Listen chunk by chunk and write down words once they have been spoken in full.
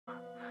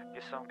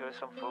get some good,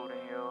 some food in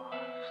you.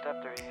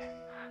 Step 3,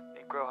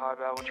 think real hard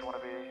about what you wanna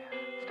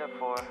be. Step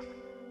 4,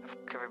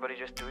 everybody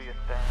just do your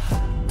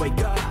thing.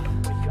 Wake up,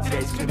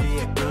 today's gonna be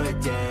a good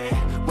day.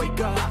 Wake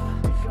up,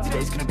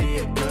 today's gonna be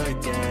a good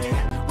day.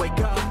 Wake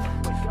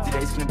up,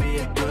 today's gonna be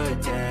a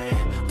good day.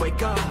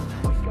 Wake up,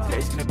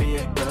 today's gonna be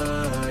a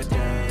good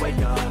day.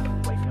 Wake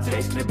up,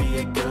 today's gonna be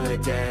a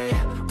good day.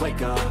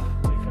 Wake up,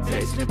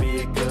 today's gonna be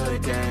a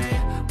good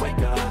day. Wake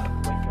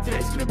up,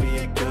 today's gonna be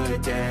a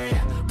good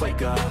day.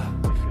 Wake up,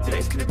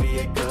 today's gonna be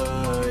a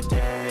good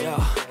day.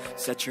 Yo,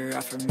 set your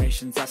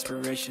affirmations,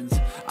 aspirations.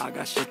 I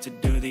got shit to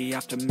do, the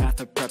aftermath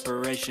of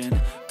preparation.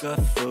 Good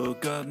food,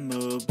 good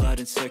mood, blood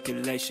in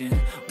circulation.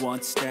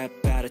 One step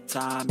at a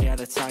time, yeah,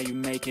 that's how you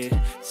make it.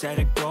 Set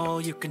a goal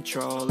you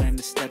control and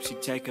the steps you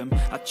take them.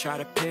 I try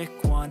to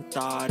pick one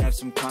thought, have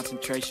some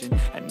concentration.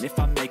 And if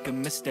I make a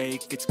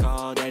mistake, it's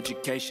called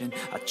education.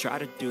 I try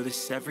to do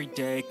this every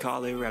day,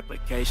 call it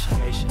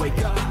replication.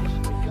 Wake up,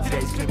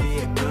 today's gonna be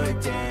a good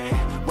day.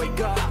 Wake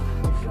up,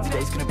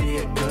 today's gonna be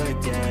a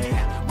good day.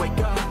 Wake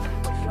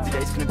up,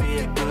 today's gonna be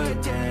a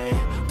good day.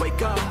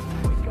 Wake up,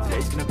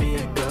 today's gonna be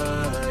a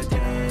good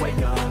day.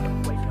 Wake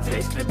up,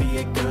 today's gonna be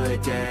a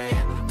good day.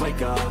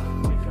 Wake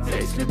up,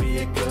 today's gonna be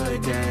a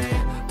good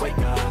day. Wake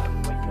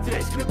up,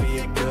 today's gonna be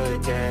a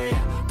good day.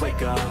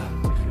 Wake up,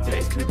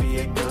 today's gonna be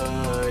a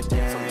good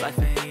day. So life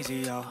ain't easy,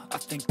 yo, I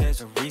think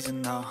there's a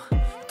reason though.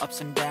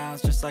 Ups and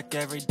downs, just like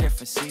every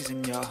different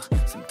season, yo.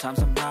 Sometimes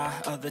I'm high,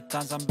 other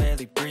times I'm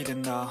barely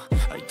breathing, though.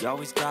 I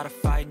always gotta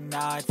fight and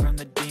hide from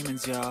the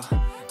demons, yo.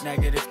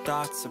 Negative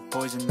thoughts are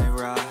poison, they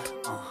rot.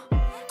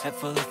 Head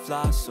full of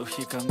flies, so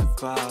here come the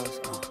clouds.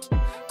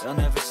 They'll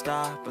never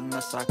stop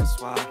unless I can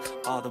swap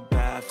all the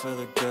bad for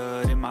the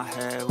good in my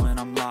head when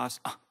I'm lost.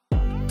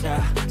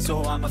 Yeah,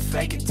 so I'ma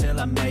fake it till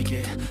I make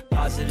it.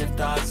 Positive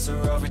thoughts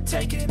are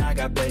overtaken, I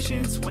got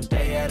patience. One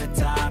day at a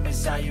time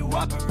is how you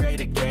operate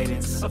a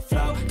cadence. A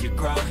flow, you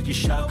grow, you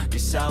show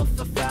yourself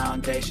a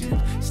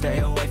foundation. Stay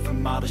away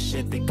from all the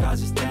shit that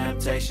causes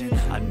temptation.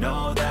 I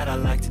know that I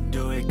like to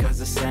do it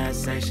cause of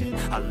sensation.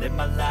 I live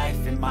my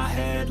life in my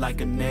head like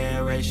a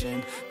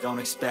narration. Don't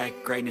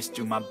expect greatness,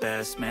 do my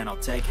best, man, I'll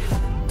take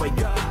it. Wake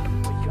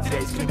up,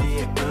 today's gonna be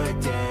a good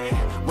day.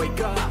 Wake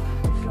up,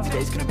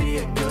 today's gonna be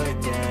a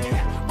good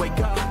day. Wake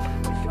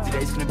up,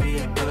 today's gonna be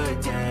a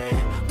good day.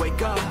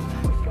 Wake up,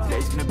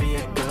 today's gonna be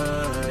a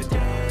good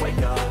day.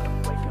 Wake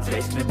up,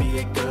 today's gonna be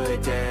a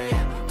good day.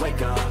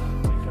 Wake up,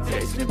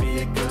 today's gonna be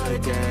a good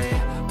day.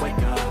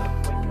 Wake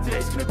up,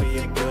 today's gonna be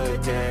a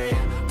good day.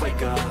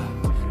 Wake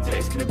up,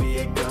 today's gonna be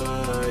a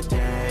good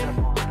day.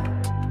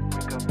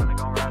 Wake up, really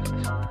gon' rise to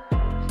the sun.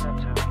 Step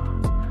 2,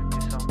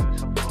 get some good,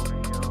 some food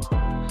in you.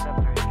 Step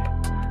 3,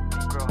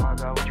 think real hard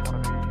about what you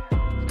wanna be.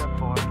 Step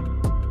 4,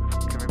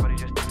 everybody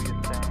just do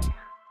your thing.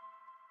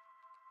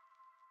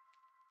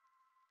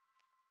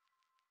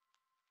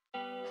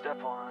 Step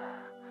 1,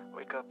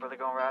 wake up, really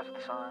gon' rise with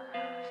the sun.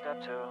 Step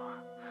 2,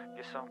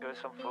 get some good,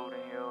 some food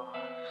in you.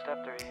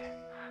 Step 3,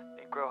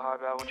 think real hard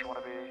about what you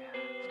wanna be.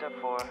 Step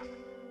 4,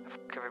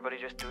 everybody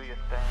just do your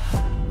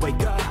thing.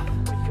 Wake up,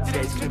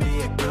 today's gonna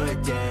be a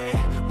good day.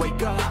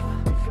 Wake up,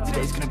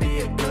 today's gonna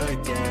be a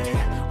good day.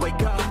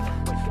 Wake up,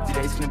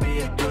 today's gonna be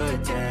a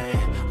good day.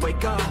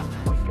 Wake up,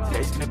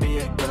 today's gonna be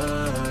a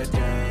good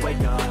day.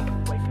 Wake up,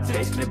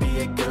 today's gonna be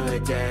a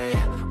good day.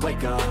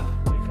 Wake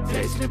up,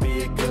 today's gonna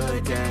be a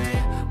good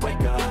day.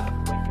 Wake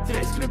up,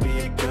 today's gonna be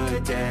a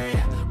good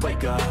day.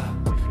 Wake up,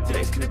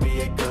 today's gonna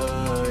be a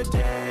good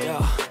day.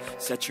 Yo,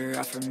 set your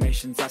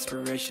affirmations,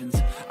 aspirations.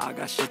 I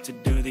got shit to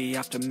do, the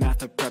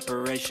aftermath of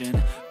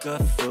preparation.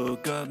 Good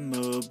food, good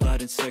mood,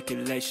 blood in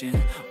circulation.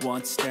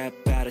 One step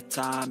at a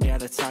time, yeah,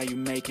 that's how you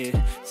make it.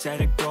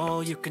 Set a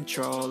goal you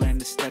control and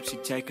the steps you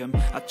take them.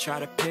 I try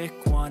to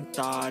pick one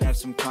thought, have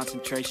some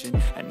concentration.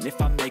 And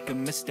if I make a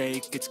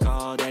mistake, it's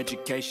called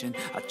education.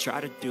 I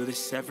try to do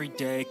this every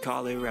day,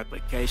 call it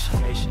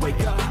replication. Wake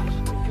up,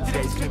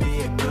 today's gonna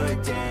be a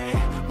good day.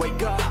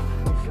 Wake up,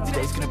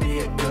 today's gonna be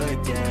a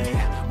good day.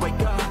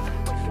 Wake up,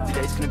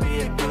 today's gonna be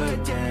a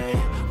good day.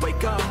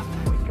 Wake up,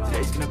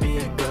 today's gonna be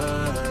a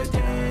good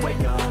day.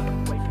 Wake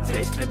up,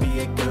 today's gonna be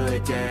a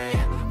good day.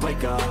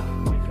 Wake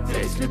up,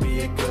 today's gonna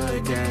be a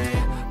good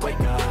day.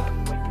 Wake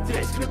up,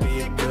 today's gonna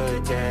be a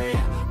good day.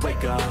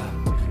 Wake up,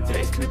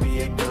 today's gonna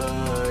be a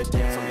good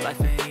day. So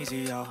life ain't easy,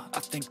 yo, I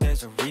think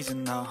there's a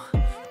reason though.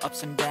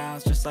 Ups and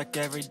downs, just like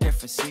every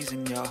different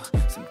season, yo.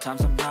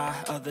 Sometimes I'm high,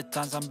 other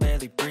times I'm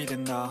barely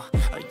breathing, though.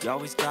 I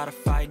always gotta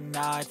fight and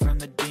hide from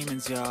the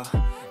demons, yo.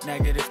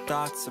 Negative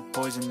thoughts are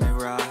poison, they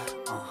rot.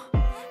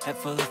 Head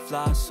full of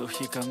flies, so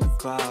here come the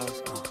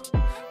clouds.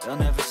 They'll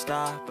never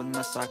stop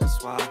unless I can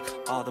swap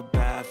all the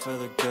bad for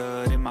the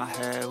good in my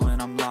head when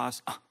I'm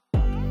lost.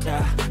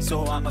 Yeah,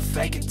 so I'ma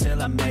fake it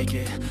till I make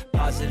it.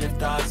 Positive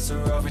thoughts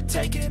are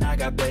overtaken, I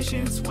got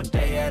patience. One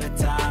day at a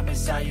time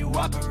is how you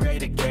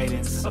operate a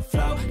cadence. A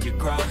flow, you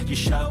grow, you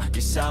show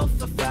yourself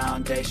a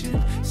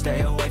foundation.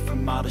 Stay away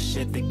from all the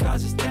shit that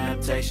causes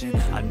temptation.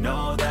 I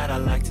know that I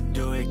like to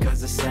do it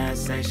cause it's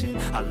sensation.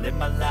 I live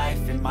my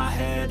life in my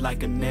head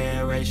like a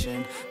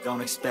narration.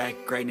 Don't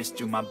expect greatness,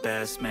 do my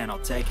best, man, I'll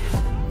take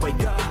it.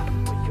 Wake up,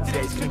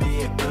 today's gonna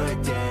be a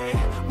good day.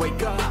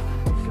 Wake up,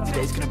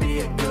 today's gonna be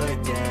a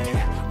good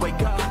day.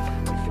 Wake up,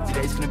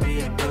 today's gonna be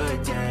a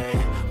good day.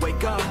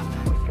 Wake up,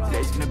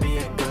 today's gonna be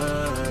a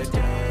good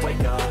day.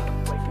 Wake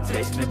up,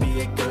 today's gonna be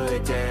a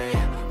good day.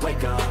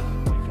 Wake up,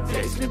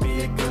 today's gonna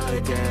be a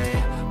good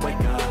day.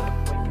 Wake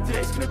up,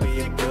 today's gonna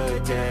be a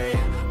good day.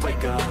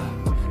 Wake up,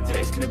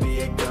 today's gonna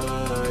be a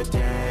good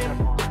day.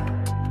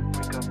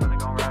 Wake up, really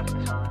gon' rise to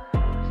the sun.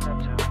 Step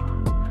 2,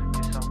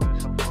 get some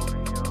good, some food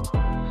in you.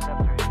 Step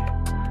 3,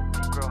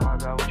 think real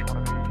hard about what you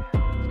wanna be.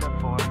 Step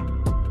 4,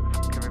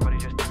 everybody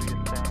just do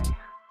your thing.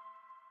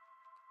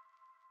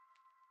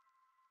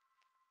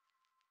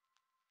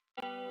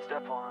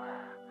 Step 1,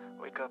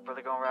 wake up,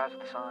 really gon' rise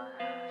with the sun.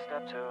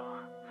 Step 2,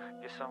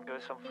 get some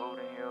good, some food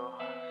in you.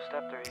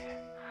 Step 3,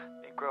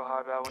 think real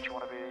hard about what you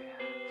wanna be.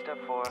 Step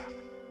 4,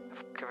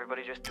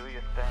 everybody just do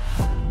your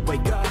thing.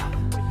 Wake up,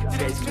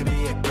 today's gonna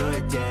be a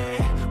good day.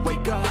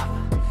 Wake up,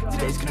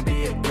 today's gonna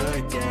be a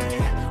good day.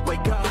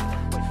 Wake up,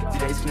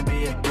 today's gonna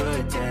be a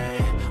good day.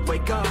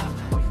 Wake up,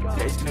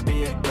 today's gonna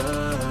be a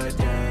good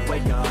day.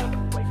 Wake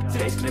up,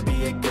 today's gonna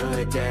be a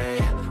good day.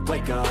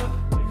 Wake up,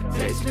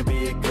 today's gonna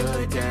be a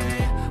good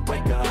day.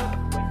 Wake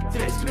up,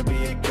 today's gonna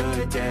be a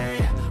good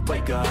day.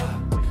 Wake up,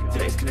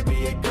 today's gonna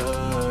be a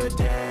good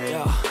day.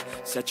 Yo.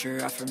 Set your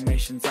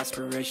affirmations,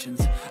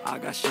 aspirations. I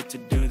got shit to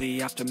do,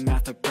 the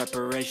aftermath of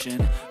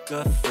preparation.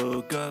 Good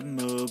food, good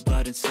mood,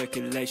 blood in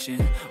circulation.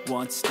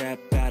 One step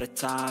at a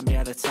time,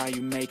 yeah, that's how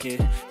you make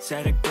it.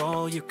 Set a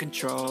goal you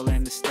control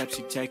and the steps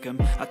you take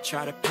them. I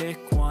try to pick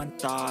one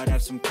thought,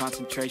 have some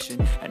concentration.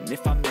 And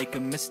if I make a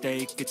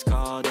mistake, it's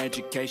called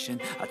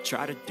education. I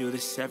try to do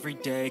this every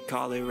day,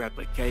 call it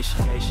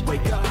replication.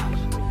 Wake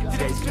up,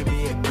 today's gonna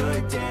be a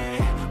good day.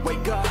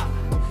 Wake up,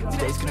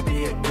 today's gonna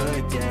be a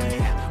good day.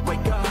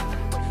 Wake up,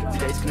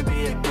 today's gonna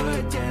be a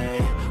good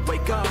day.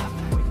 Wake up,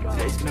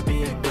 today's gonna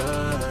be a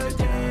good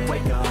day.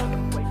 Wake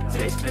up,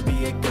 today's gonna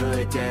be a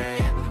good day.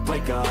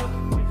 Wake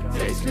up,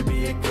 today's gonna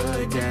be a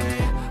good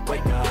day.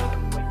 Wake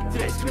up,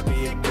 today's gonna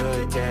be a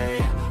good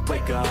day.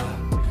 Wake up,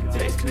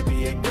 today's gonna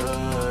be a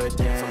good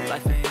day. So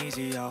life ain't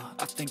easy, yo,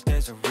 I think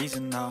there's a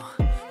reason though.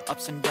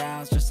 Ups and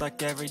downs, just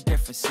like every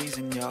different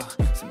season, yo.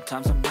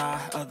 Sometimes I'm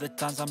high, other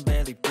times I'm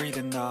barely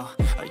breathing, though.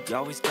 I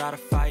always gotta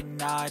fight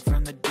and hide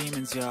from the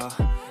demons, yo.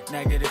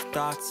 Negative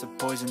thoughts are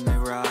poison, they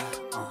rot.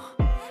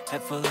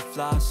 Head full of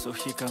flaws, so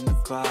here come the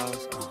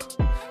clouds.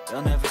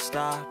 They'll never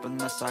stop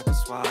unless I can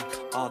swap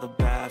all the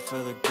bad for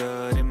the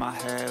good in my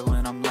head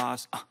when I'm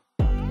lost.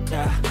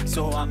 Yeah,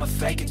 so I'ma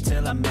fake it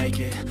till I make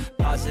it.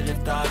 Positive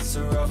thoughts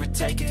are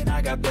overtaken,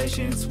 I got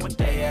patience. One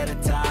day at a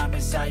time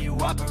is how you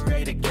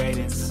operate a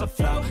cadence. A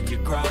flow, you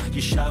grow,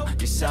 you show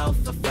yourself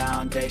a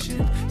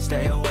foundation.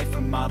 Stay away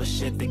from all the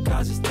shit that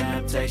causes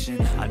temptation.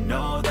 I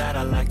know that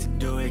I like to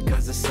do it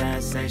cause it's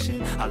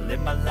sensation. I live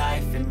my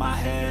life in my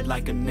head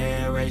like a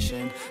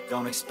narration.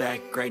 Don't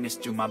expect greatness,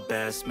 do my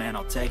best, man,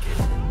 I'll take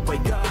it.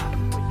 Wake up,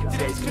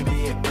 today's gonna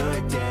be a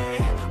good day.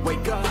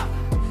 Wake up,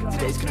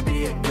 today's gonna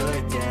be a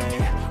good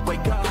day.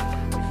 Wake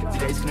up,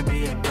 today's gonna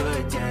be a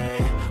good day.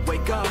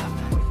 Wake up,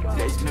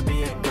 today's gonna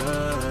be a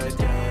good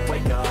day.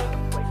 Wake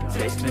up,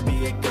 today's gonna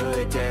be a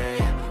good day.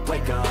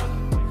 Wake up,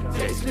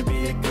 today's gonna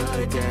be a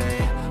good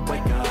day.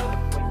 Wake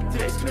up,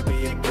 today's gonna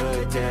be a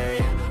good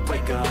day.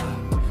 Wake up,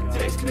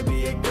 today's gonna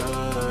be a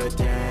good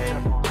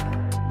day.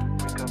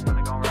 Wake up,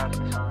 really gon' rise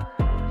with the sun.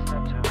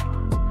 Step 2,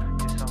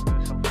 get some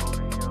good, some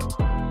food in you.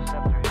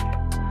 Step 3,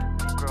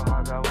 think real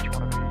hard about what you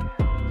wanna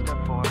be. Step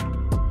 4,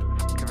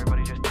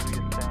 everybody just do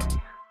your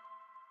thing.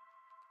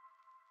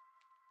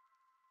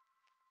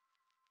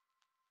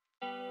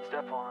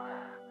 Step 1,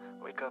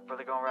 wake up,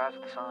 really gon' rise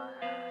with the sun.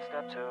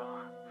 Step 2,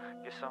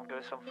 get some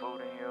good, some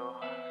food in you.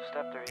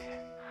 Step 3,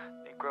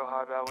 think real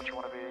hard about what you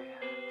wanna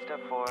be. Step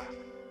 4,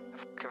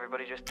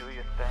 everybody just do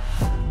your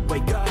thing.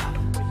 Wake up,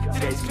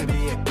 today's gonna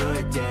be a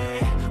good day.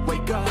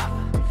 Wake up,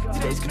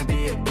 today's gonna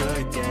be a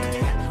good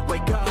day.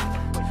 Wake up,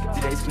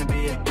 today's gonna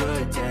be a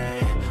good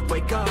day.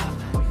 Wake up,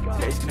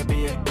 today's gonna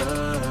be a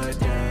good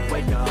day.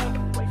 Wake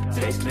up,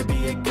 today's gonna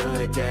be a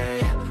good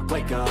day.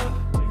 Wake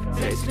up,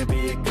 today's gonna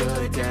be a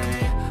good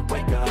day.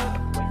 Wake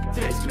up,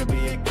 today's gonna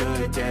be a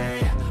good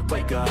day.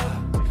 Wake up,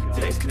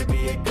 today's gonna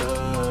be a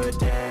good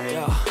day.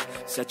 Yo.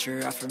 Set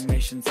your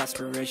affirmations,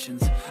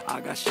 aspirations.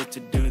 I got shit to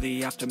do,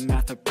 the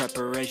aftermath of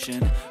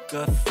preparation.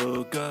 Good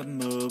food, good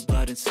mood,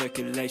 blood in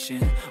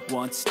circulation.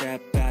 One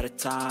step at a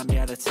time,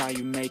 yeah, that's how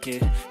you make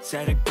it.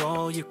 Set a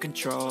goal you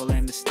control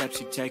and the steps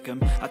you take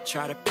them. I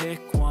try to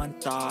pick one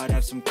thought,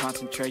 have some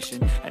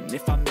concentration. And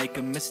if I make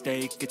a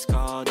mistake, it's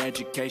called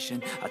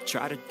education. I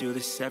try to do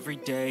this every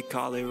day,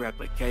 call it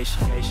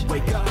replication.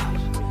 Wake up,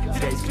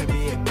 today's gonna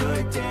be a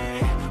good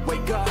day.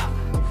 Wake up,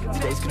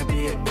 today's gonna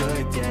be a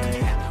good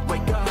day.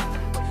 Wake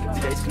up,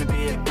 today's gonna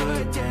be a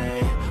good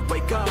day.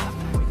 Wake up,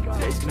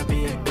 today's gonna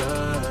be a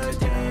good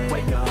day.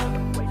 Wake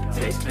up,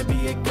 today's gonna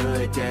be a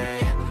good day.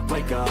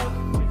 Wake up,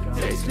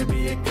 today's gonna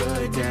be a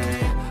good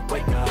day.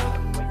 Wake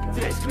up,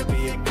 today's gonna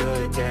be a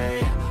good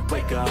day.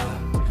 Wake up,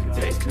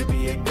 today's gonna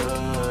be a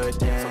good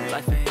day. So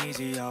life ain't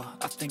easy, yo,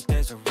 I think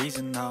there's a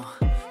reason though.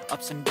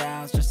 Ups and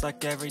downs, just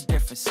like every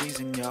different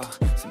season, yo.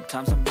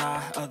 Sometimes I'm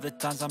high, other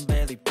times I'm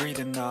barely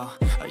breathing, though.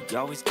 I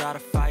always gotta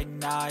fight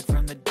and hide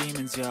from the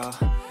demons, yo.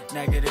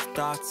 Negative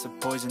thoughts are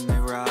poison, they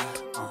rot.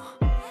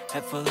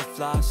 Head full of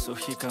flies, so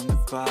here come the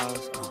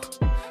clouds.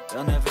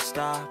 They'll never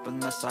stop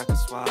unless I can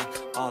swap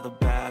all the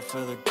bad for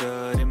the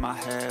good in my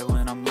head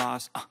when I'm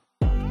lost.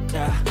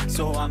 Yeah,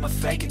 so I'ma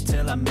fake it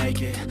till I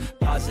make it.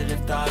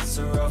 Positive thoughts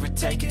are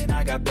overtaken,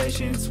 I got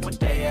patience. One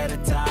day at a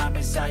time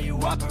is how you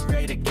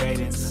operate a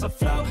cadence. A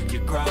flow, you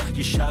grow,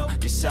 you show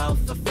yourself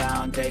a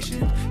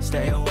foundation.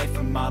 Stay away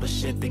from all the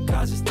shit that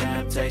causes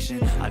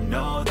temptation. I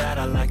know that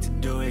I like to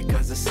do it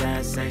cause of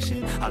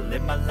sensation. I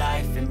live my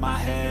life in my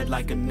head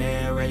like a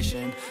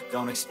narration.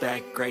 Don't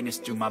expect greatness,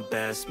 do my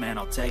best, man,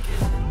 I'll take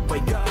it.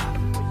 Wake up,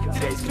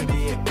 today's gonna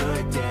be a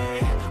good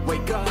day.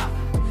 Wake up,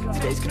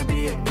 today's gonna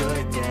be a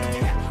good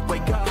day.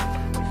 Wake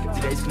up,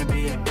 today's gonna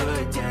be a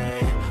good day.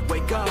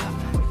 Wake up,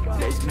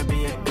 today's gonna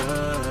be a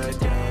good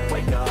day.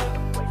 Wake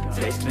up,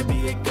 today's gonna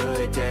be a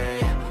good day.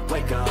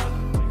 Wake up,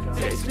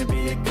 today's gonna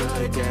be a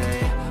good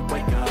day.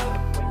 Wake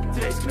up,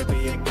 today's gonna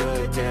be a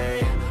good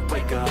day.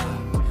 Wake up,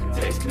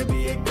 today's gonna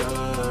be a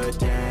good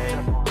day.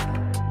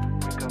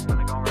 Wake up,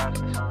 really gon' rise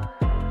to the sun.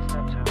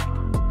 Step 2,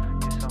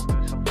 get some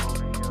good, some food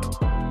in you.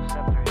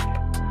 Step 3,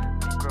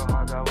 think real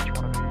hard about what you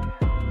wanna be.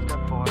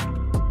 Step 4,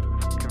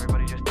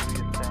 everybody just do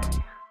your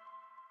thing.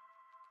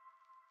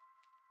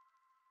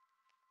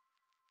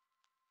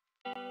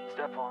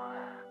 Step 1,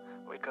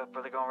 wake up,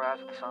 really gon' rise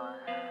with the sun.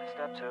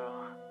 Step 2,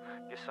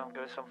 get some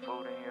good, some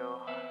food in you.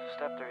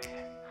 Step 3,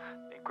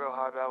 think real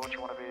hard about what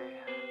you wanna be.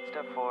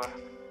 Step 4,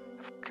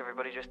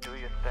 everybody just do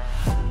your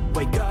thing.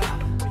 Wake up,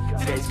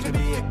 today's gonna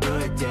be a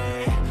good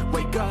day.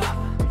 Wake up,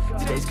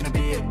 today's gonna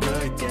be a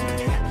good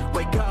day.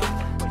 Wake up,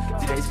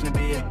 today's gonna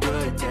be a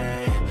good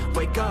day.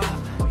 Wake up,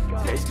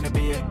 today's gonna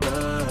be a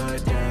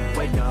good day.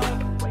 Wake up,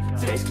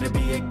 today's gonna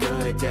be a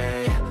good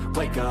day.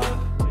 Wake up,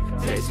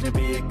 today's gonna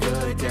be a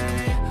good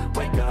day.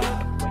 Wake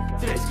up,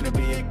 today's gonna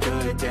be a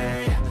good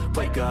day.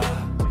 Wake up,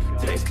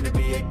 today's gonna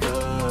be a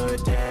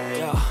good day.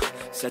 Yo,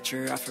 set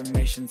your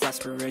affirmations,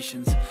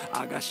 aspirations.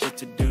 I got shit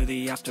to do,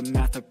 the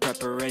aftermath of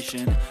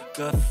preparation.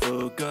 Good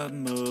food, good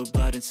mood,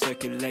 blood in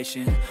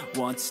circulation.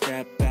 One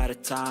step at a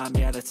time,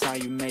 yeah, that's how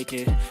you make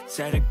it.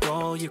 Set a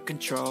goal you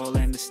control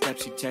and the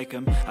steps you take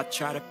them. I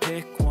try to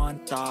pick one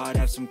thought,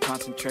 have some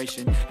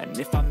concentration. And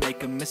if I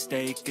make a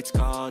mistake, it's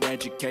called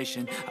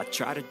education. I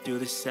try to do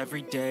this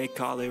every day,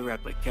 call it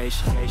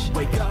replication.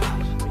 Wake up,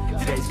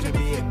 today's gonna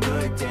be a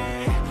good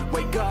day.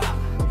 Wake up,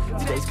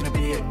 today's gonna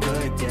be a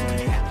good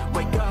day.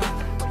 Wake up,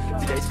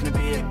 today's gonna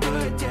be a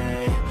good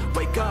day.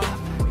 Wake up,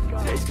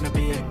 today's gonna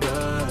be a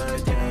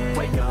good day.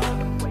 Wake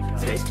up,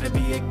 today's gonna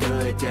be a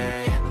good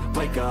day.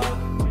 Wake up,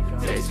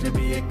 today's gonna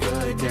be a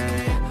good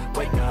day.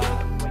 Wake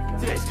up,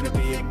 today's gonna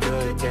be a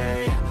good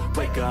day.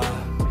 Wake up,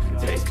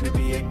 today's gonna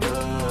be a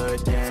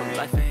good day. So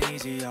life ain't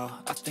easy, yo,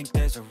 I think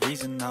there's a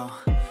reason though.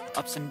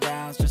 Ups and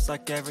downs, just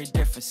like every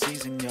different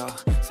season, yo.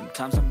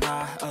 Sometimes I'm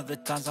high, other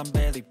times I'm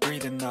barely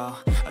breathing, though.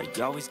 I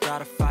always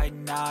gotta fight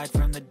and hide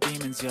from the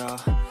demons, yo.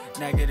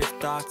 Negative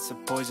thoughts are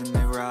poison,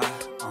 they rot.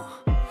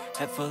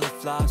 Head full of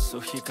flies, so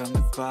here come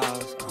the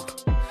clouds.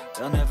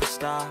 They'll never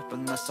stop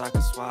unless I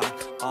can swap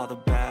all the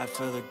bad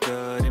for the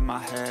good in my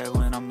head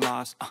when I'm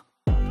lost.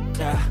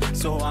 Yeah,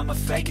 so I'ma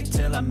fake it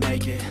till I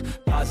make it.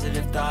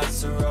 Positive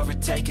thoughts are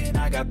overtaken,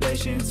 I got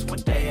patience. One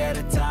day at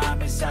a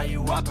time is how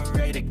you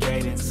operate a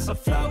cadence. A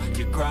flow,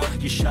 you grow,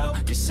 you show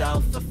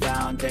yourself a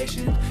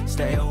foundation.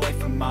 Stay away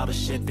from all the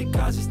shit that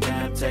causes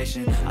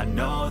temptation. I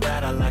know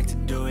that I like to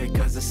do it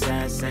cause of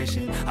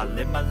sensation. I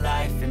live my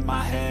life in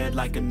my head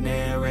like a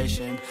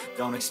narration.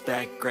 Don't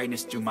expect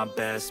greatness, do my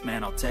best,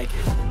 man, I'll take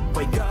it.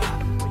 Wake up,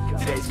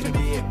 today's gonna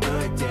be a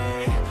good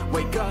day.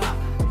 Wake up,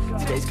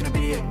 today's gonna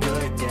be a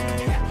good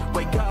day.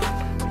 Wake up,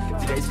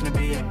 today's gonna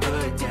be a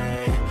good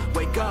day.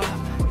 Wake up,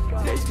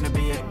 today's gonna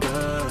be a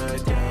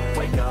good day.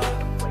 Wake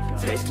up,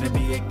 today's gonna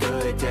be a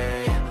good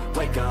day.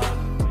 Wake up,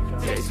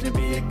 today's gonna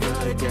be a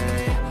good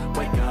day.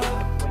 Wake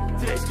up,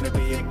 today's gonna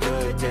be a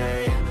good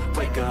day.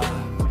 Wake up,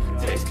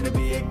 today's gonna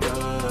be a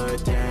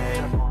good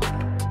day.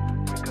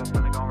 Wake up,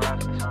 really gon'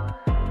 rise with the sun.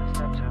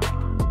 Step 2,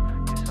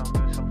 get some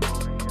good, some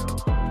food in you.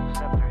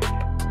 Step 3,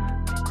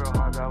 think real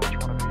hard about what you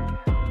wanna be.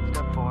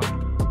 Step 4,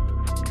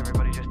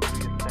 everybody just do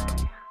your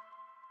thing.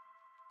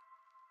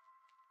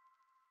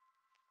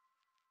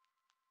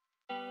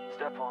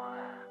 Step 1,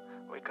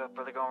 wake up,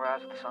 really gon'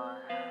 rise with the sun.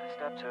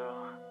 Step 2,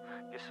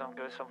 get some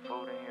good, some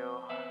food in you.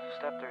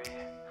 Step 3,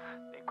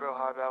 think real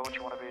hard about what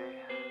you wanna be.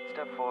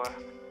 Step 4,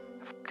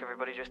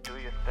 everybody just do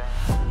your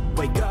thing.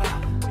 Wake up,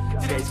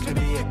 today's gonna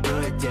be a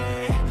good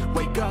day.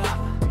 Wake up,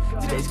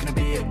 today's gonna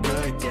be a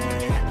good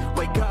day.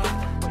 Wake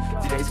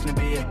up, today's gonna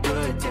be a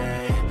good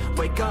day.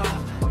 Wake up,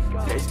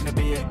 today's gonna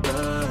be a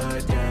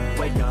good day.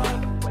 Wake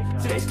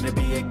up, today's gonna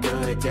be a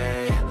good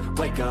day.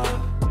 Wake up,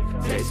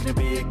 today's gonna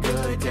be a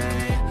good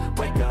day.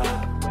 Wake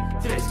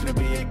up, today's gonna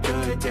be a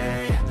good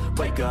day.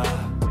 Wake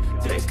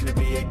up, today's gonna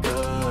be a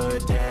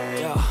good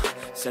day. Yo,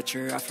 set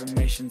your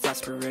affirmations,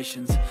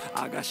 aspirations.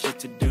 I got shit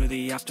to do,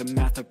 the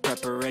aftermath of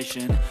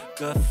preparation.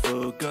 Good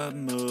food, good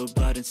mood,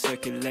 blood in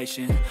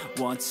circulation.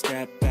 One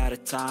step at a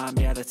time,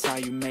 yeah, that's how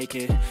you make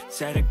it.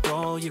 Set a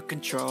goal you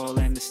control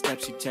and the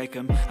steps you take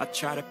them. I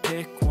try to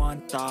pick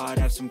one thought,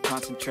 have some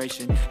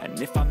concentration. And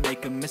if I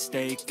make a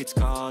mistake, it's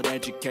called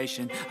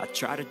education. I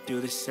try to do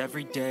this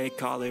every day,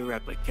 call it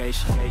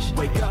replication.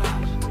 Wake up,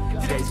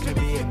 today's gonna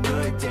be a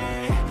good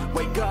day.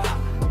 Wake up,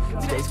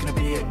 today's gonna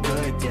be a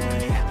good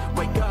day.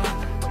 Wake up,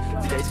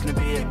 today's gonna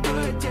be a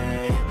good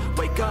day.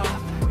 Wake up,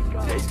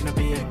 today's gonna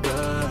be a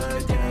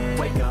good day.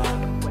 Wake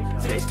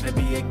up, today's gonna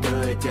be a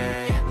good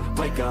day.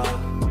 Wake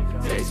up,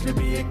 today's gonna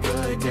be a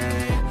good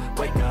day.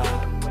 Wake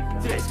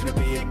up, today's gonna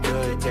be a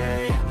good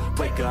day.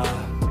 Wake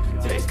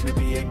up, today's gonna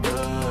be a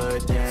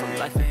good day. So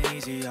life ain't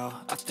easy, yo,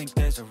 I think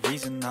there's a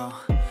reason, though.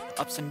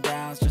 Ups and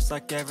downs, just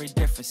like every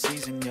different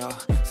season, yo.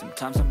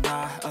 Sometimes I'm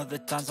high, other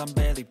times I'm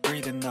barely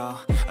breathing, though.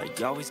 I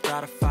always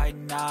gotta fight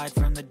and hide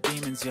from the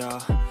demons, yo.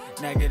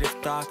 Negative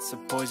thoughts are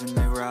poison,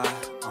 they rot.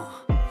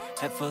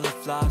 Head full of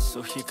flies,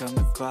 so here come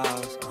the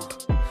clouds.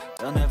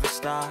 They'll never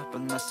stop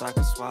unless I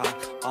can swap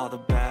all the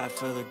bad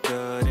for the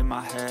good in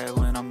my head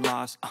when I'm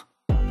lost.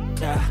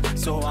 Yeah,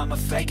 so I'ma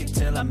fake it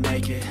till I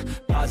make it.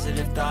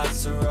 Positive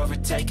thoughts are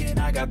overtaken,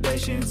 I got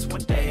patience.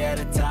 One day at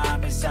a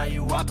time is how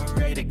you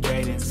operate a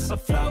cadence. A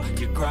flow,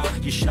 you grow,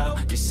 you show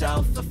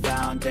yourself a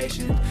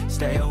foundation.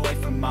 Stay away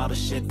from all the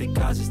shit that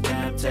causes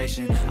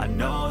temptation. I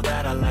know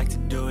that I like to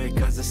do it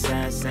cause of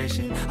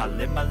sensation. I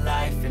live my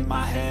life in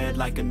my head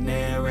like a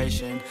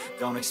narration.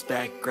 Don't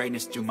expect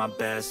greatness, do my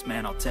best,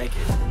 man, I'll take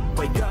it.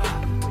 Wake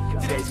up,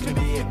 today's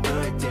gonna be a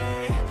good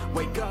day.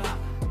 Wake up,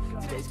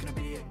 today's gonna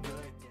be a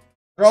good day.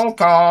 Roll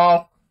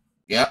call.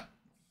 Yep.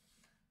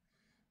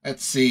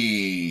 Let's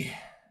see.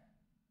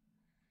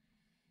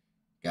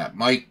 Got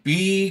Mike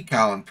B,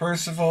 Colin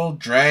Percival,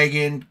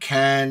 Dragon,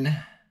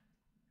 Ken,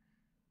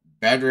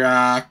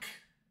 Bedrock,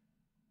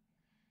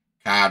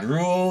 COD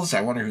Rules.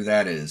 I wonder who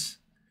that is.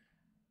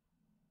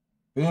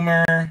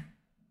 Boomer.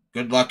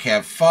 Good luck,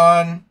 have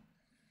fun.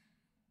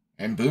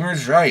 And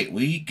Boomer's right.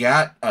 We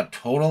got a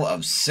total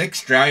of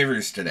 6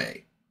 drivers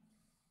today.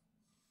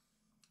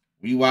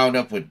 We wound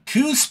up with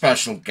 2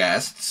 special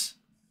guests.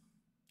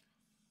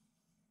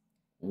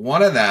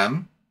 One of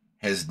them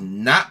has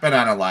not been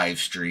on a live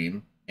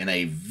stream in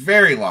a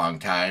very long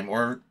time,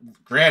 or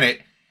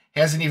granted,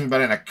 hasn't even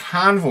been in a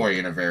convoy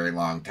in a very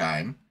long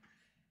time.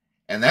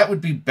 And that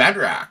would be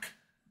Bedrock.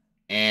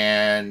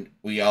 And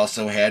we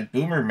also had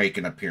Boomer make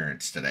an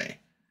appearance today.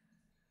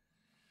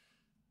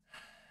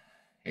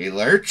 Hey,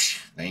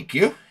 Lurch, thank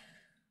you.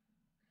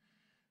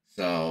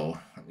 So,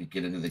 let me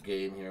get into the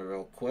game here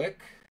real quick.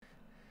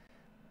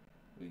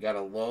 We got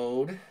a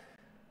load.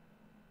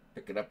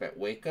 Pick it up at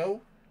Waco.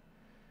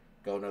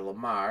 Go to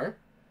Lamar.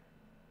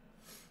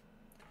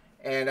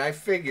 And I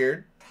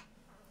figured,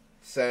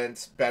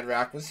 since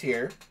Bedrock was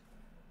here,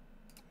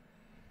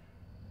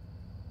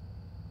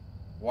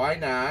 why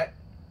not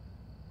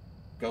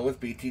go with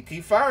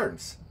BTT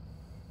Farms?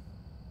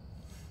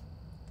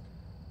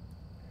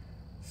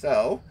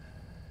 So,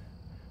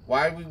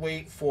 while we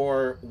wait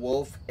for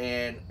Wulff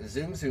and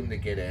Zoom to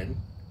get in,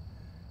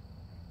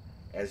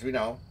 as we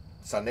know,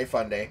 Sunday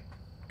Funday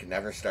can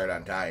never start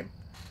on time.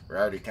 We're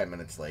already 10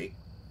 minutes late.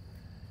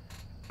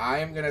 I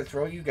am going to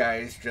throw you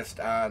guys just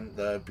on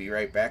the Be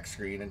Right Back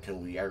screen until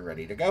we are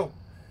ready to go.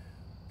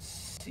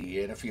 See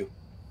you in a few.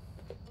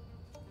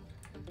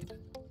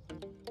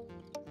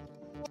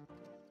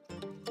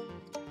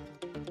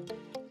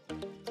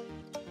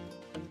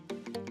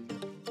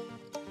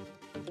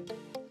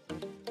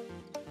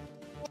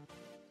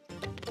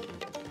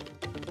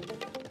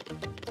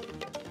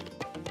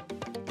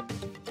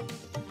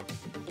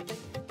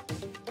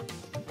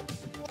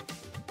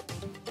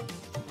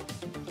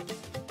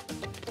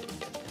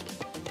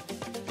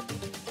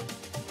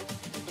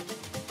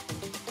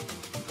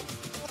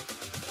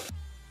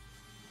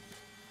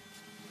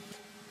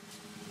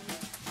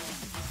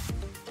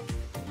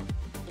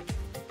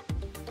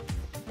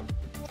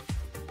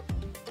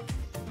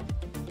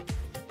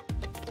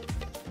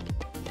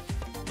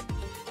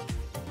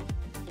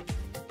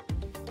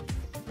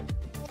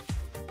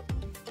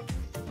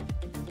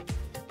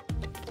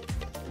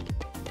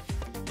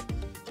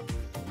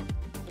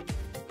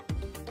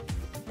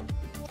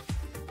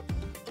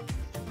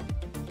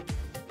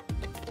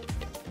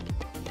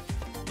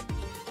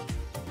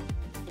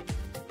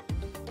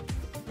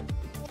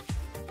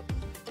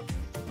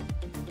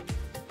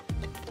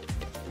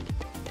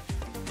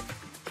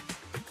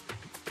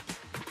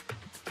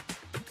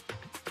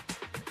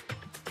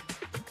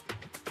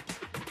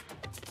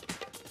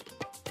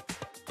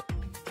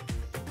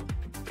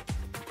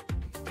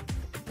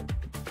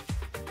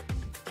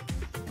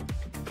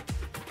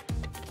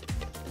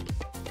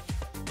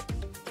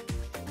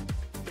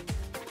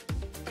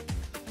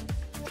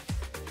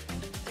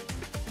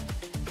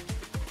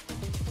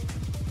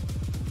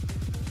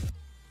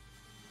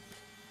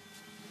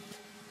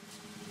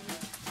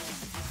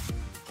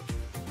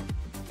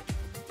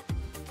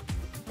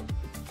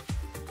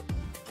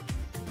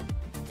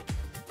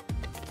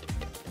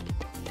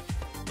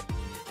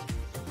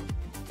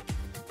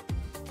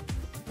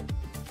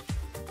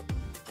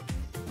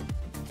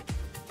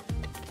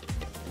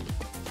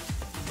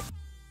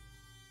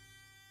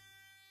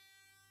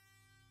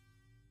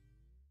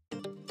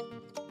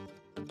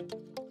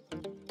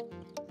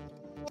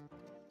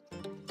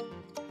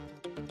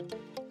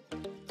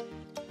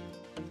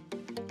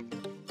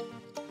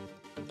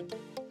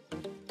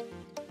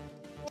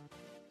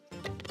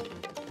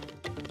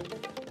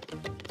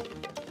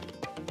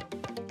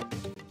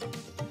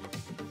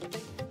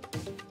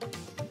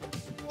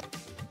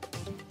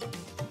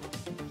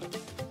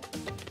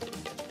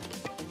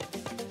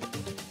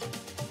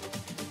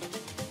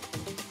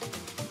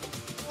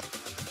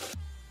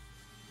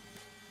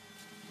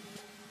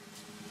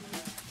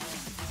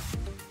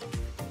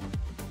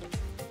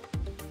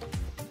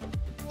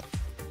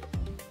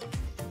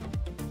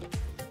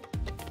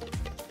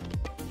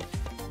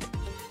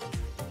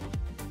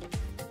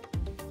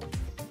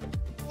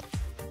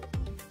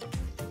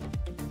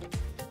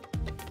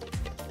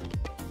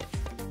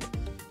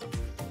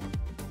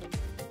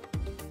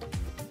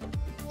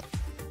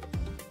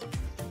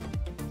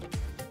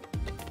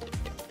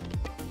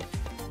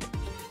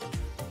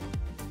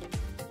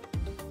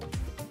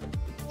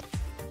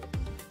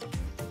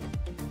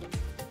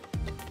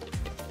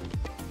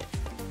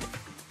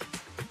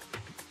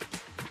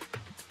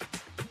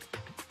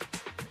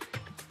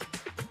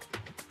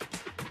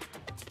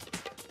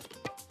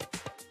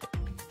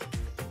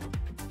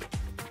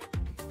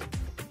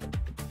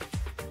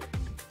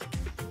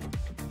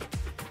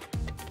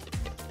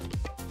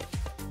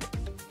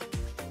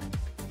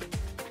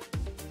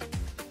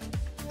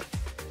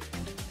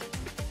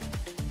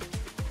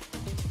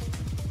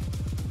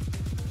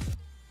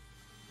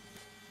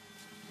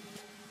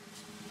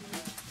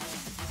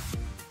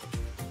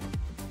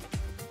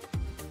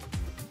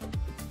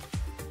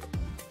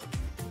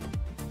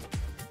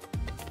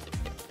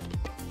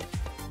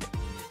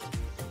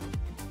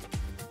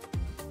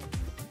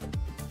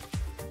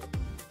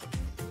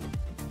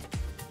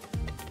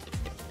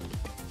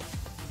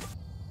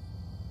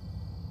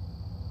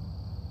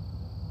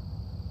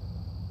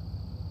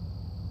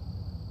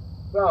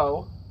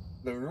 So,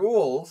 the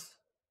rules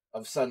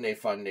of Sunday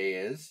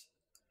Funday is,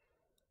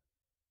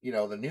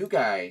 the new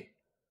guy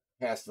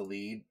has to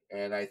lead,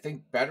 and I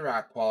think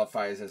Bedrock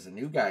qualifies as a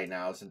new guy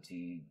now since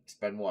he's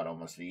been,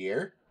 almost a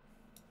year?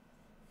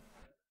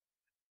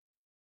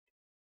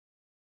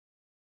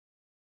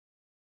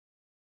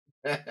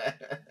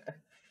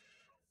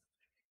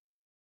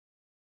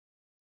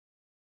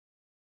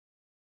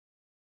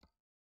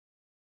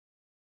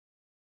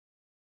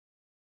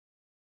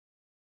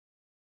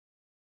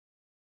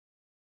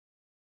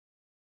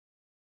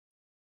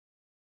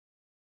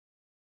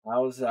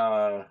 How's,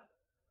 yeah,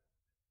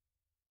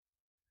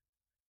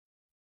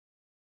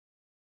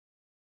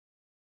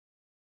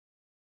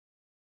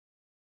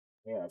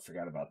 I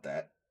forgot about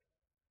that.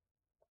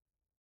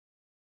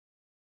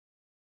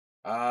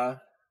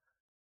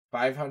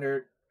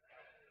 500.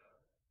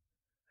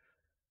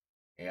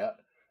 Yeah.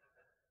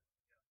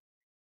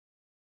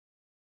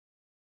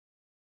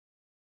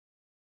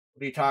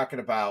 What are you talking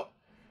about?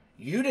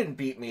 You didn't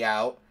beat me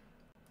out.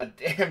 A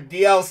damn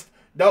DLC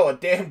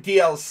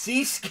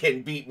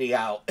skin beat me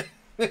out.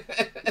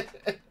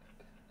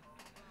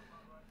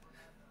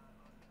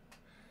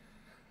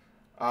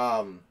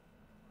 I'm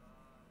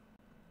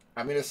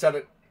gonna set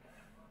it.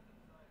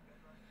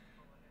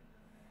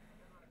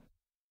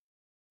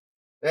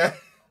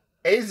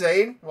 Hey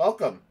Zane,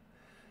 welcome.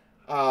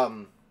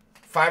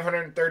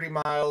 530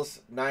 miles,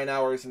 9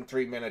 hours and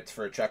 3 minutes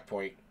for a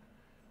checkpoint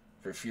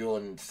for fuel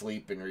and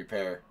sleep and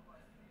repair.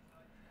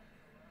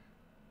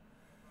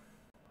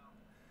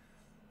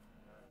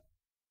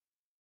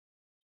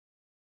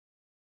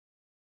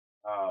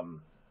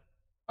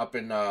 Up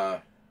in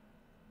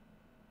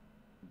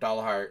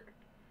Dalhart.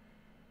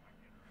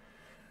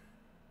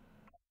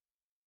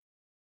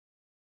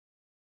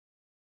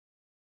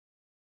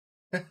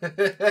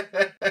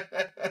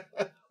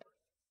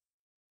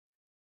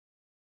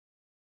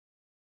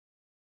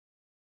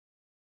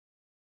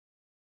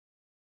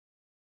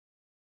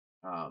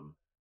 um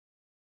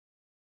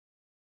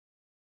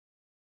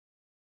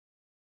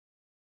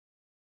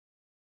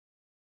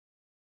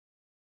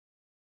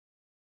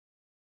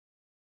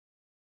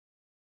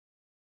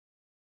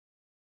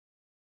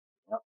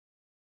yep.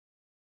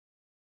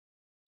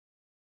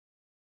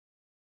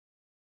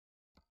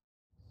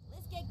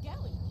 Let's get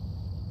going.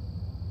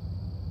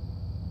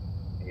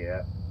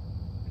 Yeah.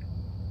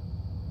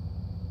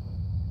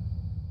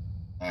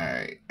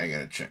 Alright, I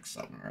gotta check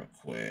something real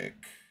quick.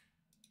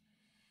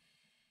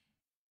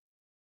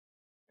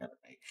 Gotta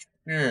make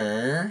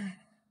sure.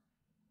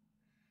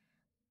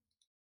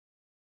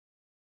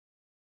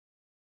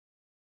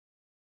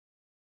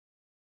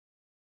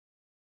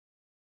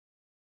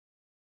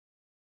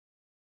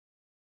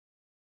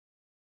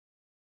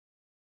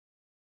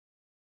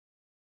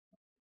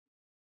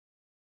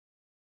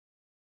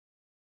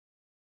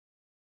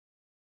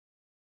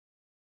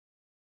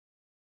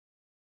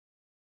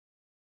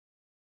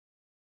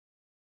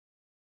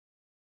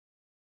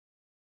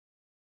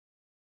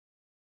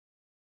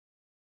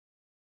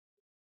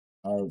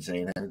 Oh,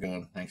 Zane, how we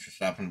going? Thanks for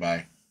stopping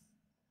by.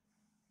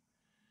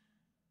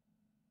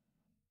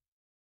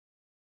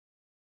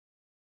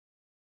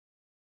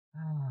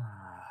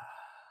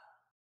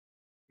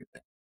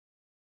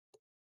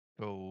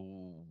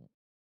 So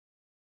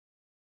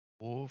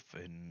Wulff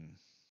and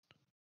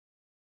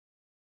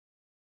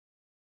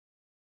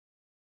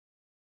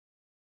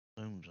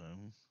Zoom.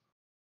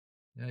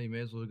 Yeah, you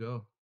may as well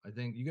go. I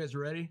think you guys are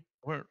ready.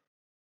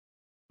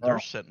 They're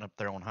setting up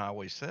there on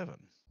Highway 7.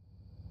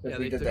 Yeah,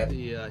 they took the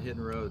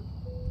hidden road.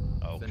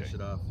 Okay. Finish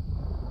it off.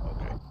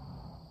 Okay.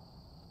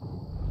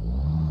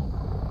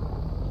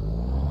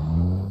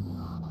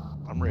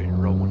 I'm ready to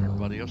roll when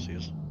everybody else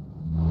is.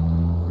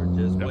 We're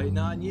just waiting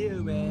on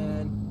you,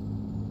 man.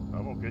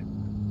 I'm okay.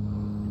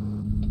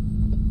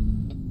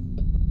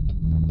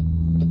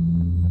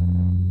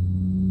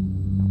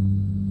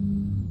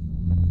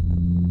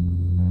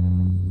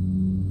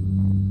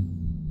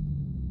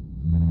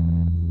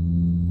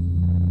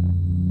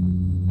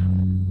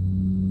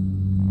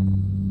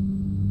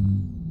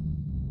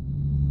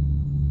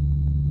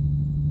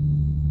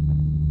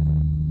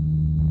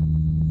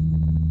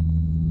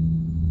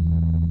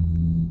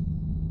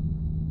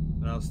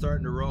 When I was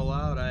starting to roll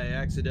out, I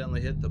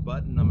accidentally hit the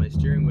button on my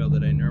steering wheel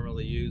that I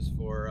normally use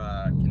for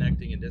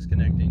connecting and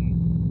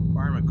disconnecting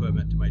farm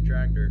equipment to my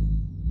tractor.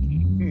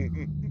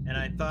 And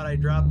I thought I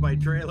dropped my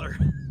trailer.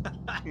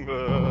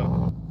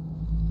 No,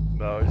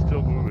 he's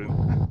still moving.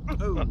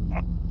 Oh.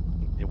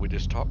 Yeah, we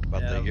just talked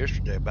about that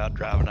yesterday about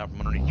driving out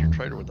from underneath your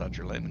trailer without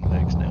your landing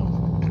legs now.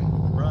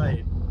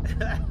 Right.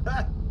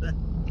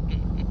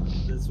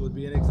 This would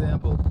be an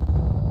example.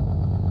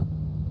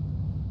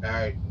 All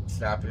right,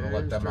 stop and we'll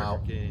let them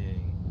out.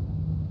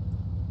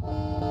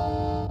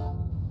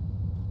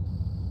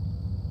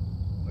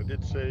 I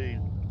did say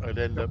I'd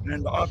end up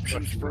into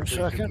options for a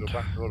second. Go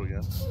back road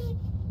again.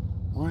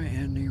 Why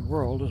in the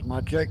world is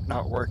my jake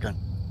not working?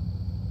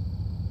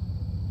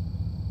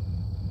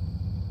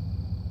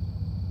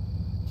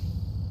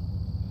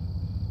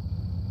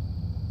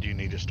 Do you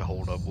need us to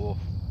hold up, Wulff?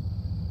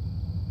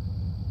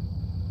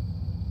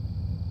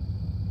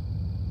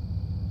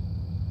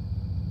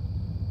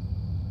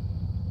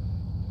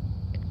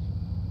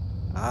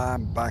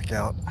 I'm back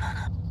out.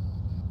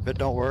 If it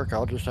don't work,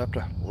 I'll just have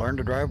to learn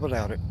to drive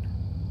without it.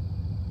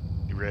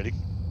 You ready?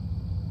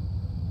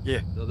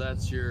 Yeah. So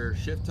that's your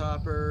shift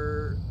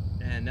hopper,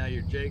 and now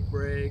your Jake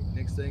brake.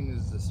 Next thing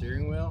is the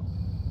steering wheel.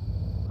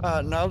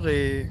 Now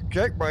the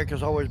Jake brake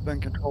has always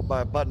been controlled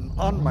by a button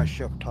on my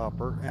shift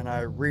hopper, and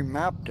I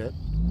remapped it,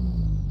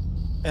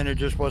 and it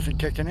just wasn't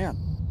kicking in.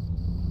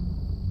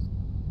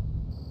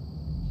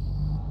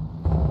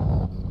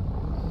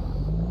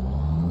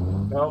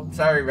 No,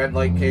 sorry, Red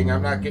Light King.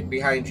 I'm not getting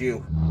behind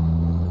you.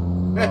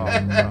 Come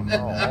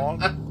on.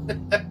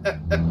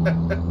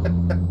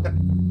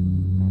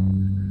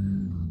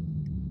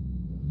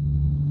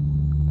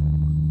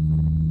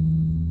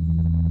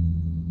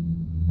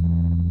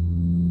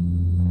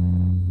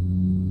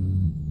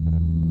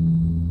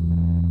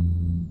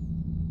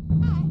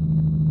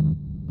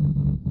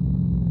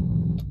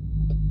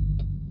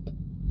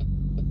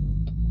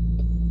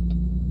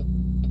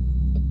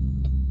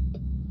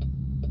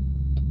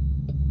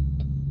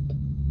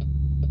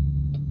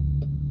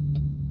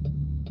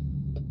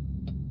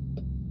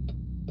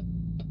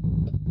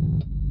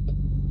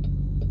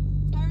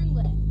 Turn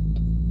left.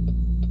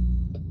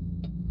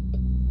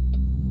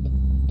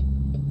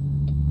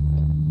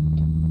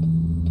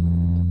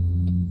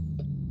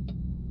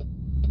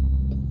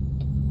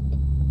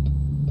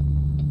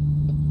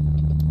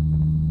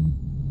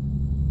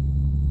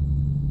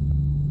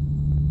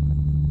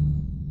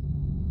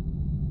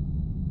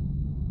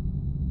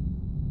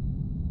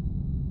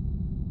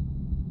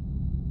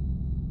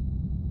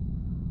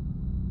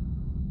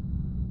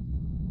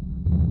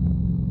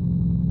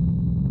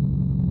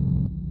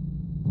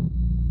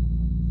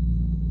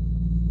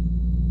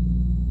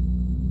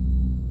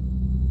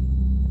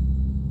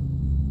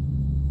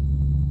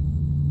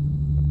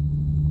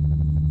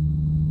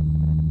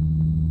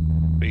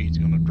 Speed's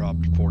gonna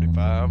drop to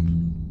 45.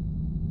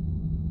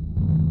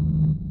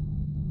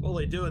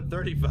 Only doing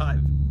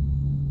 35.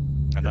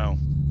 I know.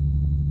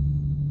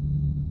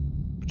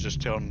 But just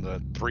telling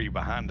the 3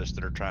 behind us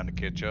that are trying to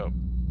catch up.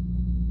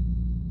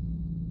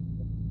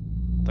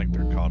 I think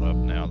they're caught up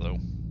now, though.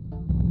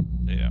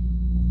 Yeah.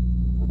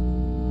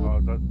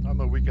 I'm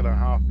a week and a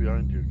half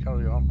behind you.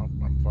 Carry on.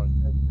 I'm fine.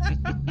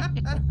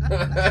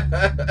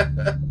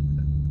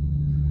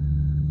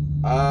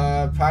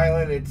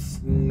 Pilot,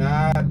 it's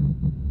not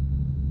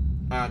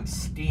on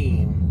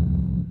Steam.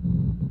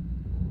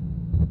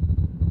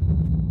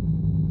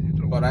 You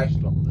don't But want I- to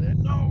stop there.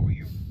 No,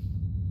 you.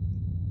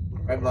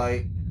 Red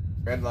light.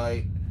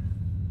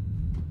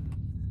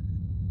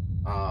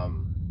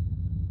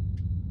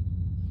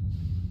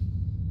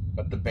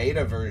 But the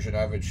beta version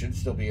of it should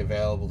still be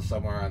available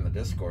somewhere on the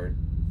Discord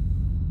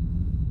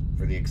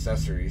for the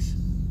accessories.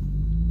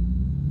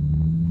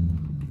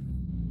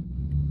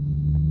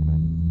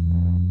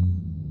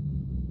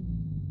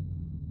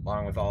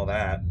 Along with all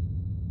that.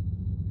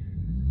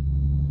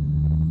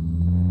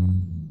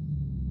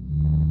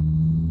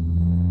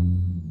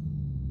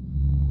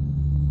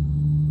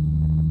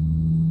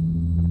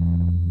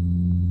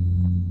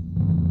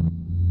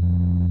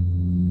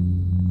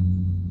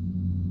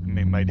 I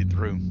mean, made it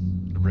through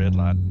the red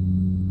light.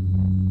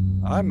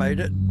 I made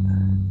it.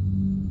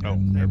 Oh,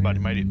 everybody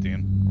made it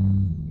then.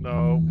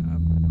 No.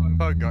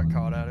 Pug got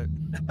caught at it.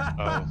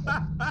 Oh.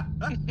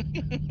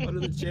 What are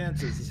the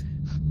chances?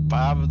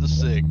 5 of the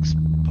 6,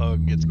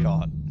 Pug gets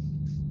caught.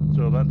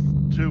 So that's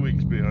 2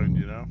 weeks behind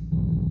you now.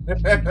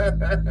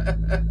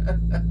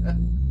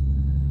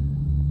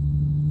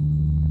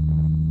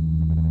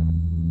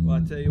 Well,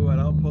 I tell you what,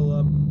 I'll pull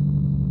up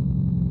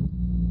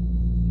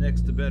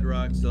next to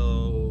Bedrock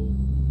so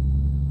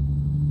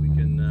we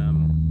can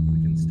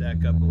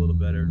stack up a little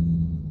better.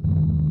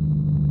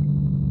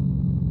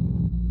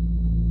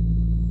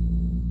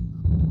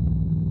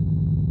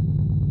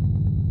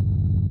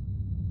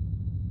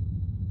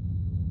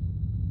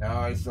 No,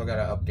 I still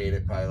gotta update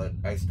it, Pilot.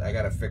 I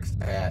gotta fix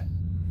the hat.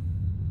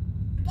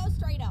 Go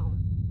straight on.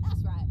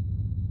 That's right.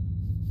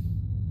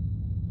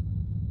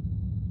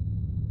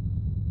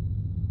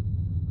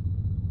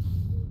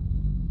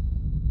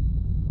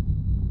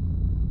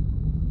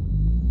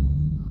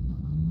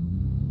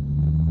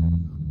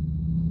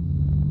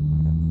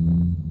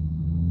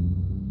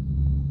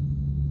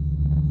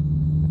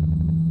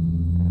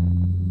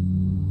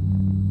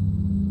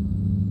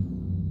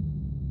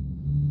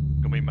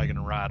 Gonna be making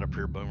a ride up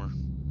here, Boomer.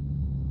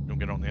 Gonna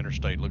get on the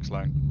interstate, looks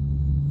like.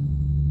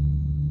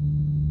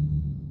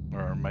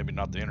 Or maybe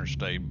not the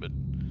interstate, but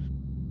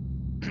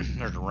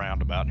there's a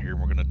roundabout here.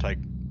 We're gonna take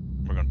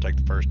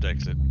the first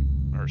exit,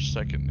 or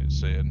second, it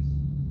said.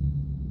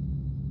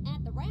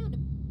 At the roundabout,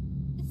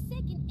 the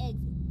second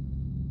exit.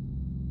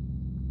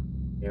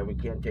 Yeah, we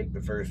can't take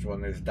the first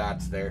one. There's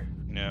dots there.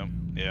 Yeah,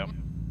 yeah.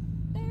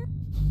 There.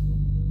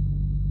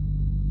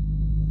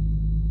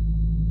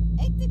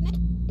 Exit now.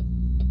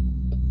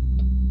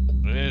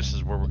 This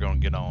is where we're gonna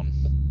get on,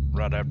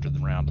 right after the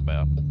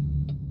roundabout.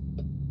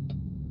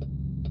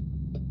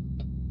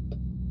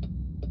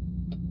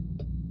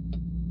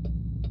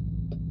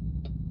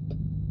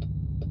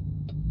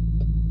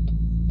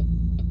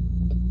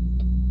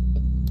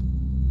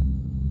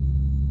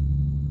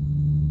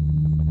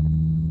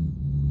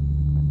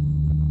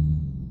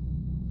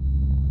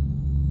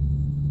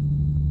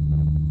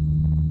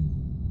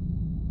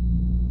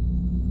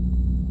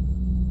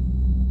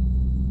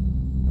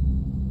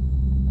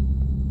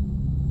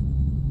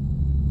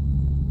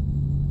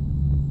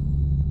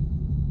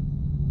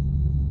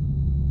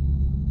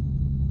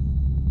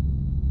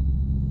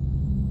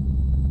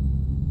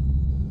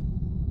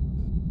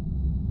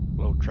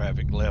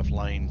 traffic left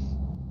lane.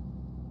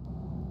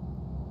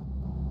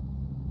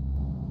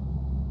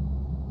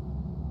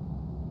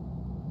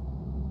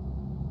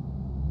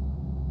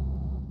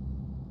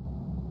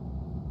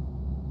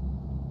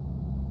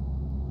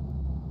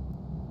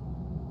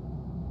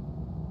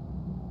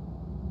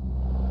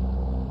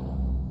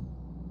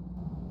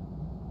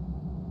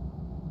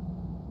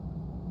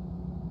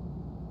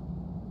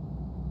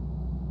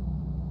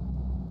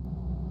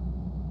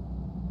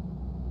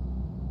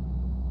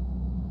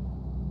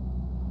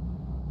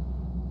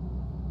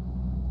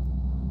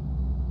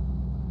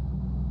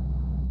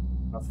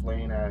 Left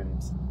lane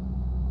ends.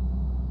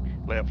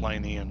 Left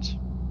lane ends.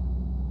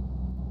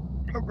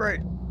 Oh, great.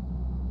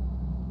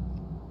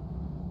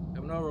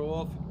 Coming over,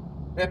 Wolf.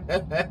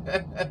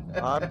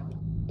 I'm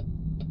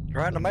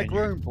trying to make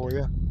room for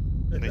you.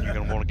 And then you're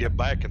gonna want to get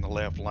back in the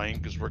left lane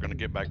because we're gonna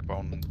get back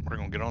we're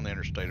gonna get on the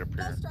interstate up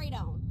Go here. straight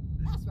on.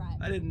 That's right.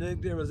 I didn't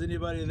think there was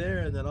anybody there,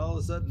 and then all of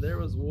a sudden there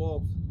was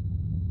Wolf.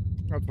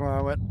 That's why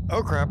I went,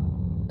 oh crap.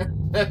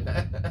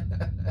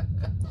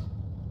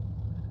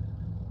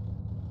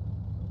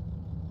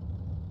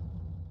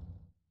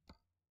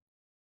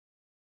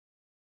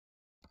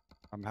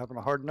 I'm having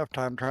a hard enough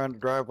time trying to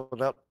drive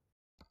without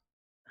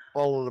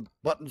all of the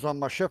buttons on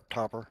my shift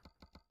topper.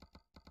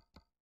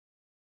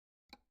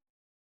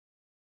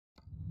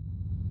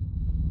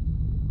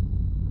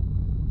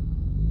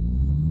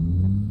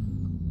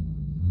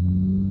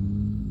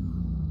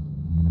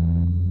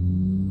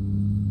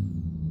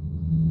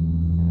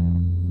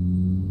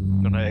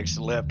 Gonna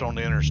exit left on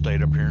the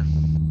interstate up here.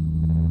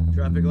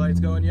 Traffic lights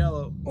going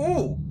yellow.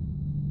 Ooh!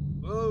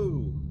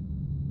 Whoa!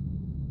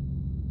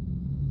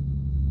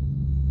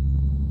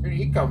 Where'd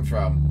he come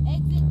from?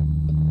 Exit.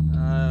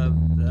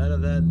 Out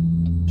of that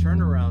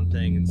turnaround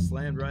thing and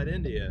slammed right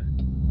into you.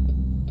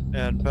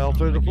 And fell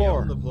through the Like you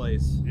floor. own the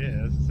place.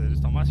 Yeah, as I said,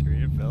 just on my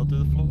screen, it fell to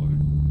the floor.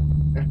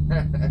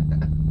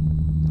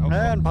 Oh,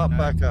 And popped no,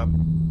 back up.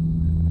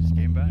 Just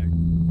came back.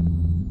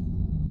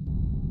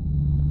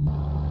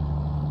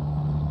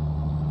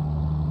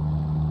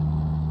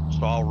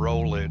 So I'll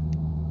roll it.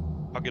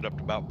 I'll get up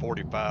to about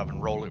 45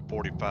 and roll it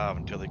 45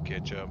 until they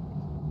catch up.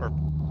 Or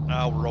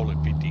I'll roll it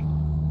 50.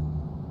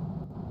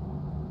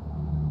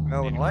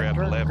 Well, when Then light grab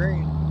the turns left.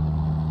 green,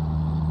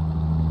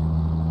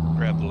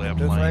 Grab the left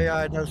this lane.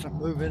 AI doesn't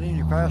move it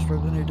any faster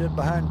than he did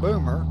behind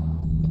Boomer.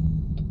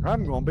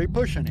 I'm going to be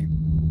pushing him.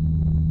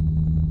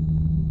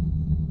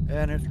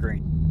 And it's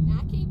green.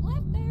 Now keep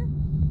left there.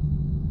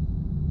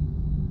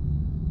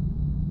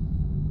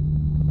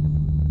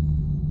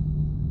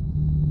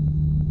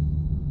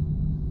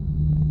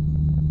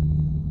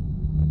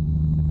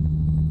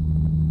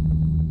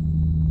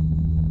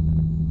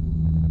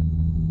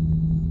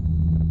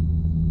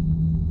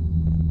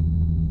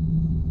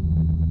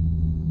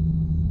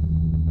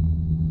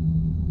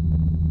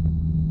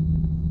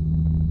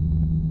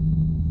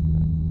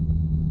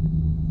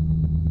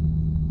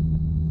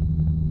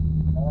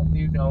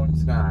 You know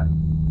it's not.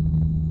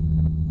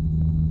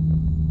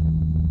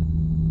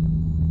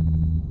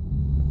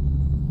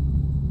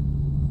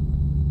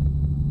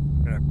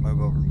 Gonna have to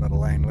move over to middle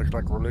lane. Looks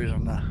like we're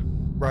losing the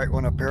right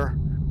one up here.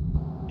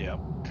 Yep.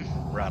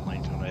 Right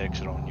lane's gonna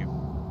exit on you.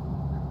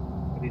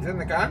 But he's in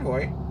the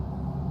convoy.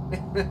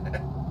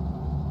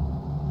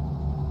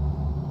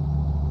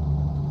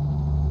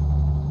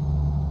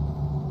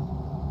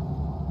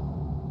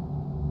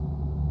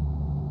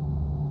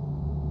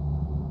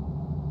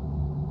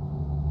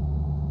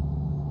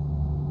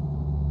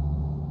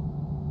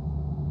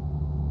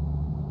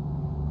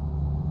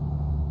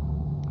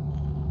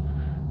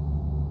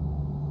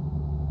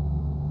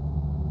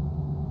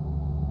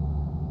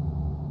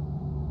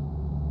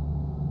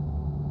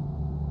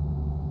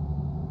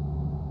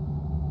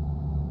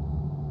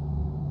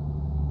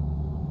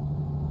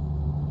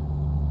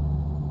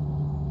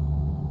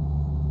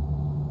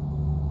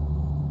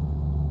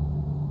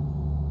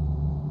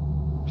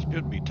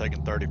 Should be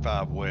taking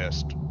 35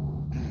 west.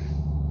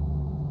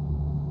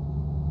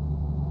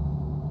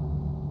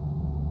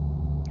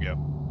 Yep.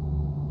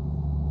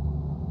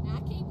 Now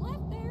keep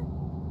left there.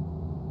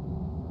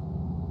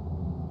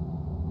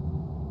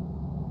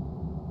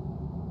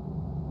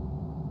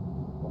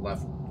 The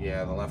left,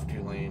 yeah, the left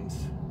two lanes.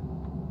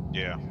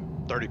 Yeah.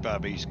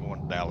 35 east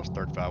going to Dallas,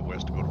 35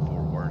 west to go to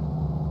Fort Worth.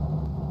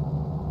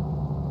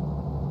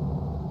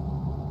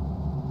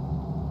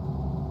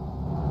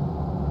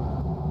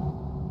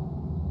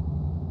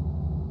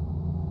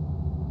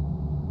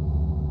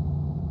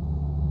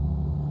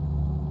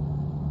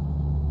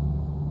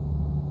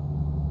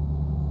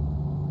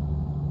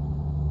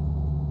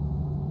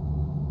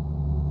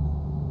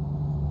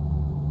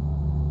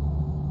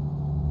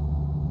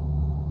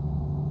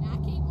 Now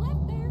keep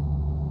left there.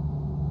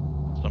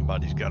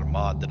 Somebody's got a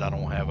mod that I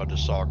don't have. I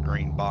just saw a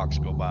green box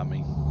go by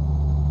me.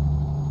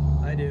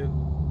 I do.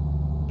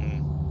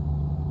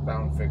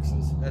 Sound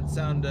fixes. That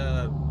sound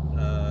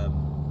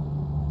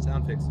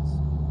fixes.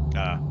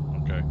 Ah,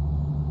 okay.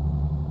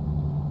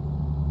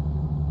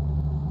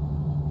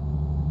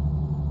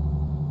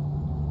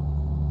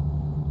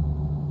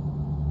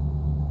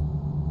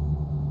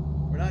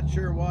 We're not not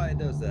sure why it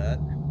does that.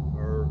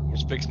 Or I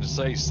was fixing to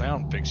say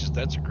sound fixes.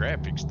 That's a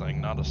graphics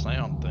thing, not a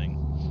sound thing.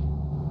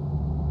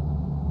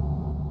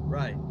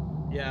 right.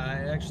 Yeah,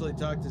 I actually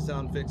talked to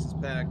Sound Fixes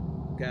Pack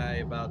guy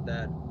about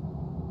that.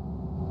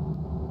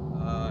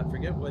 I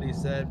forget what he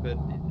said, but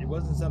it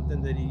wasn't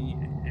something that he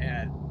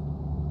had.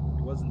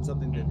 It wasn't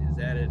something that is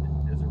added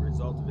as a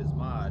result of his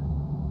mod.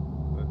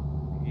 But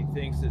he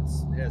thinks it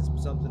has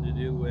something to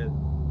do with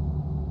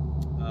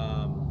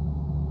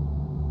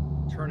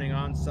turning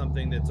on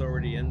something that's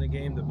already in the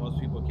game that most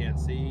people can't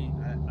see.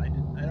 I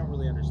don't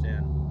really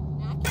understand.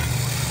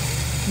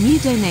 New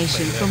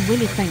donation from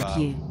Willie, thank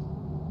you.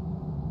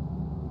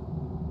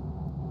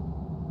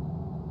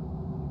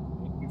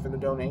 Thank you for the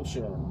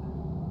donation.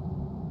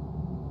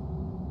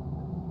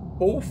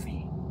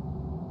 Wolfie.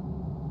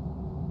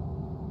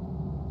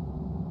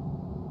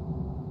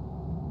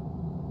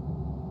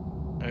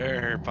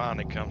 There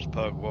finally comes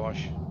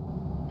Pugwash.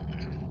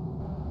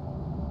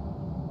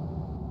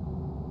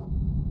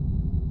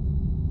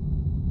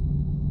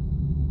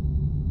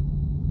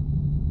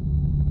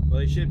 Well,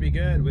 he should be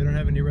good. We don't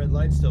have any red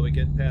lights till we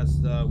get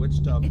past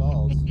Wichita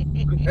Falls.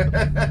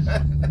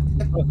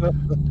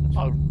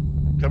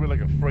 I'm coming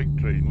like a freight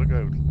train. Look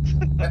out.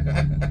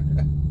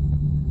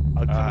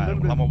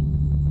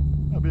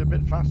 I'd be a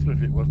bit faster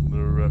if it wasn't the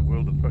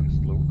World of Trucks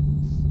slow.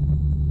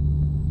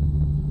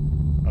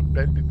 I'm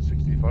bending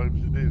 65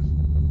 as it is.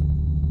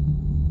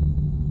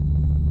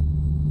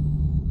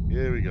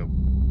 Here we go.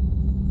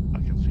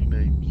 I can see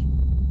names.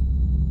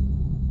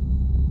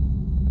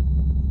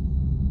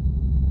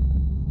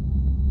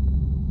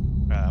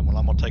 Well,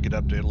 I'm gonna take it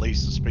up to at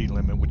least the speed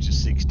limit, which is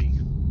 60.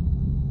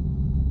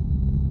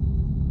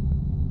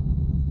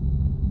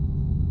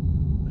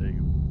 There you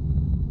go.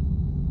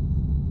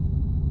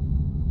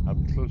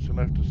 I'm close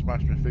enough to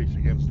smash my face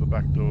against the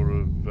back door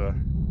of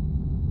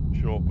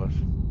Short Bus.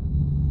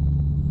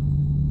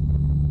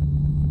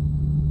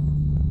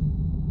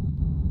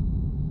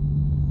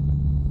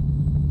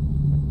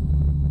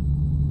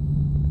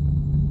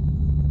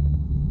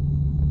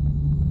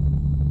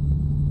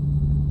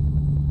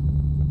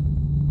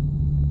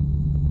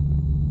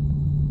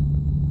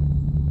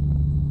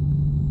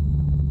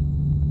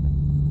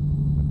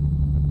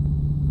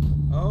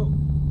 Oh,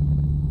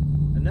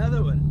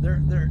 another one.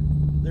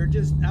 They're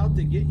just out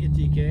to get you,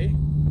 TK.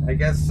 I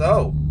guess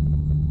so.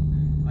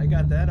 I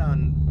got that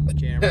on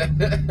camera.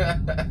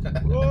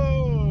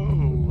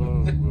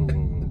 Whoa!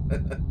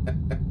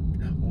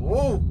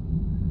 Whoa!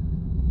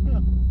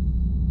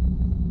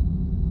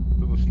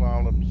 To the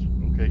slaloms.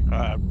 Okay.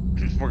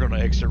 We're gonna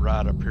exit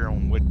right up here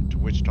on to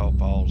Wichita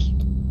Falls.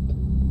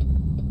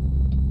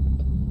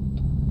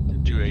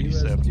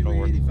 287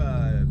 north.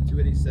 285,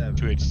 287.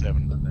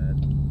 287. Not bad.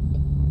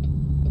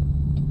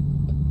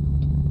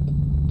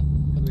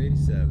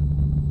 287.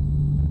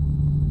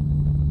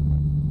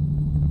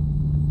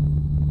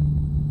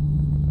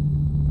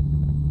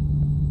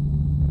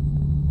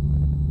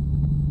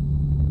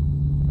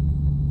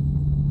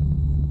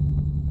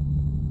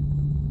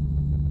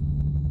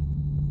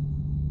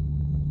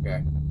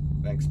 Okay.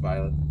 Thanks,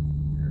 pilot.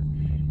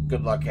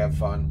 Good luck. Have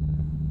fun.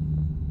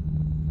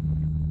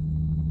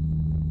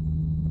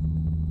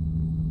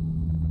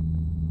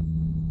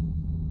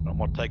 I'm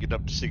gonna take it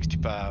up to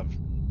 65.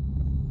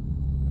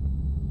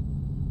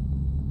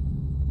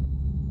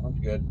 Sounds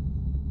good.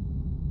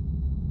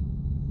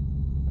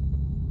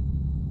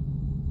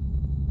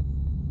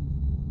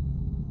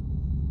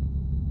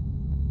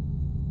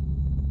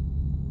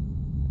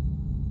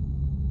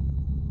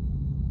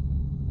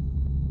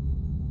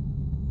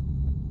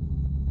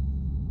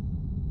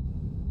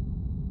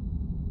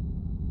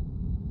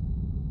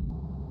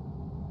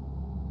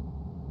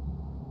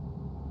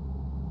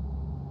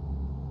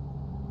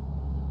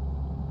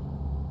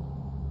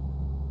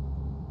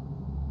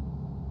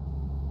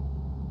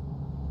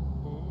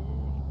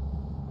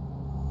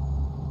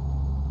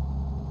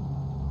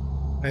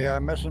 Hey,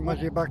 I'm messing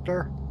with you back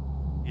there?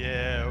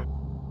 Yeah.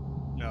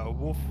 No,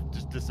 Wulff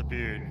just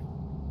disappeared.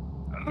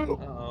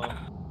 Uh-oh.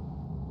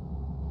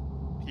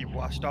 He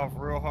washed off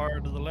real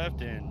hard to the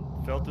left and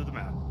fell through the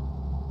map.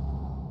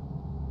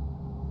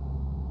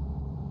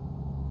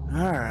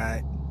 All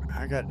right.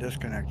 I got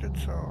disconnected,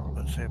 so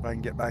let's see if I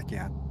can get back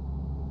in.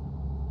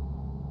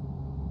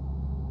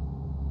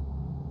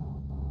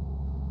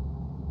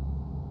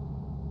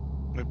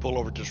 Let me pull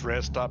over to this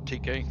rest stop,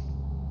 TK.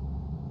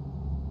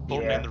 Pull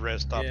me in the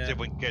rest stop, Yeah. see if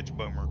we can catch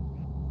Boomer.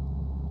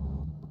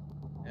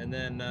 And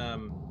then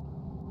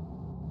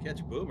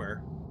catch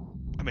Boomer.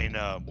 I mean,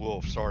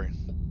 Wulff, sorry.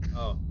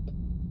 Oh.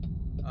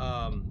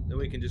 Then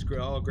we can just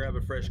all grab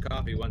a fresh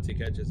coffee once he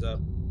catches up.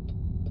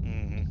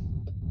 Mm-hmm.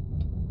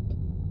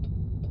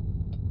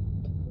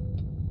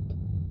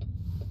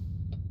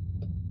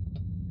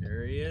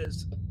 There he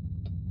is.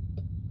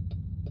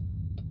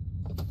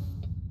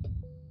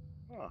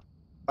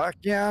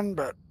 Back in,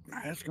 but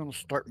it's going to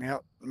start me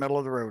out in the middle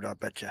of the road, I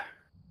bet you.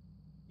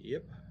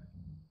 Yep.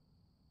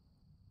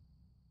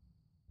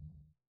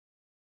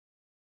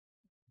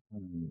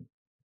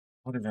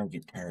 What if I don't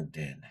get tagged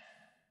in?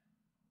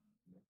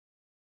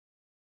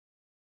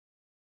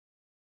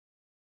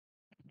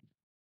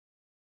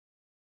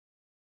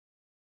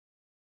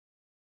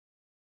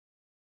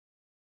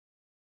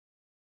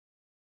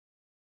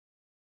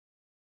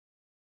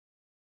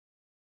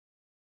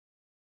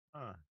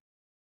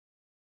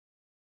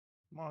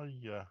 My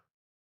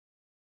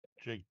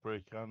jake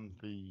brake and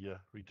the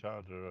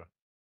retarder are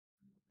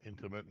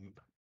intermittent.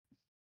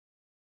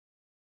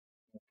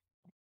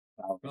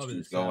 Probably the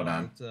Keeps going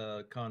sound. on. It's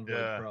a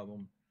Convoy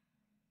problem.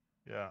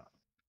 Yeah.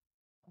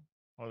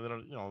 Well, they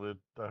don't,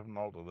 they haven't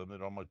altered them.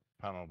 They're on my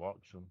panel box,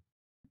 and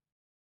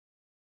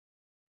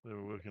they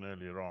were working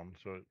earlier on,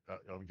 so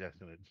I'm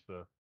guessing it's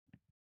the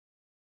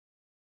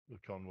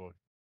Convoy.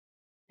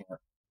 Yeah.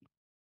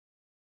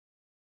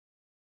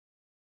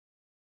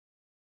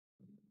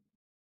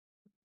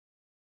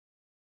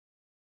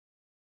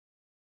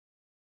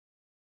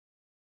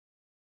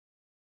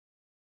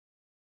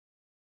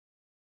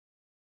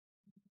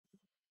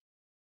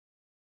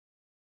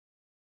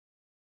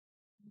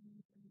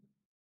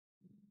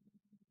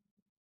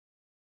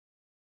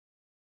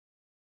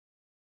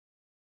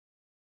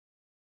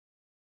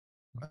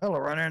 Well, I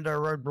ran into a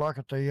roadblock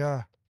at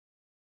the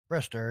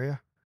rest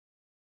area.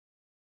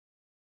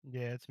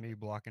 Yeah, it's me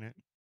blocking it.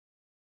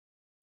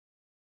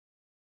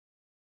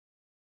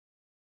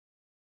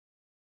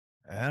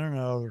 And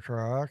another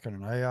truck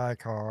and an AI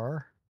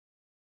car.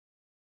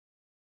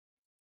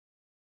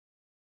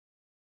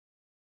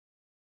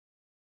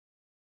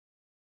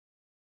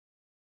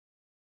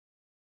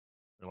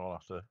 And I'll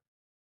have to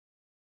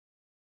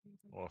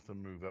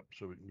move up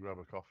so we can grab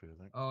a coffee, I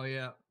think. Oh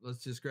yeah,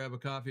 let's just grab a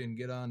coffee and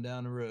get on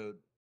down the road.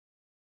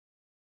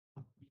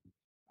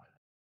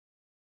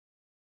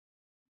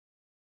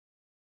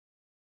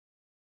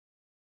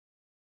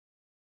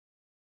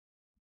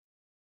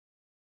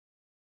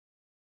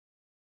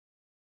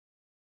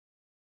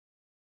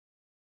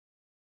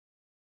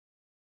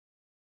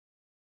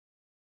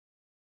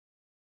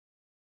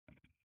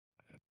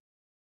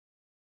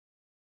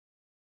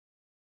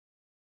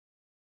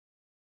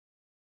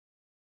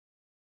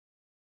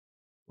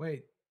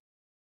 Wait,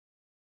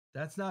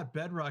 that's not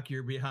Bedrock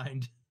you're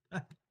behind.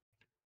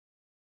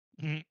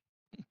 I'm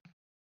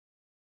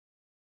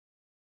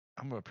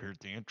up here at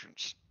the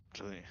entrance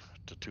to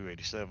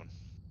 287.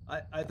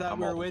 I thought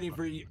we were waiting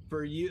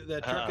for you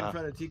that truck in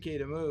front of TK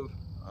to move.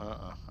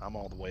 I'm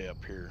all the way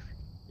up here.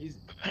 He's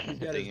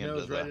got his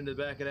nose right into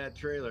the back of that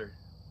trailer.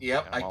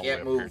 Yep, I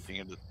can't move.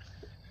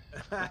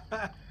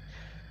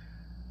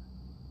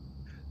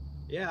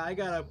 Yeah, I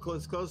got up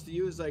close to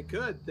you as I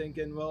could,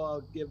 thinking, well, I'll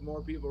give more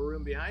people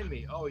room behind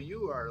me. Oh,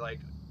 you are like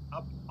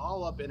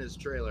all up in his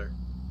trailer.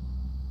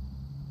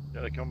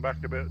 Yeah, they come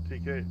back about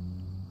TK.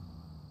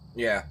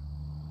 Yeah.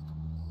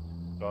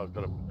 So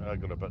I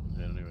got a button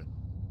in anyway.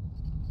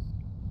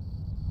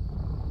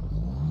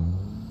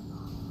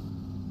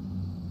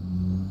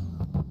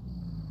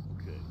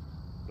 Okay,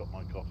 got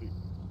my coffee.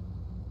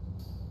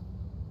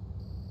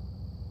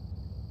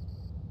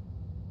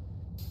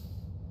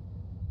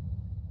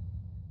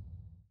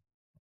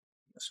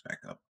 Let's back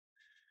up.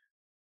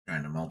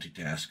 Trying to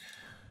multitask.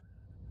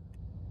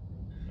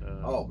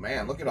 Oh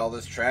man, look at all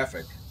this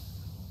traffic.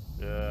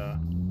 Yeah.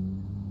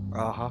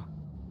 Uh-huh.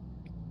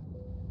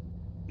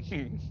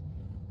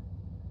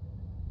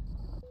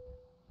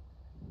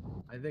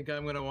 I think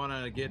I'm going to want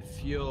to get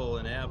fuel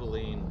in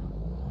Abilene.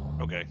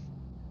 Okay.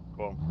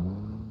 Cool.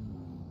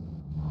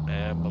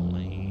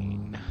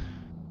 Abilene.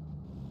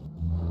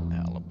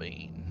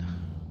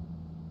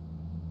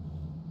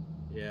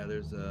 Yeah,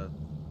 there's a...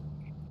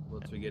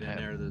 Once we get in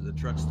there, there's a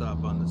truck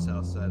stop on the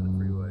south side of the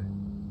freeway.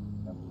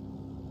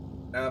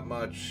 Not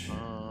much.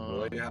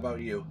 Willie, how about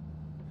you?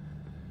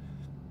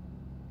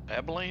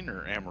 Abilene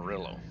or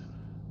Amarillo?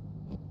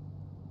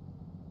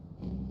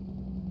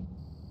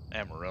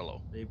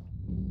 Amarillo.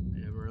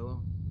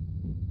 Amarillo?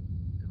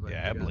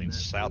 Yeah,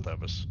 Abilene's south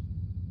of us.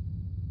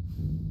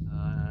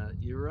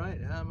 You're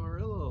right,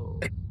 Amarillo.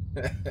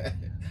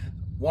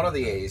 One of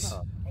the A's.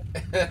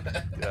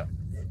 Yeah.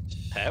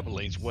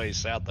 Abilene's way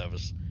south of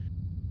us.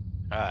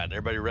 All right,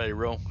 everybody ready to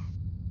roll?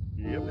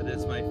 Yep. But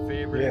it's my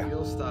favorite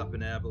fuel stop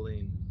in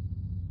Abilene.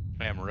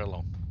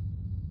 Amarillo.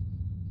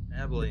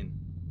 Abilene.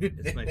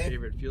 It's my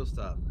favorite fuel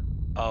stop.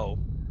 Oh.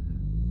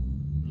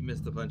 You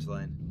missed the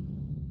punchline.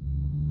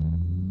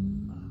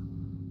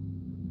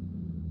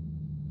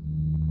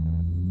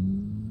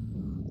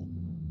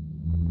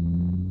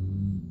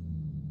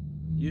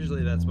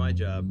 Usually that's my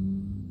job.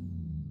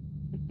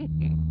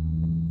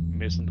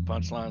 Missing the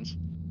punchlines?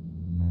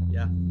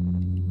 Yeah.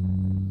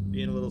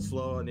 Being a little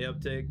slow on the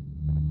uptake.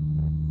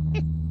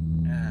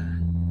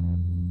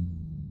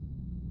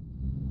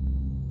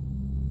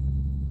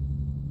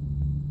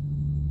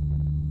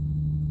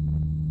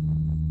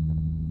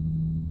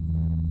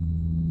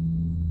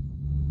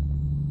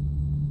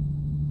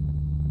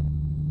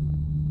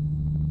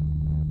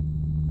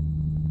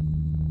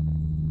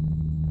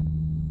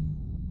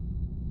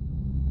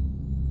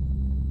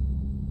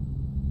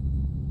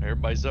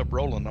 Everybody's up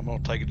rolling. I'm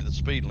going to take it to the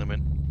speed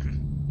limit.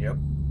 Yep.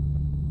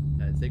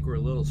 I think we're a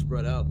little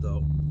spread out,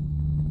 though.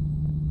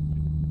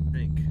 I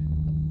think.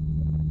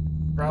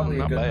 Probably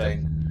a good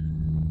thing.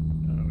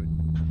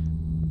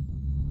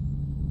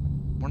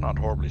 We're not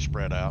horribly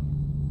spread out.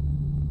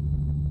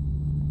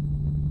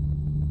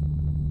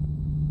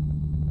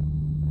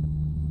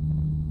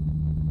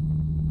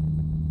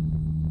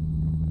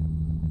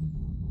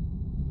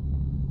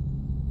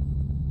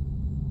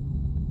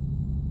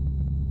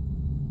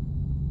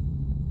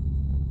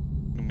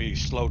 be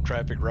slow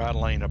traffic right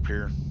lane up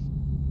here.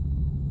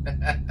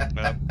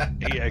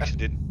 He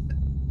exited.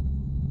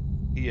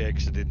 He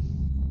exited.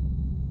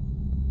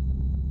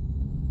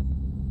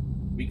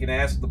 We can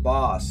ask the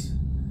boss.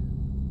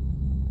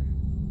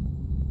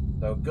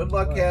 So good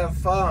luck, have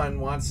fun.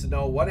 Wants to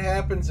know what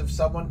happens if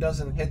someone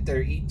doesn't hit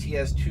their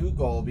ETS2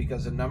 goal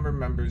because a number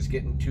member is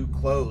getting too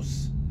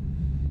close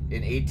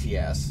in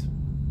ATS.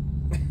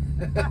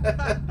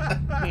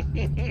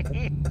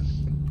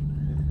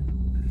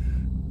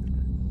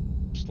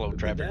 Slow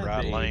traffic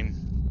right lane.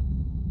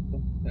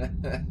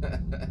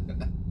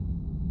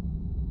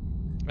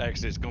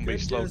 Actually, it's going to be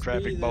slow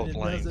traffic both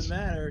lanes. It doesn't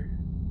matter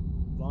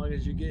as long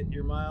as you get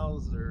your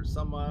miles or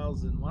some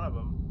miles in one of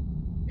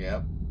them.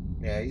 Yep.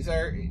 Yeah,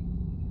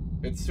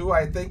 it's who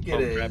I think it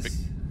is. Traffic.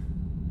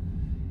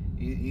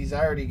 He's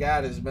already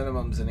got his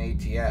minimums in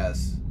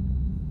ATS,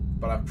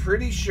 but I'm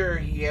pretty sure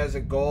he has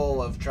a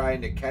goal of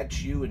trying to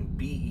catch you and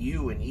beat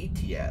you in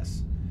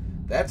ETS.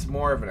 That's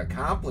more of an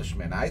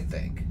accomplishment, I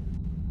think.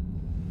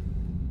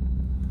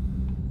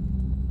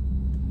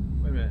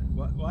 Wait a minute.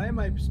 Why am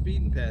I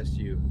speeding past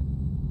you?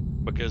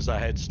 Because I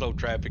had slow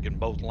traffic in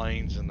both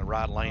lanes and the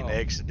right lane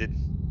exited,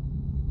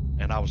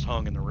 and I was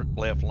hung in the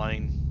left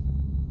lane.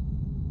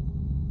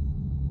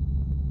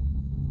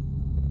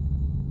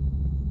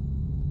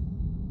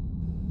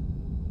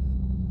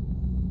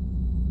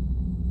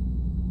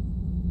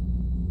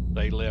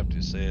 They left,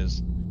 it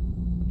says.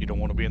 You don't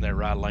want to be in that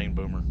right lane,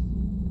 Boomer.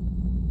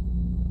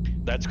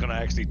 That's going to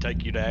actually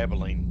take you to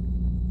Abilene.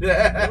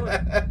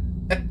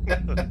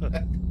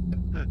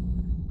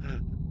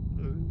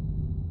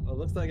 Well, it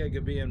looks like I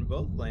could be in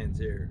both lanes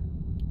here.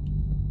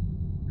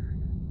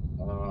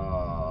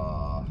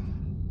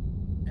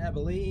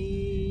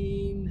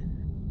 Abilene.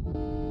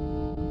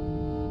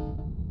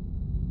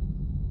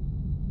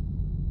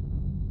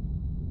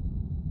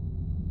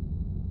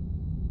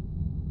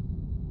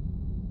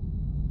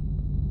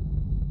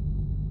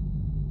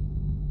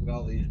 Look at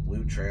all these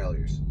blue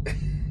trailers.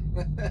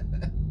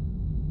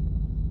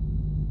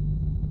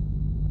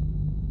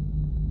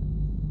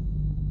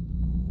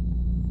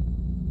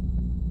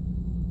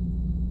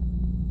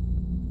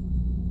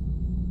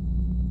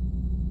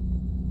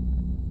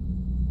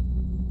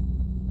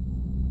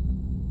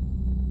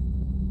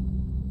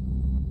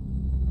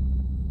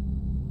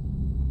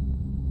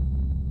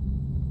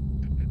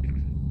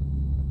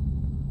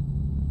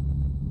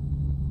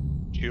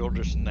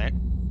 Neck.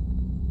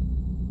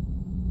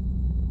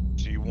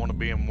 So you want to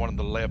be in one of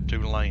the left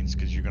two lanes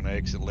because you're going to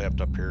exit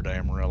left up here to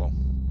Amarillo.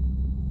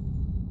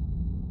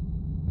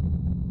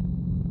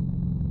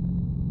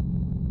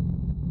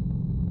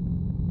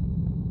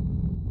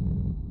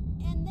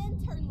 And then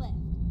turn left.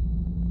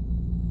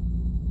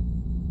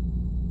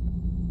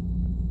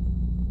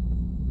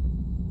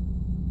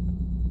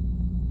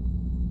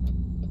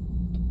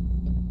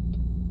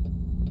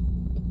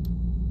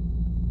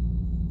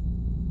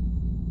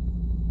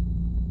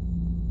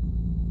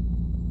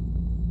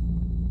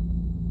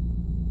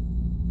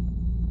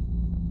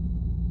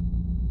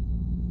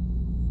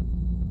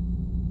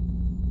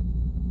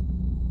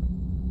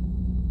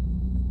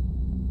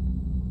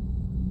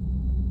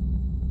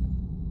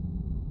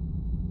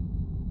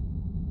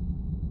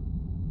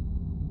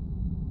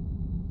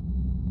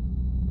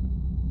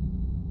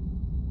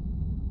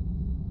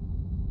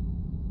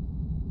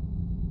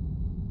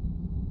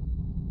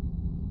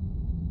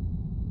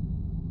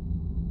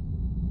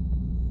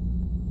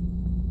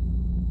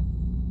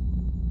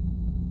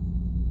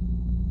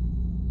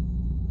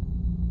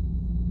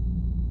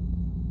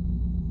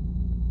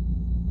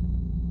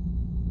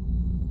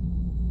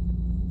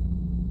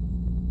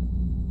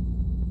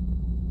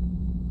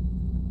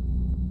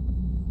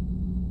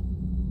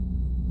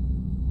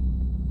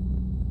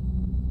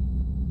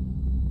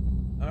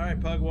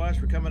 Pugwash,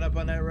 we're coming up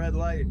on that red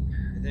light,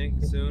 I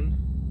think, soon.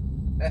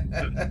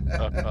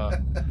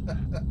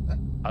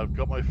 I've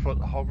got my foot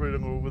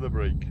hovering over the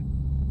brake.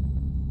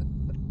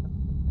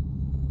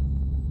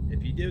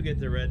 If you do get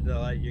the red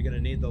light, you're going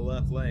to need the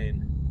left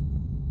lane.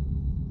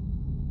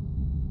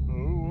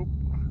 Oh.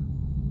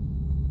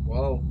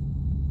 Whoa.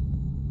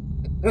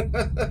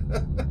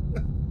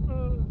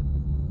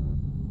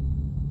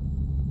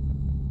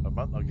 I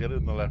might not get it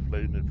in the left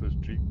lane if this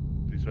Jeep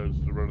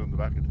decides to run in the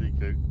back of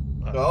TK.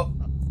 Oh.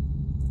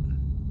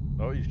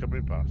 Oh, he's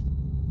coming past.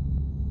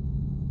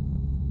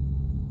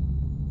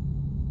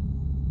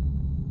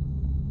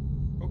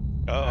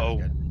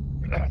 Uh-oh.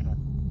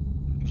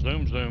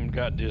 Zoom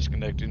got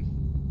disconnected.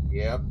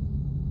 Yep.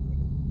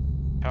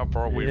 How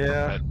far are we from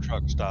that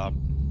truck stop?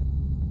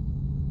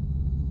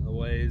 A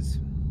ways.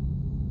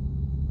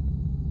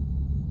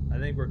 I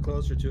think we're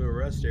closer to a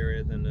rest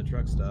area than the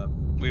truck stop.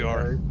 We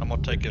are. I'm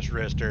going to take this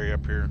rest area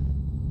up here.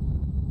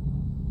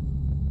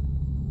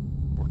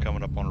 We're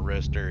coming up on a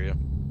rest area.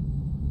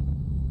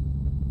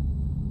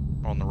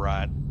 On the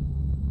right.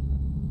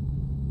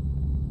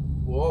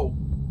 Whoa.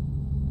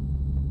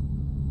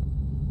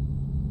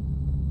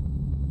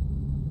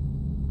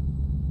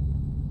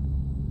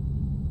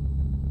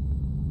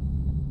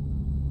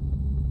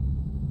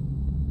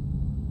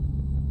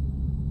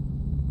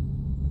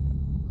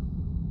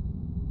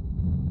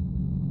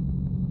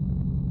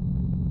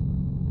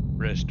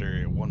 rest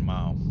area, 1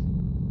 mile.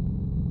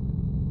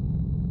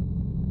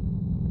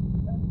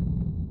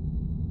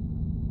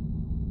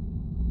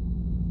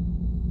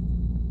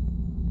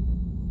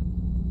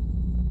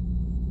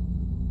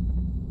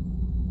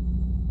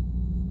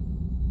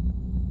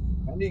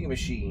 Vending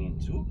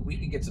machines. Ooh, we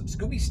could get some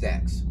Scooby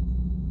snacks.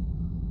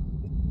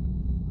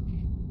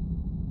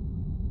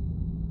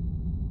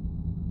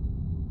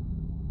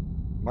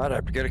 Might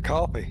have to get a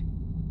coffee.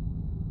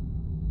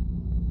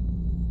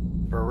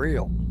 For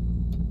real.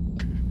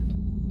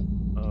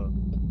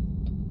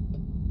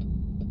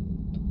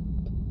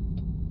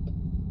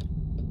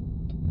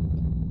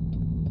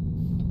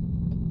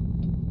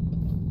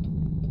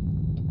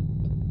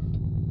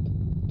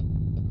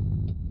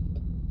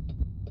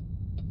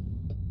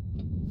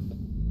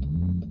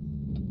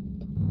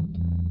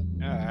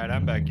 Alright,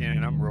 I'm back in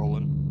and I'm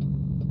rolling.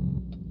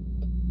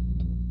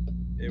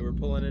 Hey, we're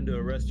pulling into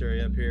a rest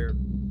area up here.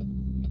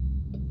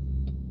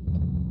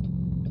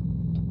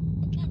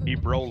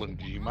 Keep rolling,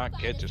 'cause you might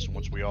catch us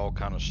once we all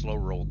kind of slow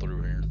roll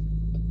through here.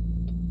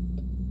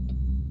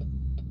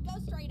 Go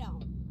straight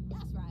on.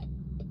 That's right.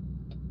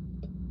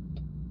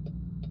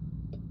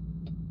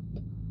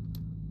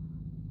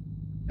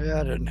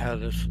 Yeah, I didn't have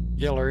this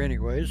yeller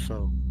anyways,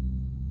 so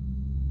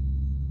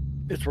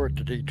it's worth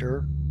the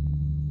detour.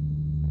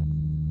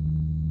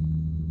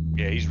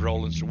 Yeah, he's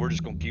rolling, so we're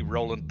just gonna keep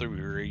rolling through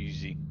here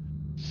easy.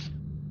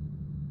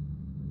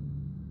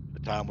 The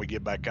time we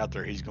get back out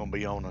there, he's gonna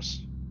be on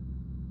us.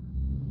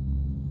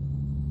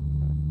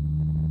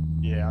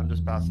 Yeah, I'm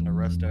just passing the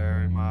rest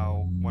area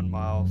 1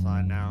 mile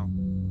sign now.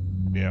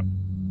 Yep.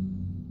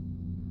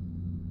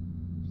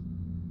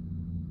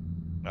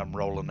 I'm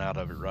rolling out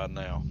of it right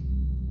now.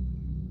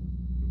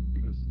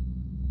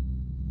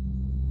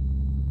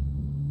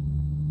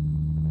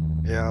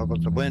 Yeah,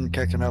 with the wind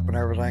kicking up and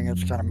everything,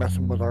 it's kind of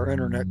messing with our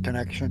internet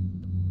connection.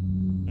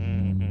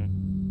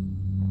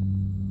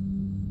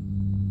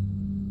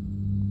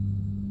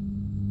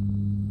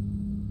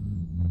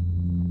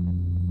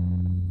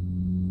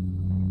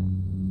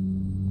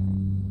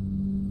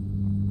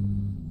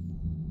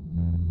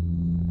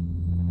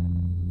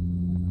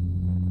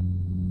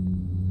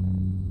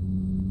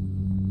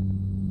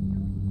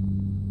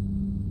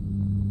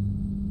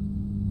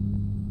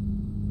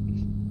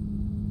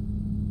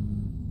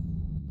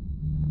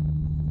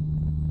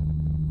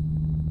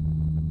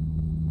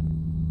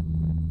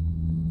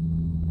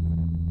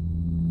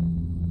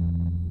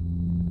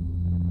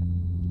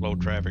 Low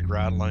traffic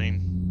right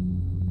lane.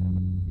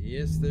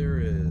 Yes, there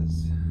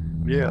is.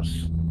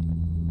 Yes.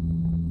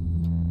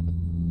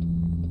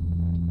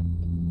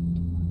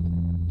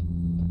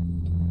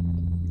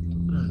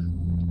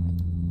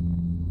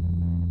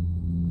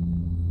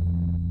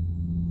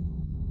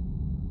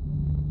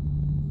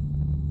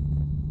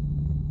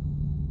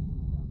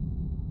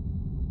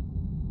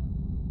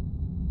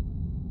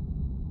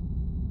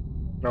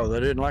 No,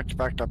 they didn't like the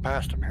fact I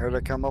passed them. Here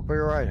they come up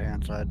your right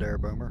hand side there,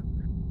 Boomer.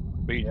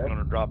 Speed's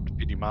gonna drop to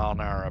 50 mile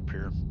an hour up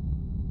here.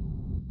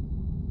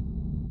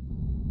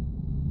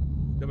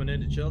 Coming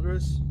into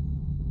Childress?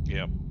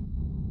 Yep.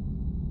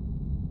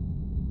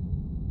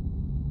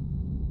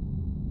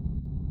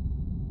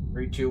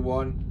 Three, two,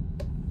 one.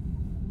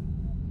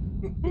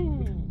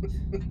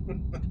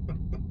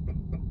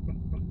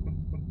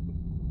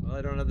 Well,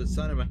 I don't have the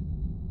sun in my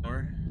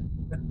anymore.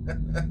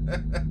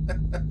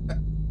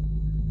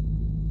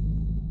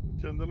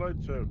 Turn the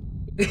lights out.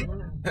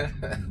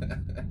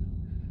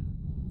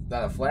 It's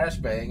not a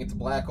flashbang, it's a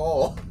black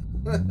hole.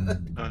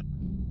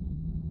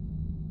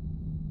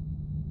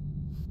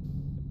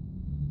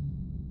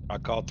 I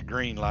caught the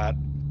green light.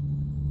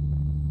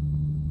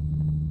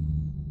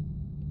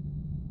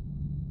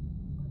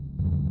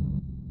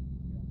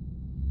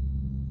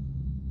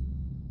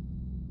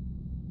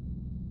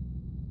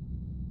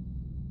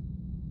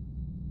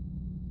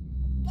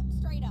 Go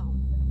straight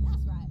on.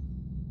 That's right.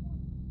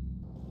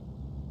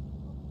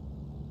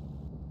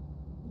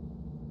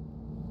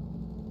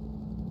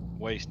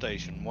 Way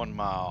station, 1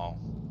 mile.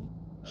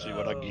 See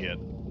what I get.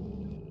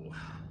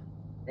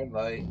 Red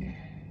light.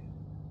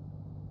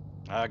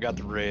 I got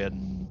the red.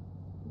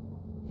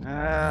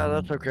 Ah,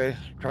 that's okay.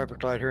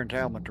 Traffic light here in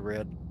town went to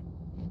red.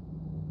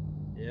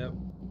 Yep.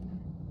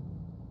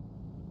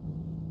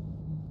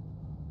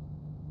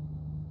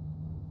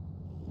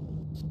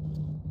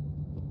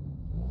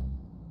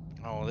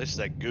 Oh, this is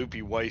that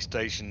goopy way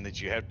station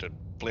that you have to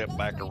flip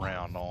back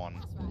around on.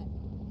 That's right.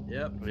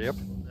 Yep. Yep.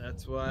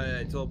 That's why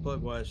I told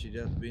Pugwash you'd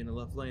have to be in the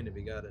left lane if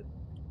you got it.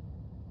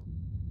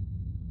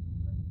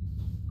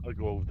 I'll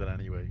go over there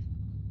anyway.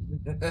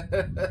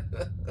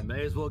 I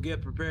may as well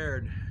get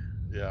prepared.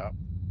 Yeah.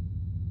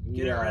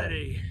 Get it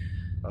ready.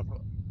 I'm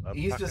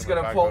He's packing just my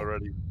gonna bag pull.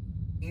 already.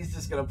 He's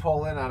just gonna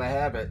pull in on a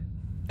habit.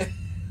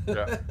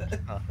 Yeah.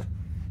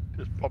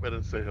 Just pop in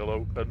and say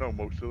hello. I know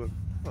most of them.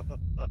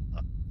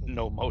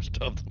 Know most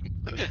of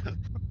them.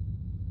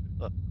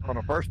 On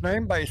a first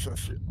name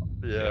basis.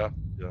 Yeah.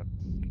 Yeah.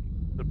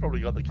 They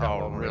probably got the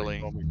camera Oh, on already really?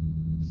 for me.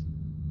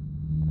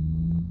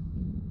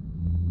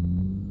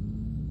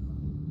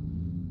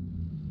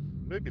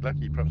 Maybe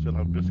Lucky perhaps they'll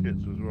have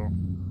biscuits as well.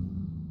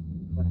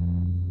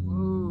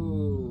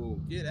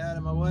 Ooh, get out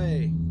of my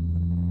way.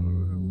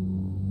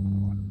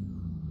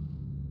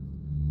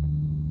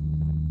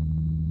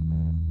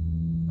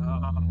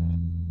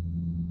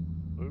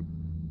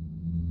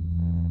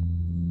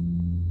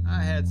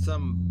 I had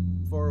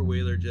some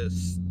four-wheeler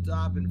just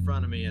stop in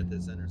front of me at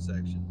this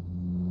intersection.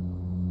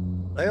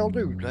 They'll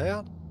do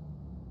that.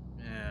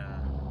 Yeah.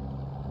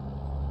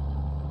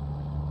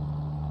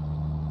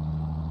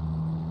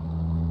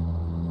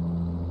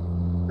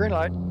 Green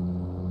light.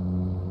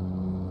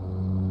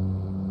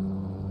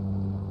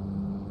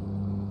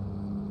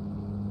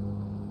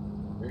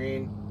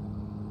 Green.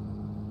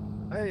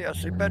 Hey, I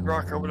see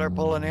Bedrock over there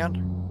pulling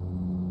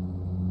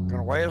in.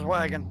 Gonna weigh his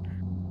wagon.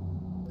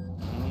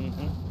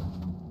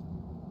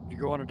 You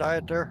go on a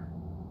diet there?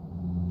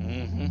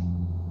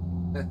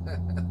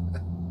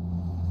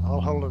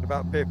 I'll hold it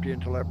about 50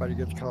 until everybody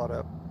gets caught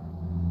up.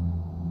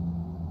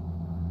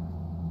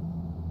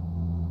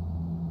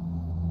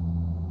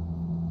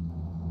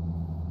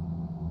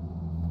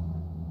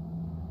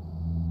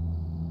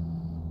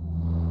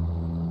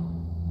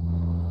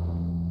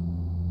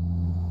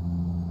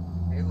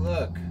 Hey,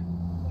 look.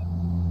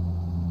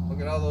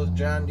 Look at all those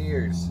John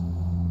Deeres.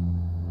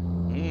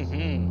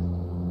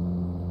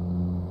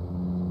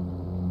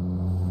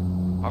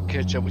 I'll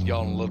catch up with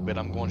y'all in a little bit.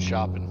 I'm going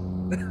shopping.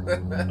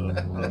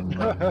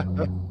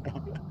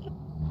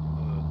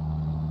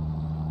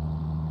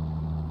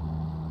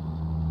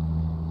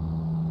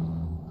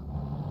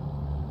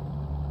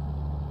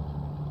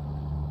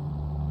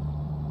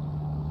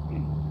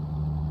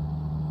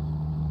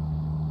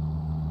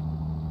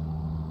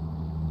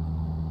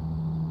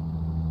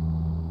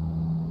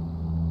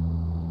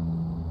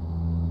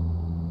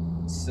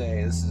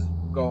 Say, this is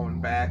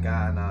going back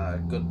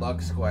on Good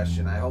Luck's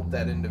question. I hope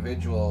that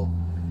individual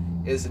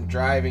isn't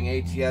driving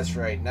ATS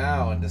right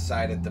now and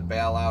decided to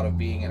bail out of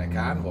being in a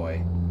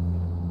convoy.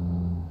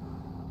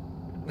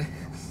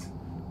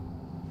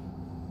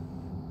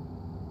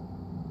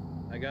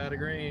 I got a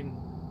green.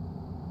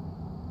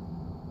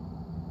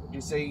 Did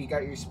you say you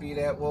got your speed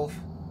at, Wolf?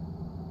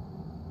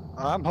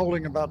 I'm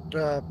holding about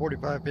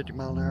 45, 50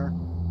 mile an hour.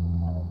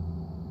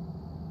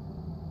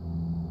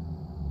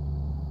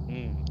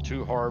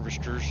 2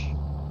 harvesters.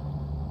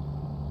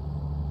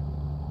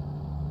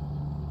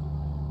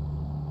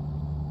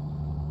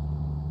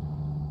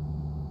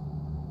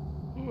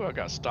 Ooh, I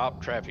got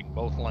stop traffic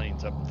both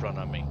lanes up in front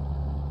of me.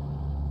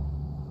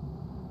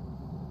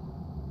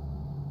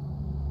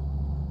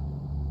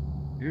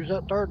 Use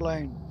that third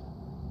lane.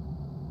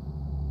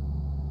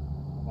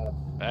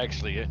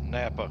 Actually, a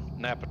Napa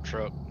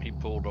truck, he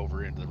pulled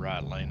over into the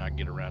right lane. I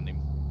get around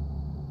him.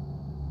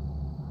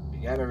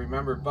 You gotta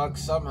remember Buck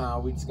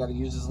somehow. We just gotta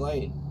use his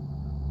lane.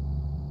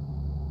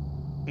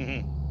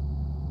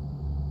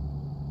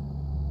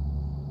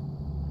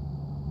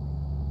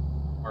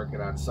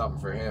 Working on something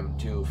for him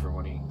too for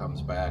when he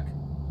comes back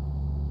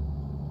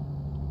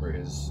for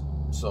his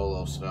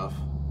solo stuff.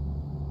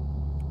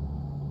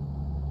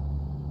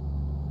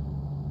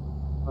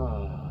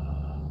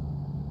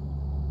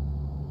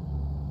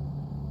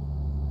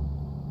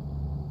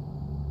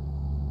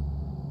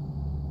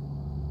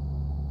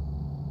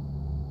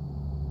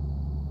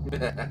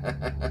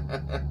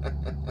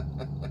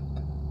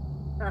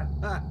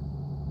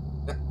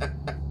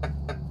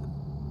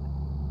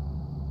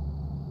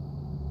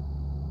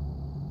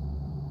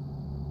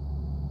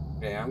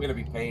 Okay, I'm gonna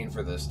be paying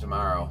for this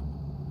tomorrow.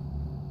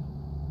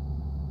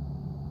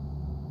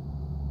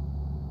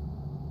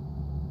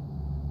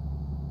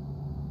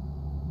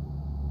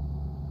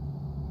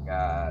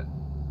 Got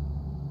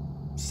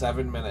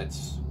 7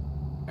 minutes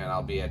and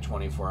I'll be at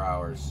 24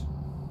 hours.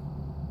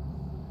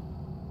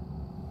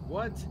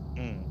 What?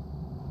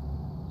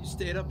 You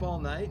stayed up all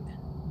night?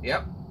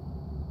 Yep.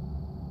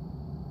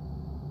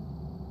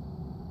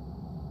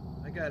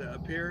 I got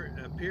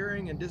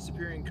appearing and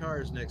disappearing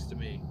cars next to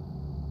me.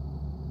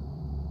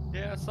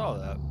 Yeah, I saw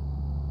that.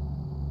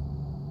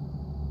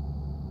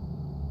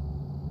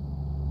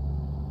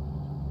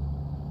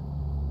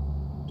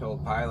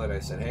 Told Pilot, I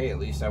said, hey, at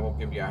least I won't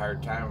give you a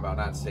hard time about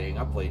not staying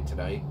up late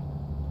tonight.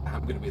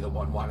 I'm gonna be the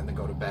one wanting to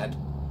go to bed.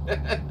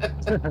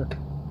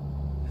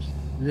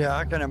 Yeah,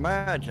 I can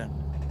imagine.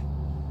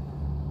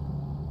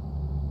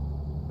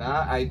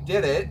 Nah, I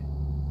did it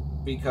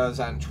because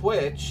on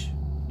Twitch,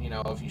 you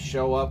know, if you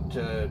show up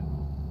to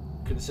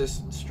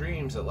consistent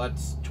streams,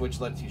 Twitch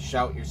lets you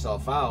shout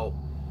yourself out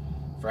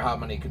for how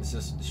many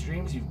consistent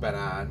streams you've been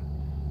on.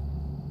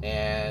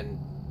 And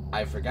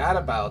I forgot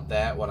about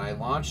that when I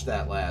launched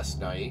that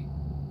last night.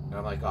 And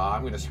I'm like, oh,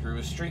 I'm going to screw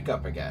his streak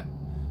up again.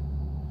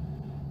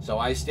 So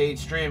I stayed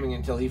streaming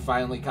until he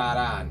finally caught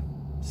on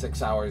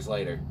 6 hours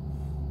later.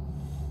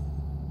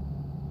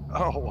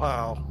 Oh,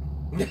 wow.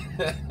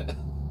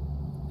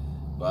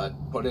 But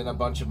put in a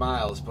bunch of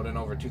miles, put in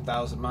over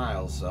 2,000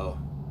 miles, so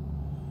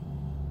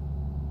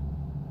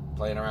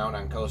playing around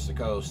on coast to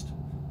coast.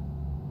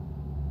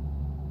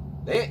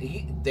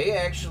 They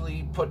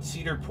actually put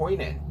Cedar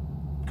Point in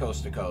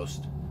coast to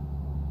coast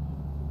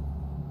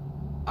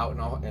out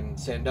in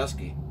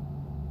Sandusky.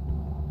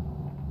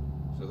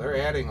 So they're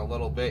adding a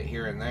little bit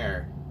here and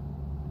there.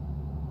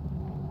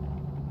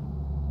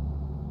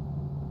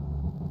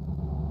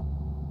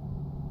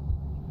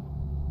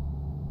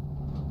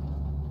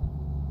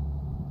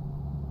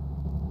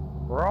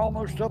 We're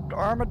almost up to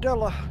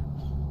Armadillo.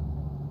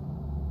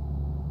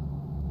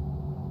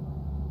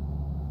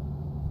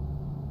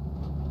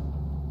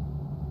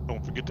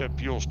 Don't forget that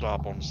fuel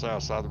stop on the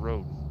south side of the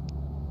road.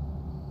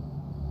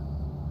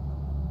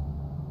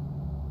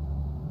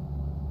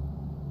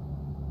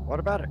 What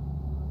about it?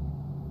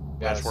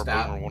 That's where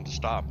stop. Boomer wanted to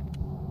stop.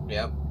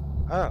 Yep.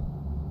 Oh.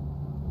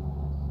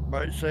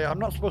 But see, I'm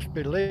not supposed to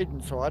be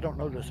leading, so I don't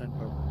know this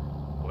info.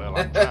 Well,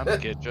 I'm trying to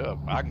catch up.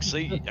 I can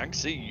see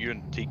you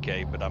and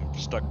TK, but I'm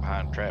stuck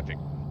behind traffic.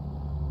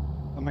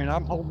 I mean,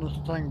 I'm holding this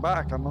thing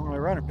back. I'm only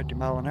running 50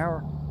 miles an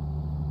hour.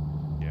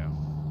 Yeah.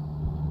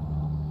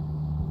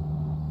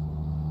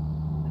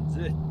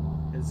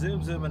 And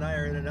Zoom Zoom and I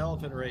are in an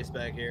elephant race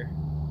back here.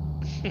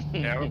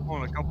 Yeah, we're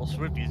pulling a couple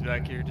Swifties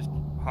back here, just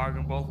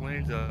hogging both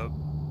lanes up.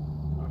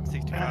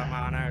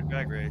 65-mile-an-hour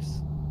drag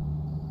race.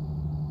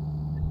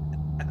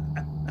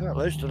 At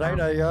least it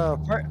ain't a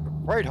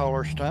freight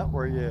hauler stunt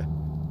where you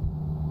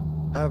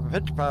have a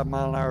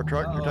 55-mile-an-hour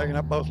truck and you're taking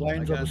up both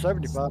lanes of a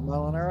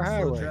 75-mile-an-hour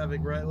highway. Slow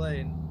traffic right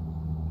lane.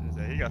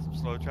 He got some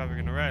slow traffic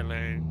in the right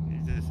lane.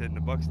 He's just hitting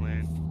the Bucks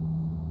lane.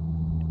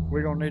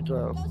 We're gonna need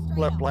the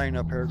left lane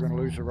up here. Gonna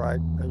lose the right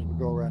as we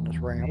go around this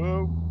ramp.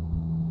 Whoa.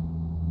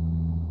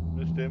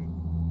 Missed him.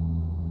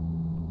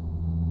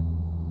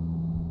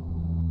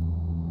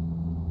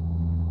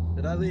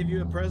 Did I leave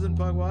you a present,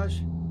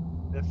 Pugwash?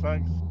 Yes,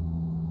 thanks.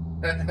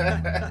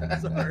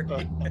 Sorry.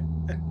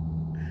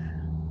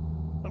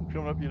 I'm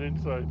coming up your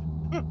inside.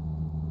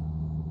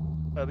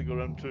 Had to go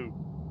around two.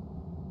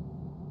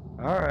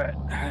 All right,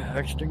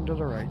 exiting to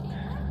the right.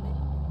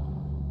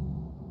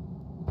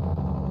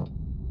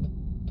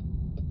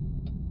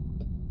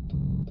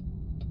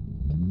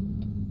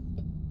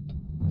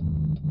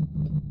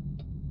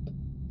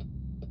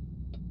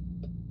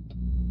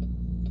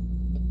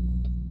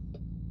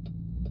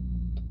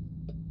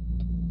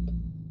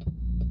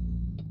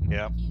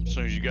 Yeah. As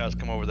soon as you guys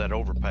come over that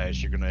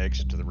overpass, you're going to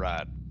exit to the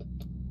right.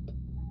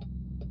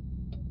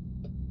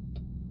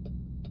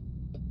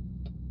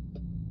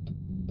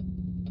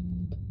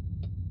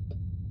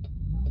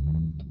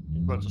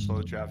 Bunch of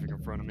slow traffic in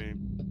front of me.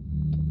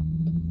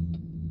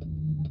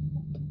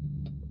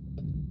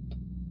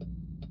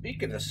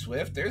 Speaking of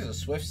Swift, there's a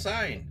Swift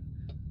sign.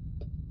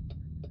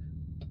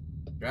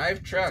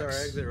 Drive trucks. That's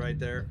our exit right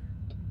there.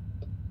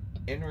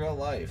 In real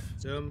life.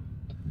 Zoom.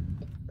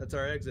 That's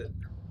our exit.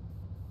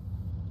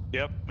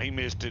 Yep, he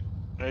missed it.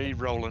 Hey, he's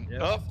rolling.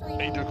 Yep. Up.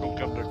 He just gonna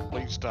come to a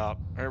complete stop.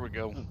 There we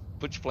go.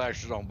 Put your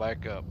flashers on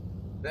back up.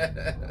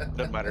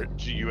 Doesn't matter.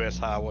 It's a U.S.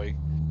 highway.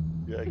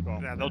 Yeah, come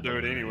on. Nah, they'll do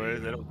it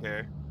anyways. They don't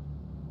care.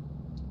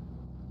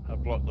 I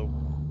blocked the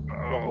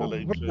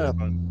lane. What the?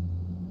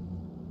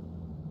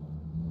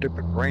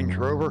 Stupid Range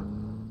Rover.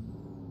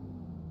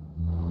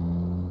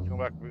 Come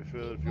back a bit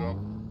further if you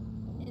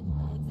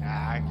want.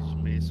 Nah, I can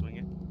just be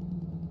swinging.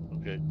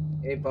 Okay.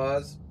 Hey,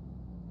 Buzz.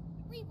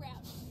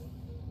 Reroute.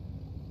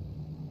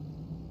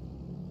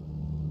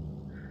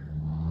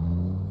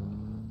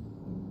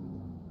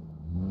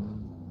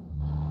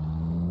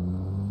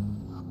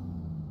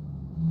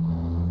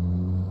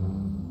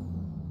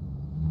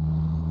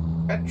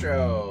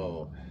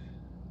 Petro.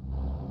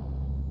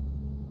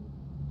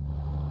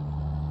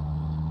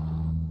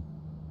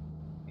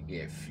 You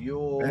get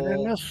fuel.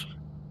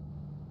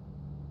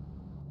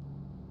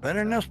 Been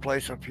in this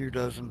place a few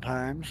dozen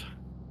times.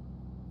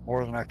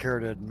 More than I care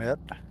to admit.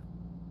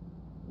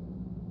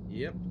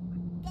 Yep.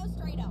 Go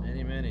straight up.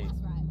 Many.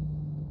 That's right.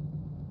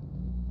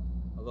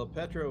 Although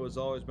Petro was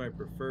always my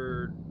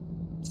preferred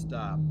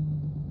stop.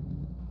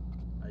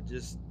 I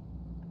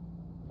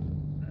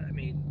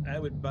mean, I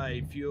would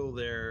buy fuel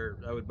there.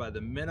 I would buy the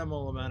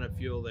minimal amount of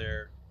fuel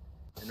there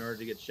in order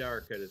to get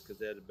shower credits because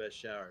they had the best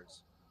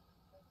showers.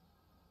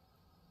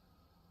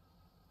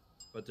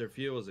 But their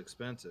fuel is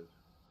expensive.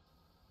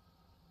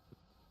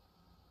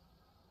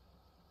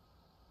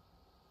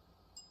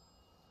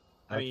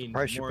 I That's mean, the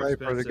price you more pay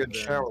for the expensive good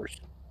than-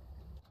 showers.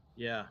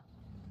 Yeah.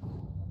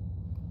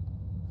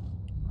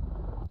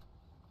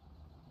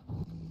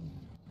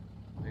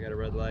 I got a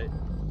red light.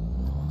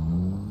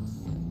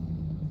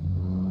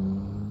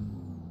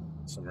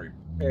 Some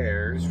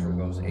repairs for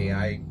those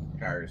AI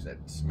cars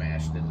that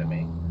smashed into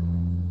me.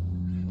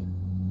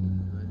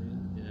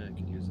 Yeah, I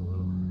could use a little.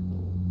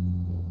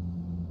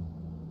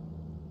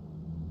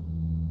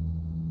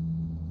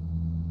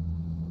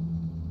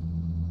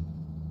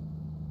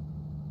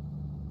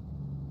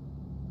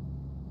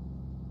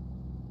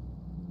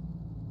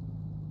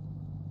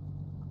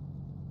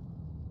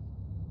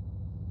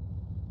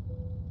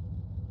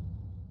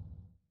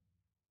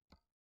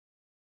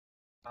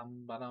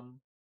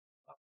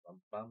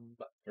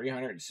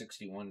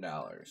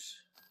 $361.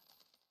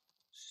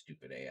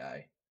 Stupid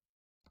AI.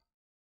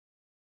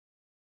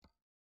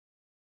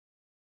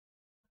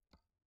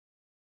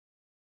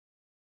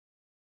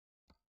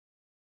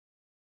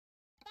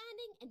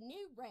 Finding a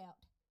new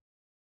route.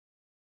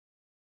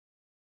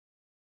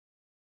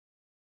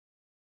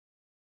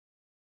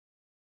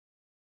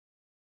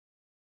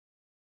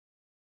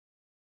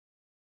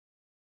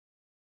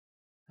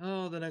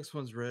 Oh, the next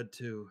one's red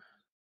too.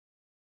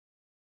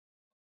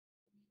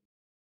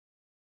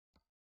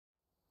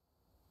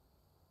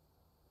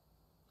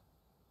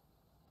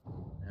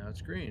 Now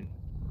it's green,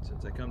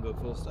 since I come to a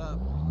full stop.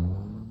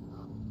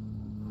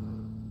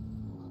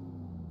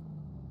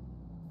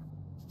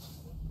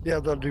 Yeah,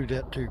 they'll do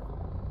that too.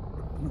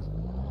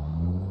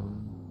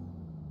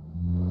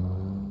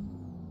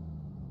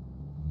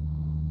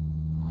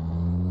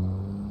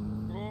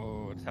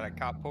 Oh, just had a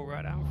cop pull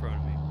right out in front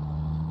of me.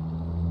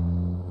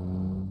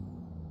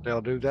 They'll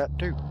do that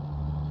too.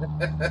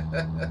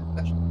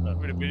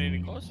 Would have been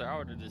any closer, I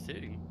would have just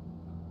hit him.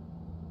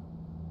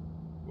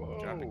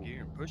 Drop a Whoa.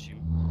 gear and push him.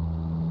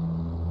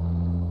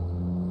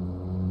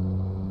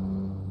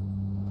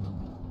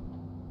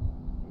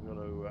 We're going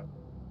to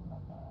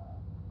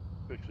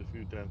fix a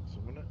few dents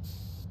a minute.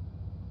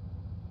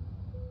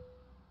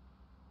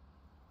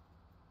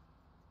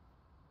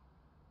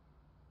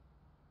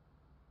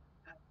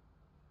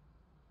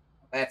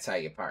 That's how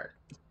you park.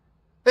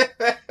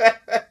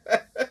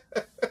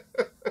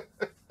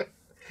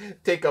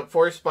 Take up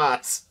 4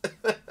 spots.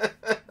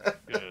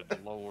 Good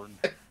Lord.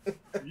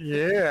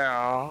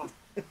 Yeah.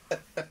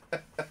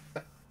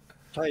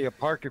 Tell you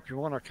park if you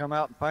want to come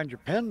out and find your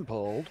pin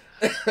pulled.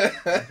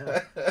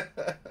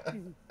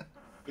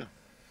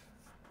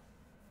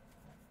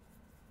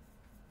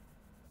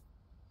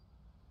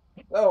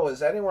 Oh,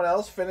 has anyone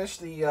else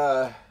finished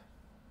the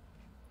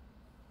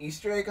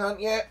Easter egg hunt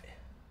yet?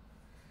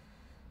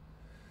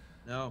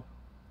 No.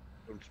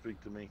 Don't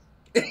speak to me.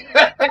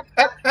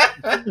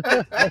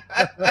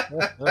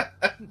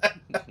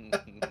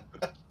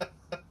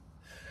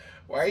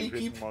 Why are you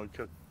keep?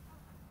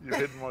 You've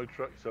hidden my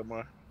truck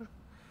somewhere.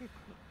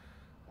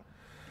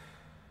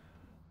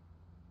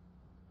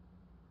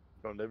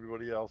 Found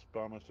everybody else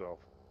by myself.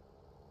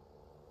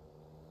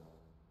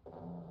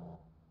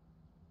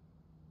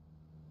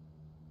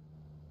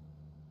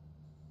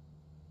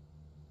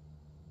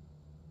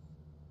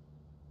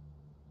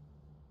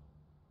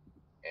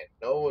 And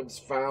no one's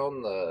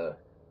found the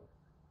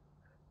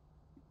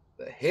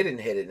hidden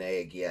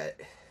egg yet.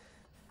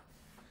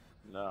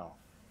 No.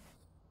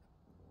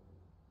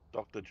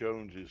 Dr.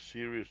 Jones is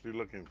seriously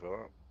looking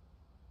for it.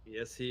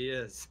 Yes, he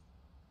is.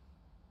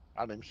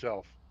 And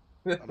himself.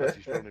 Unless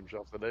he's found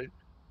himself today.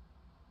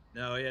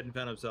 No, he hadn't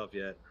found himself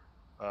yet.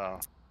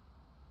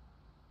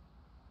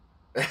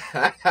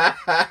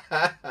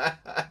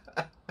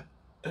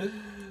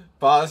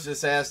 Boss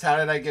just asked, how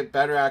did I get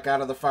bedrock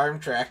out of the farm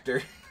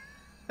tractor?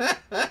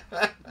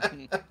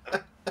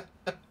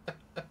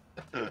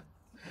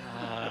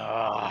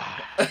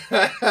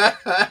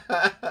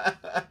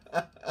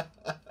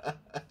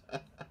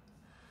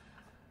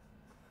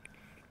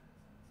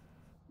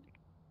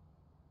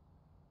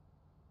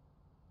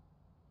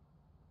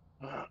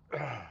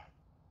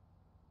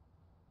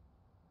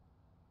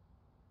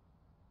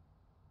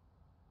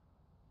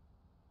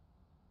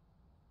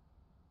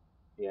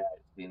 Yeah,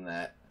 I've seen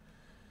that.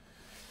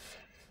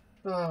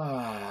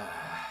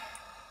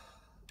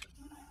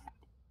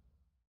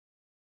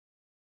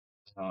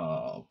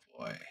 Oh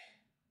boy.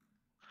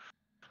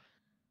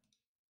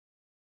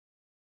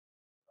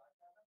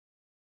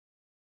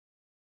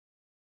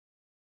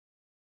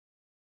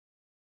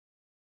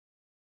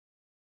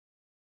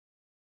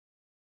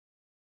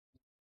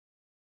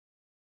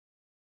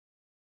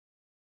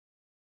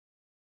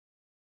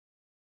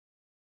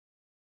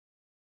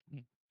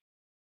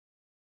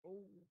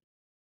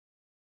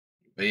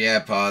 But yeah,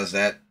 pause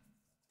that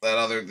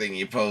other thing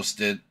you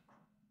posted.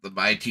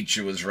 My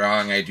teacher was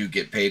wrong. I do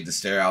get paid to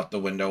stare out the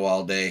window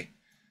all day.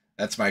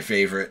 That's my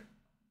favorite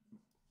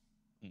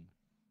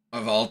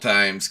of all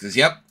times. Because,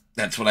 yep,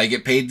 that's what I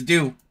get paid to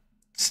do.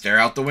 Stare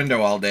out the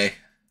window all day.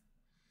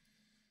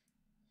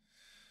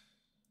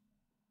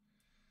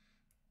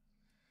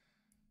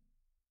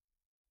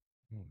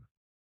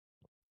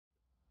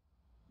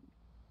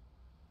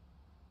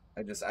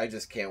 I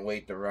just can't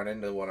wait to run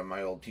into one of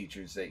my old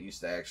teachers that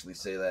used to actually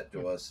say that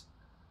to us.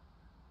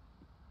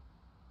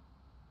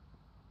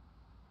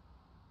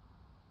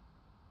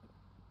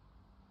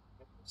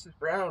 Mrs.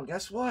 Brown,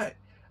 guess what?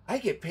 I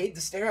get paid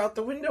to stare out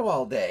the window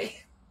all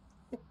day.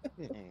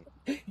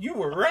 You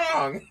were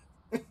wrong.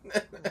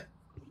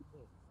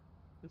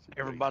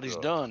 Everybody's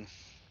done.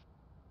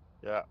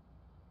 Yeah.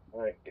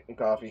 All right, getting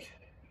coffee.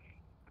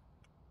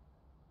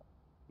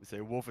 We say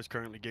Wulff is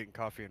currently getting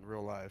coffee in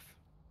real life.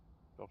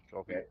 Coffee.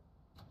 Okay.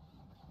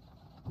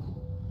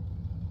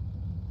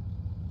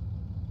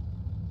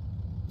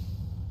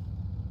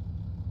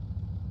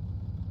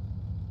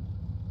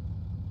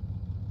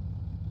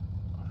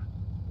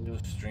 New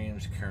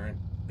stream's current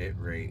bit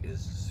rate is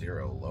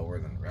 0, lower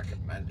than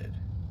recommended.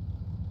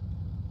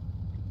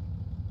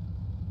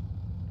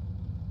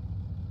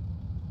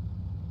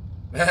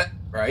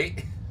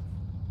 Right?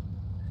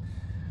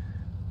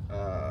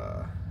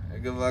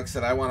 Good luck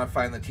said, I want to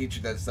find the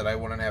teacher that said I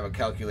wouldn't have a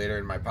calculator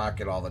in my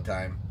pocket all the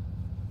time.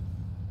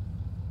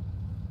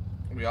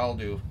 We all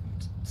do.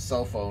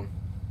 Cell phone.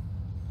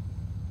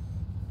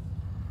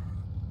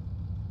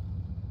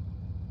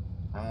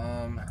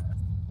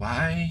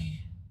 Why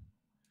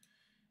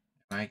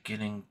Am I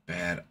getting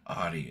bad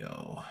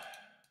audio?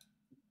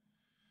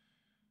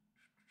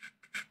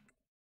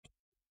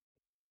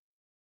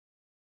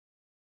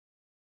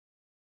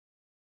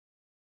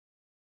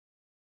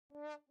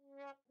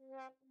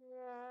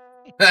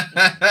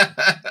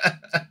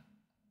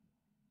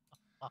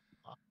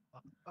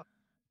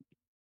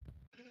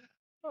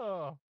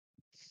 Oh.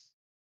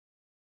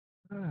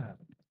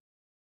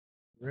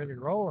 Ready to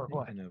roll or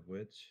what? Speaking of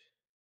which,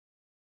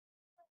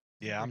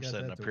 Yeah, I I'm got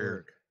setting that up to here.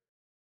 work.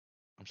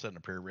 I'm setting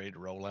up here ready to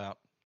roll out.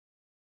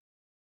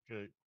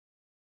 Okay.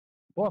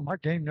 Boy, my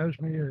game knows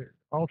me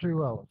all too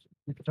well.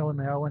 It's telling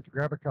me I went to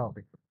grab a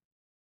coffee.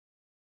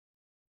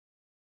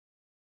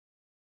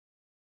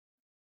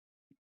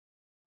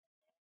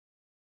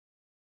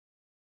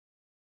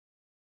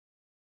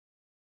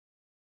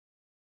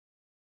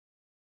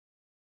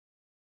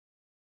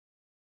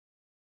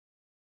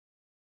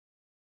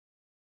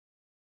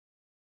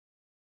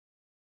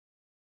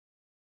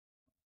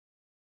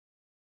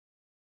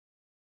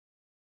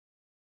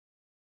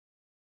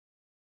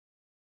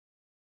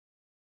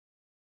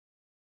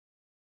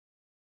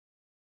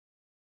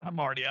 I'm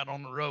already out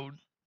on the road.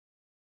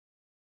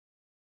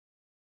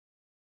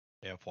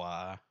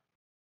 FYI.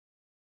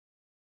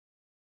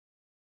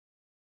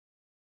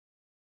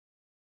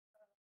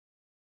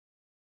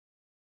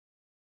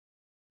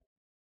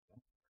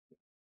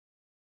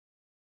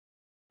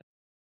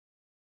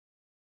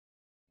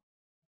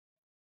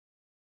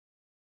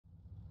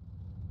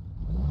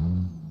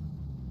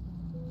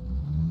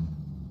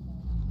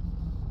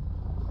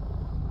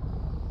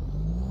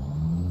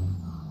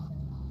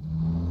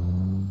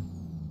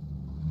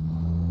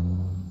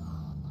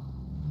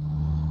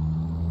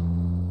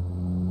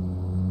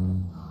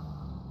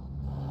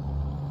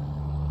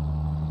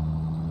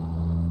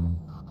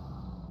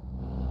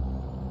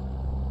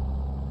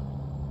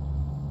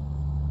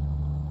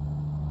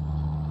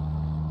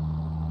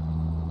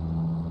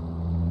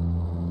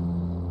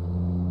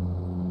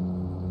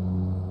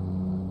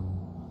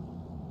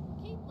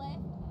 Keep left,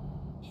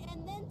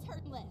 and then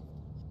turn left.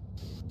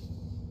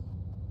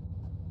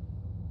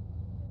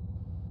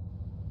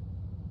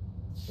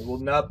 It will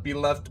not be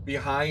left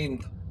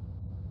behind.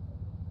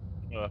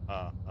 Oh,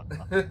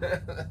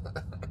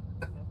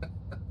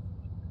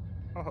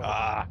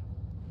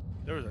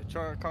 there was a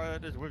car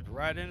that just whipped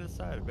right in the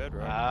side of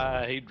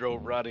Bedrock. He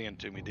drove right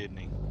into me, didn't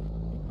he?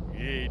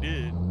 Yeah, he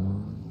did.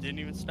 Didn't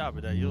even stop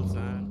at that yield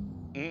sign.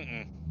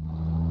 Mm-mm.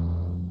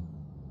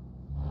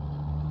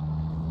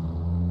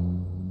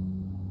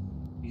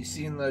 You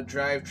seen the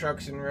drive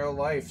trucks in real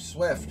life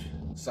Swift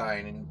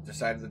sign and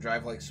decided to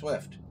drive like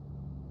Swift.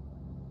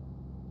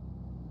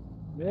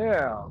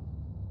 Yeah.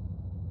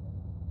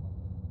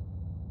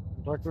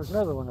 Looks like there's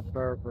another one up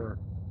there for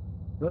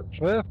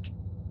Swift.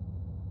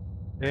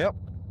 Yep.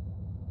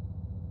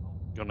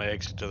 Gonna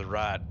exit to the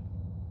right.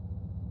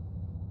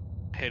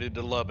 Headed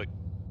to Lubbock.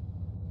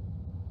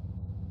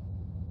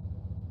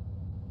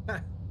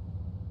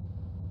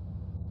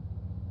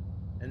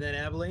 And then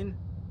Abilene?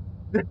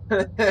 No,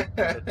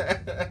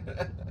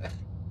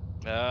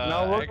 we're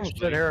gonna Actually,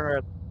 sit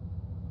here.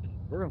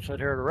 We're gonna sit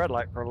here at a red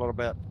light for a little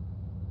bit.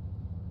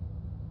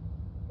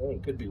 Oh,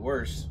 it could be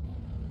worse.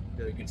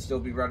 You could still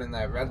be running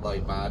that red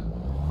light mod.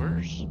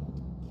 Worse.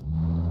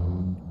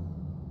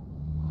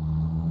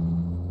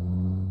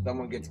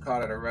 Someone gets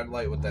caught at a red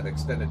light with that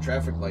extended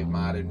traffic light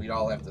mod, and we'd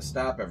all have to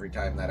stop every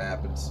time that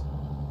happens.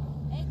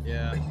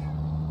 Yeah.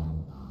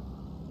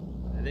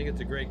 I think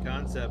it's a great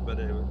concept, but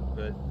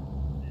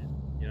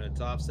you know, it's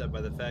offset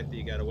by the fact that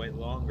you got to wait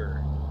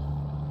longer.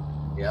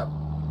 Yep.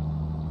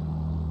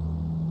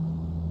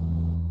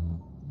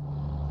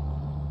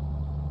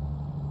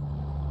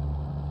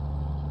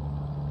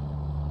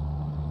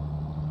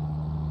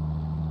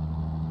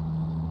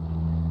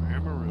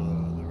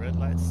 Amarillo, the red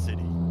light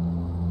city.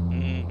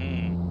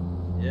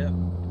 Mm-hmm. Yep.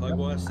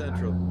 Pugwash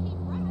Central.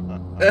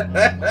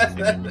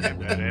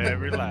 At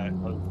every light.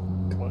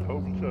 I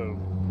hope so.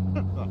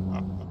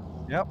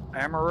 Yep,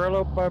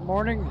 Amarillo by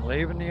morning,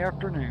 leave in the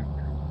afternoon.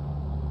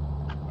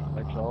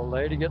 Takes all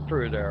day to get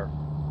through there.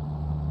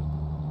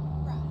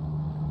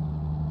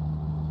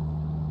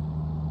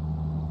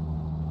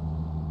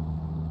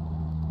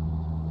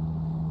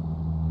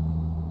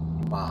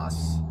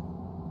 Moss.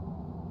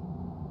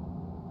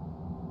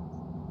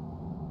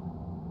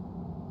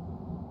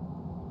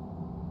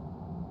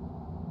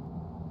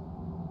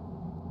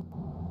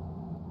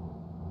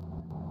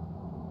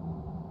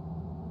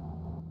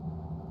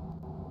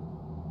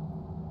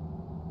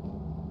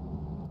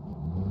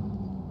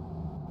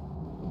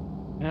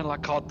 And I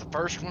caught the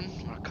first one.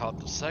 I caught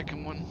the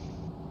second one.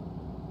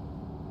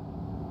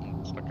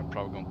 Looks like I'm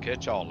probably gonna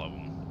catch all of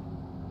them.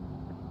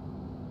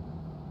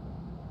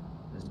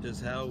 That's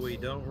just how we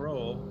don't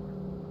roll.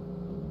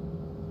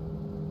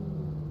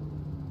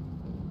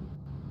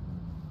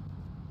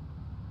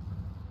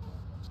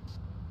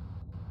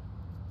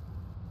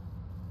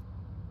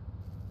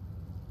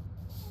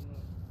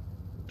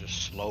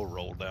 Just slow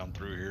roll down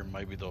through here.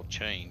 Maybe they'll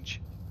change.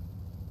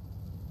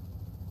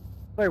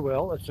 They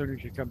will as soon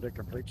as you come to a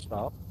complete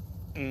stop.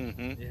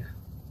 Mm-hmm. Yeah.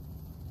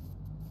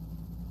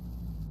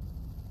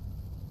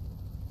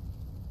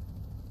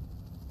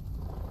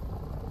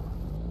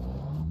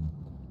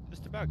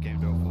 about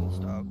came to a full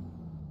stop.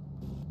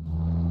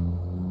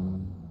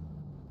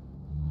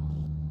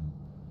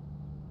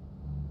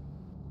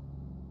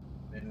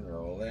 And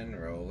rolling,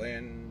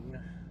 rolling.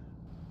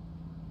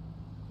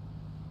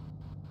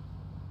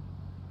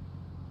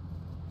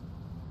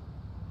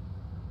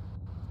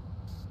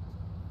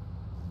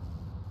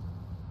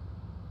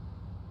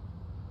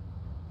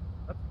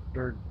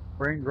 Their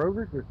Range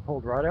Rovers just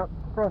pulled right out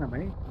in front of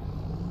me.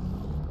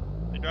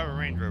 They drive a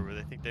Range Rover.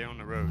 They think they own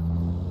the road.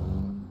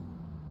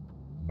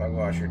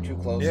 Pugwash, you're too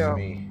close to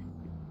me.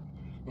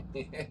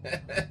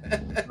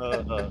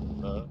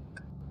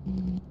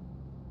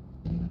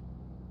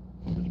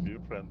 Just be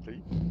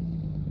friendly.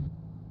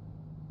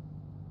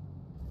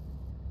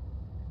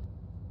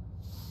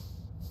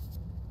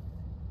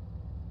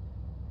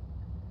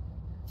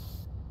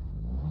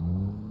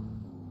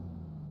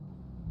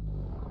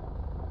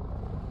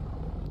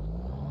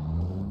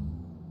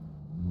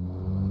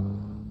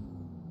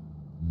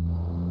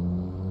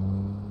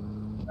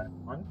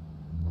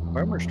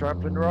 Boomer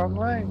strapped in the wrong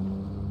lane.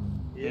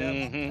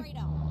 Yeah.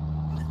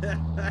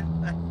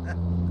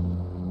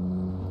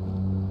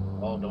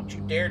 Oh, don't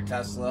you dare,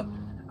 Tesla.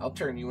 I'll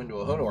turn you into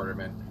a hood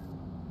ornament.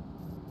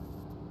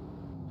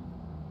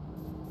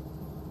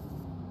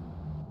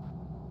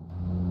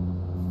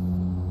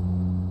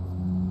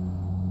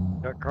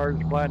 That car's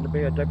planned to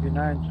be a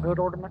W9's hood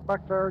ornament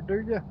back there,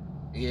 do you?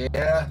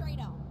 Yeah.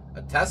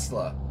 A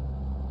Tesla.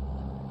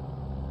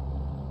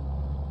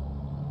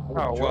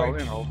 Oh, well,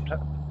 you know,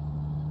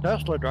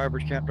 Tesla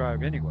drivers can't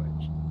drive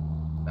anyways.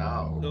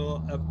 No.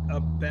 So a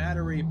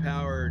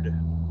battery-powered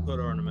hood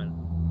ornament.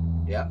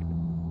 Yep.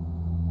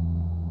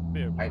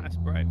 Be a nice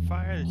bright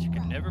fire that you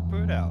can never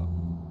put out.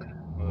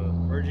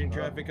 Merging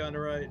traffic on the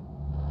right.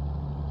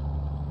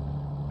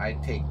 I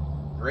take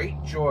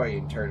great joy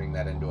in turning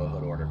that into a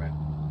hood ornament.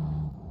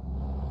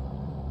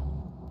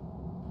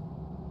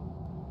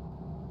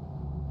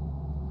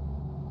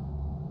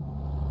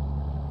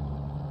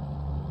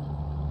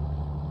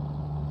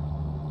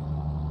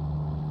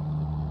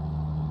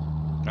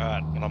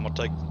 Alright, well I'm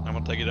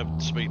gonna take it up to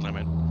the speed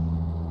limit.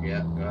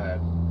 Yeah, go ahead.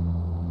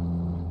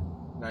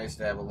 Nice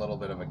to have a little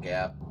bit of a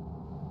gap.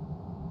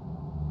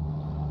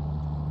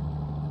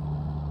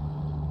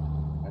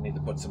 I need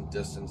to put some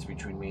distance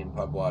between me and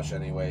Pugwash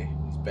anyway.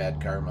 He's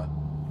bad karma.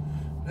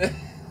 I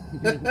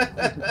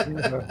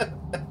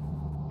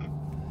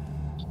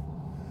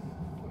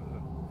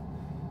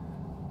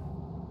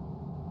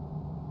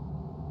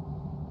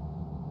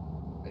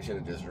should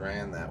have just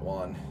ran that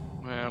one.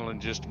 Well,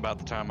 and just about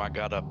the time I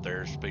got up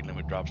there, speed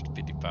limit drops to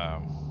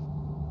 55.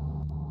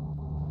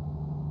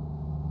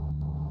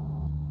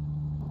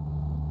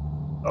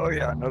 Oh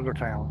yeah, another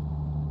town.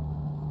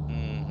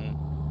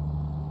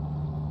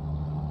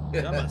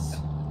 Dumbass.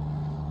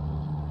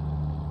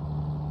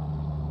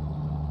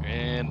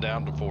 And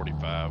down to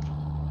 45.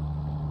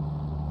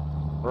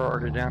 We're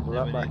already down to Then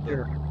that we back need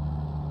here.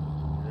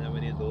 And then we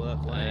need the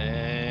left lane.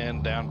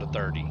 And down to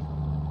 30.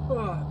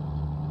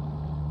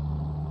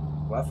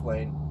 Left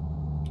lane.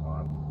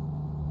 On.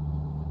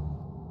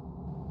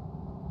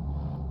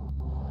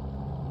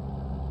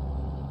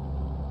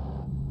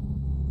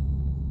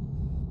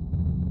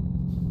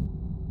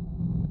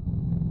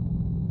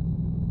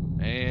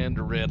 And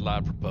a red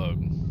light for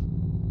Pug.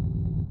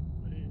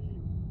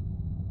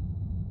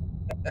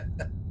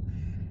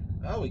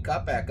 Oh, we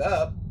got back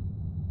up.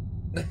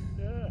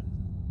 Yeah.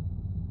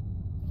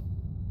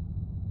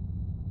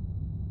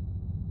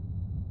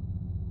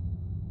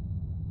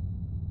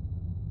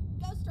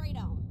 Go straight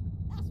on.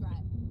 That's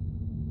right.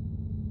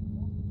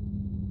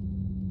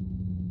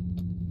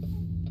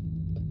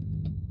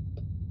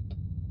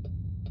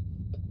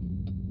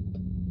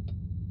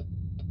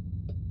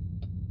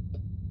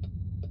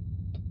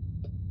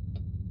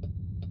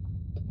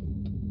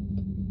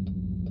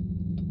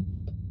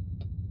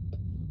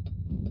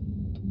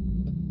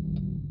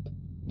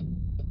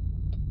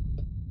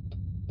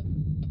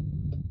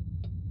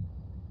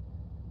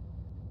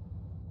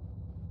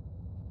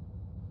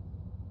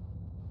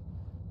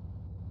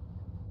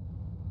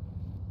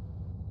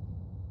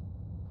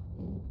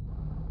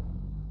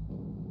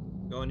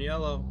 Going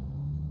yellow.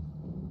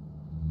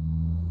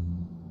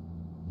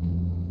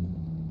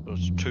 It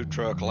was a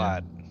 2-truck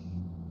light.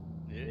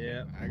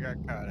 Yeah, I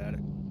got caught at it.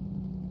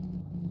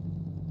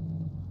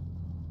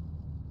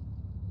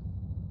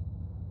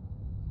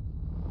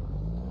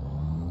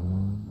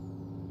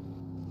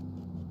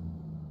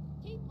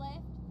 Keep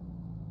left.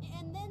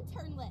 And then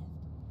turn left.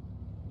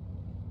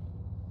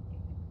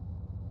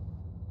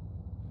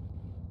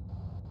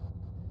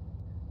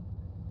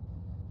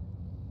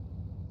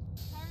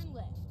 Turn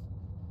left.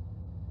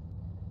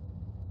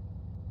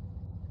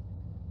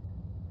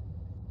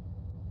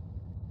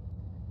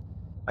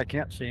 I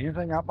can't see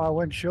anything out my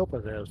windshield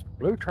but there's a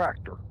blue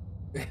tractor.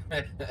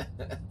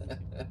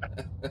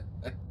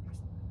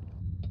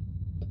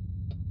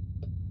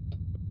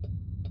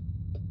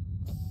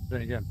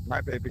 Then again,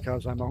 might be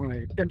because I'm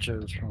only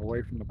inches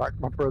away from the back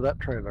bumper of that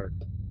trailer.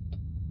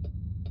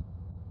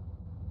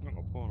 I'm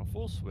gonna pull on a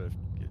full swift.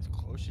 Get as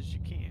close as you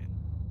can.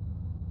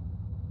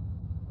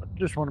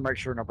 Just want to make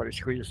sure nobody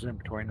squeezes in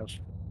between us.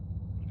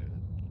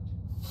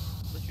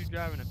 Unless you're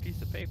driving a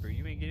piece of paper,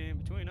 you ain't getting in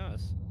between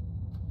us.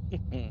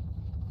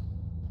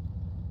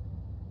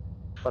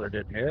 But I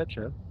didn't hit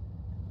you.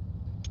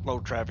 Slow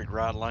traffic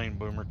right lane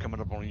boomer coming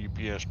up on a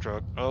UPS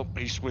truck. Oh,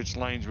 he switched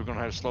lanes. We're gonna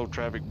have slow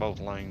traffic both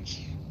lanes.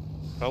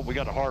 Oh, we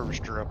got a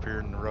harvester up here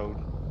in the road.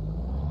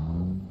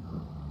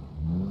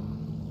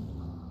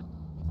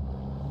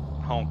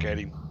 Honk at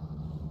him.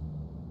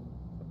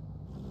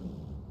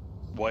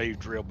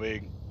 Waved real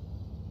big.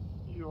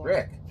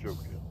 Rick.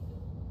 Joking.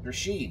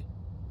 Rashid.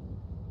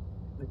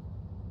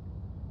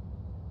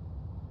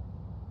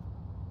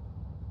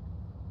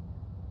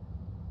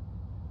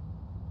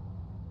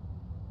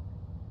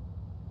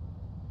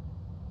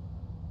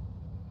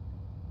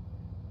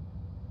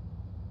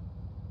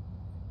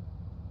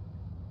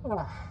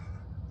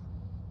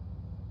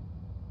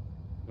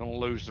 Gonna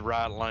lose the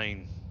right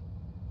lane.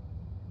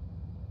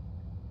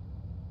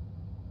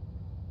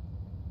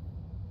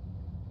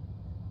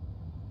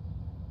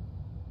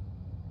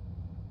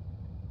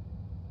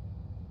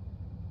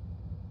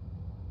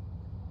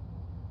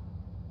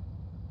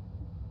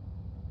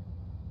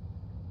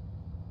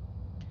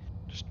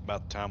 Just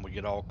about the time we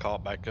get all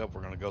caught back up,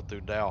 we're gonna go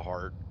through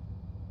Dalhart.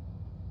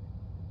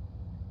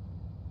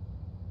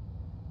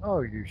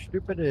 Oh, you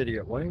stupid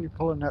idiot. Why are you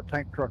pulling that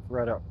tank truck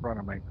right out in front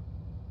of me?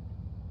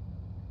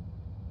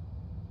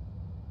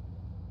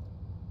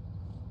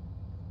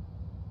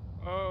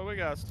 Oh, we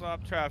got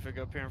stop traffic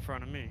up here in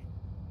front of me.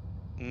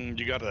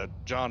 You got a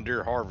John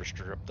Deere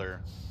harvester up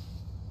there.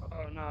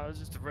 Oh no, it's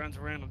just a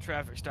random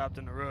traffic stopped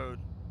in the road.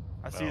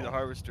 I see the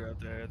harvester up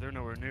there. They're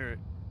nowhere near it.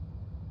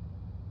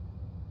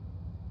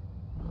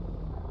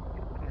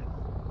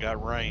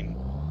 Got rain.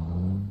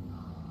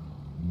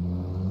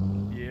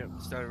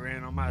 Yep, started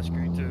raining on my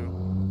screen too.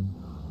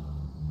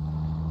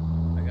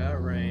 I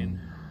got rain.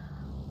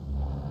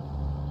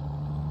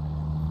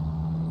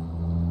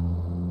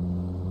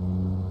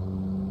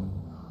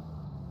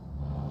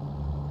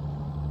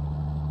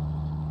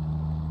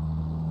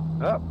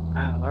 Oh,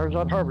 there's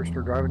that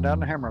harvester driving down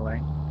the hammer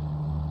lane.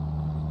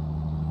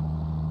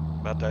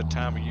 About that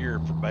time of year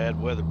for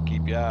bad weather,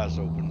 keep your eyes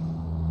open.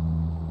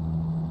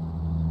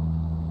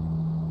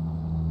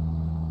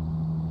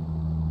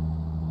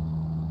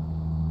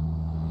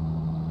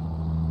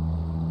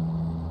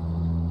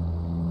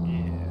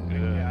 Yeah,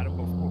 Good. I got it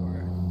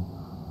before.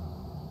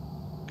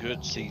 Good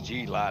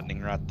CG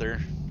lightning right there.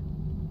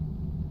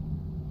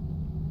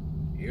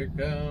 Here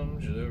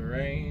comes the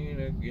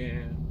rain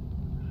again.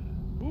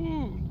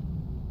 Ooh.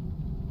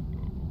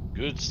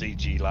 Good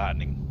CG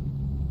lightning.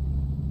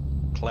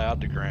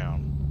 Cloud to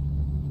ground.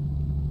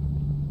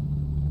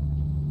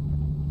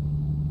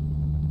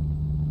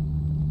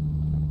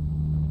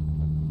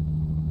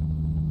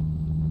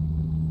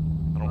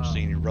 I don't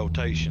see any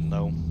rotation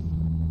though.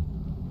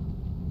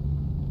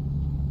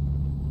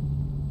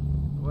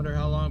 I wonder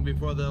how long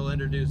before they'll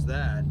introduce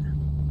that,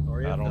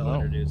 or if I don't they'll know.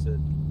 introduce it.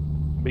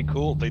 Be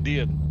cool if they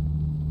did.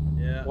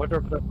 Yeah. Wonder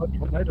if they put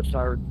tornado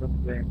sirens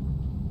in the game.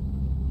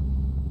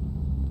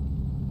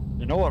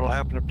 You know what'll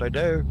happen if they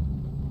do?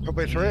 There'll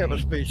be three of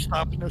us be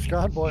stopping this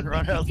convoy and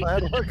run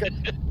outside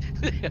looking.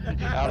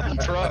 Out of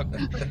the truck.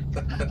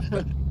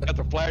 Got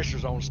the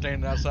flashers on,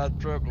 standing outside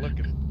the truck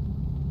looking.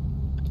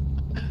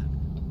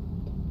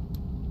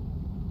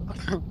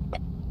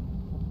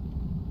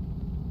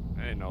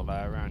 Ain't no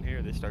lie around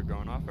here. They start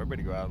going off.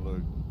 Everybody go out and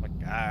look. Like,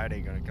 God,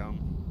 ain't gonna come.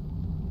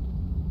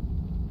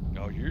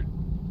 Oh,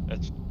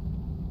 That's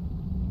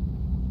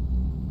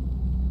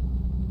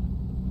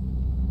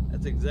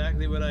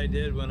exactly what I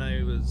did when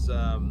I was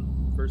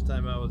first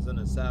time I was in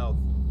the South.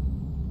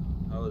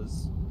 I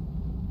was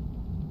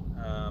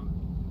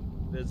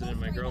visiting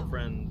my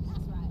girlfriend's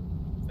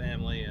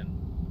family, and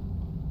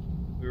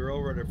we were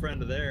over at a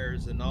friend of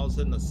theirs, and all of a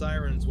sudden the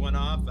sirens went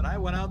off, and I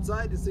went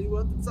outside to see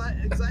what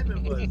the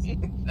excitement was.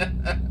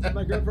 And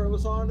my girlfriend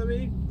was calling to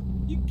me,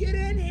 "You get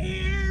in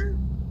here!"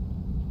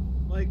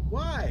 I'm like,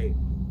 why?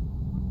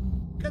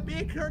 Could be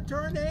a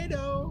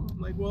tornado. I'm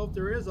like, well, if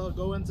there is, I'll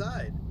go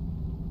inside.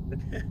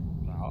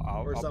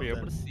 I'll be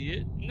able to see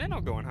it, and then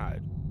I'll go and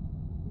hide.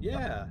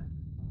 Yeah.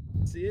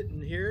 See it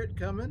and hear it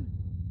coming.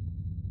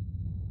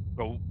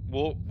 So,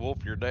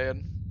 Wulff, your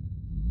dad?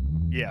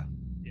 Yeah.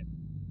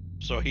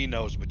 So he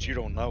knows, but you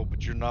don't know,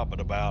 but you're not but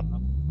about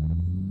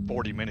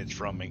 40 minutes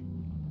from me.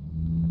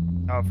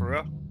 Oh, for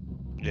real?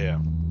 Yeah.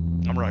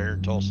 I'm right here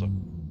in Tulsa.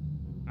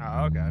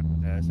 Oh, okay.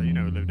 So you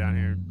know we live down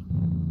here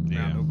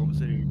around Oklahoma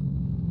City,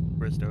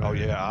 Bristol. Oh,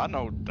 yeah, I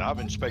know. I've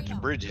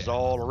inspected bridges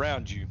all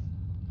around you.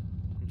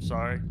 I'm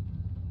sorry.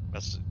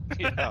 That's,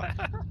 yeah.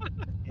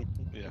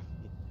 Yeah.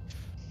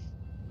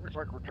 Looks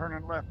like we're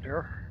turning left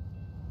here.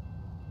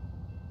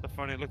 The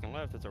funny looking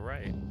left, it's a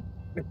right.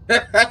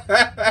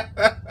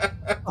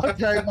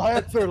 Okay, my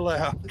answer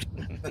left.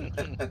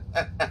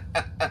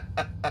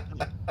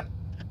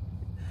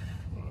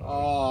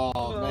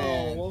 Oh,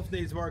 man. Wulff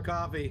needs more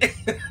coffee.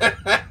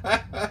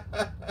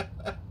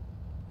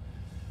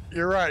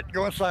 You're right.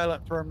 Go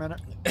silent for a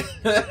minute.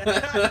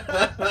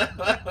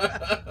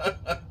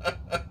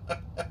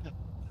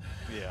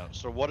 Yeah,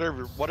 so So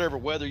whatever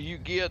weather you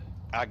get,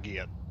 I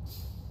get.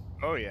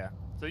 Oh yeah.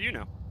 So you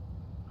know.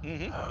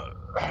 Mm-hmm.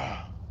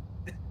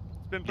 It's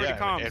been pretty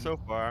calm so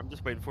far. I'm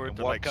just waiting for it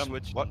to like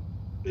switch.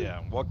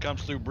 What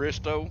comes through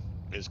Bristow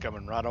is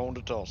coming right on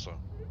to Tulsa.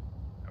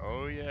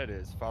 Oh yeah, it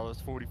is.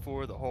 Follows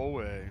 44 the whole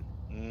way.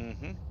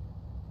 Mm-hmm.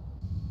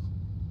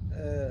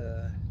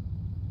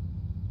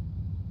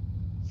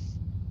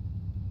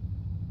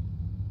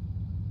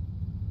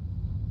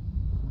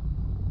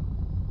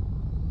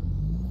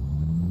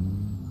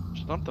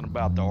 Something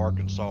about the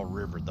Arkansas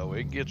River, though.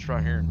 It gets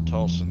right here in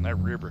Tulsa, and that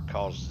river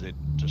causes it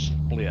to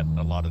split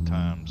a lot of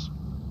times.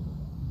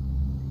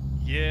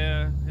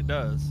 Yeah, it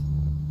does.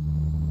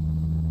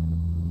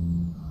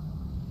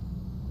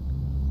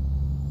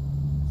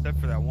 Except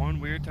for that one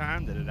weird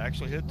time that it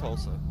actually hit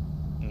Tulsa.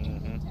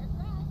 Mm-hmm.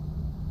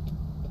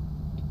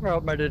 Well,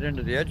 it made it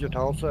into the edge of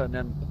Tulsa and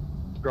then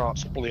dropped.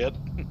 Split.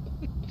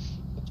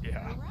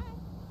 Yeah.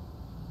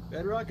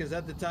 Bedrock, is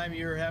that the time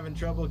you were having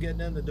trouble getting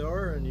in the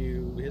door and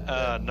you hit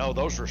no,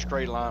 those were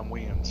straight line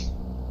winds.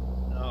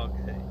 Oh,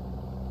 okay.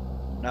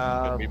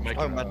 Nah, Be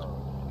talking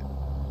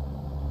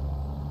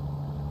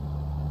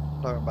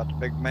about the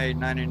big May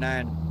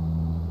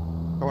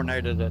 '99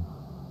 tornado that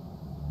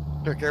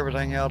took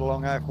everything out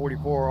along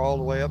I-44 all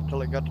the way up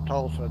till it got to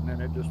Tulsa, and then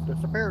it just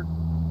disappeared.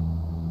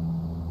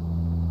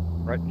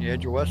 Right in the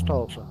edge of West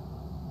Tulsa.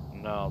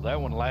 No,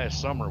 that one last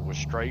summer was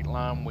straight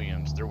line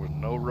winds. There was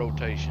no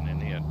rotation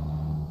in it.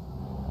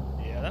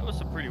 Yeah, that was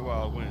some pretty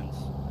wild winds.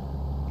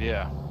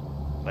 Yeah,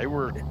 they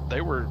were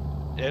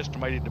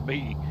estimated to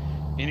be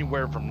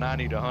anywhere from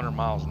 90 to 100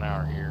 miles an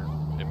hour here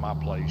at my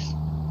place.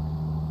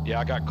 Yeah,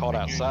 I got caught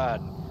outside,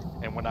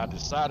 and when I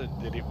decided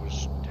that it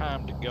was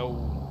time to go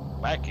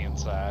back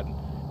inside,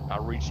 I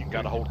reached and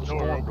got a hold of the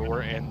storm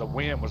door, and the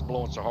wind was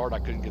blowing so hard I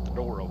couldn't get the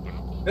door open.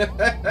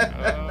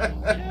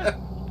 Yeah.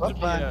 That's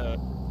fine.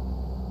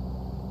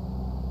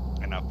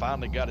 And I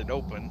finally got it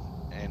open,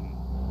 and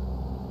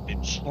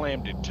it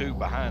slammed it to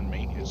behind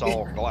me. It's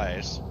all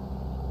glass.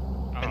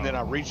 And then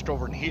I reached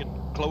over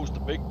and closed the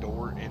big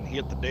door and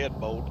hit the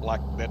deadbolt like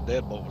that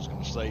deadbolt was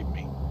going to save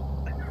me.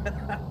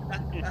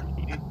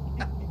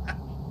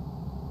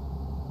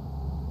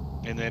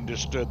 And then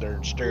just stood there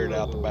and stared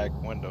out the back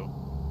window.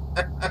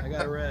 I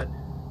got a red.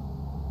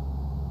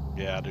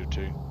 Yeah, I do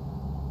too.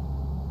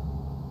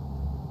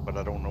 But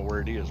I don't know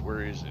where it is.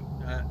 Where is it?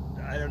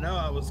 I don't know.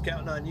 I was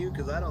counting on you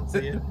because I don't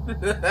see it.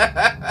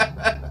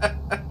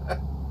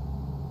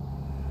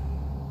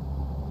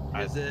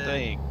 I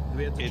think. Do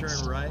we have to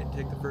turn right?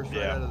 Take the first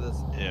right out of this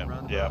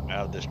roundabout? Yeah,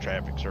 out of this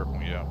traffic circle,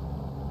 yeah.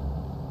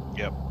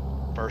 Yep.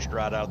 First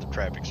right out of the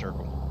traffic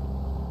circle.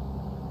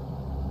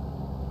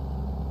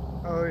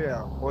 Oh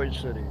yeah, Waze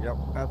City. Yep,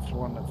 that's the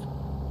one that's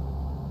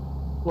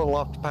a little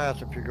off the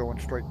path if you're going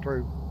straight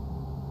through.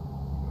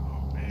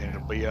 Oh man,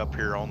 it'll be up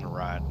here on the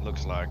right.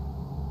 Looks like.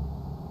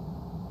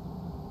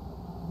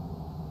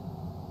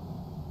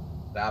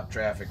 Stop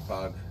traffic,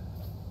 Pug.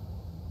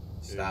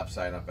 Stop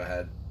sign up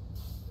ahead.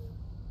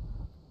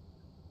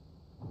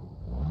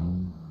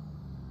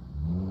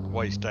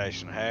 Way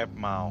station, half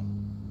mile.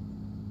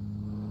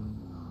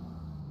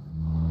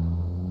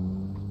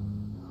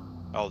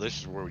 Oh, this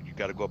is where you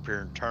got to go up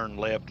here and turn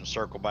left and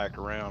circle back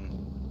around.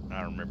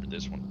 I remember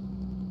this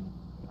one.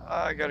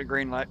 I got a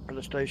green light for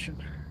the station.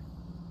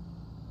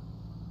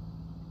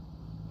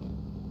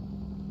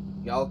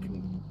 Y'all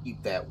can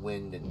keep that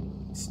wind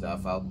and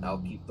stuff.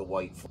 I'll keep the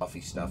white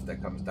fluffy stuff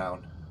that comes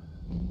down.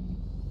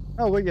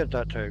 Oh, we get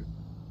that too.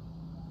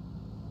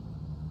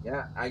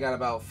 Yeah, I got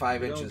about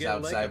 5 inches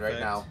outside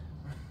right now.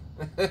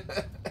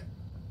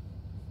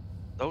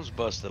 Those of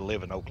us that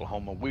live in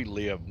Oklahoma, we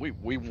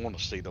want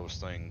to see those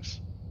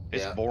things.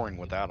 It's boring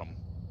without them.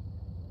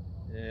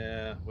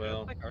 Yeah,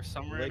 well, like our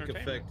summer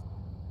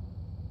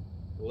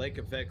lake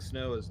effect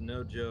snow is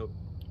no joke.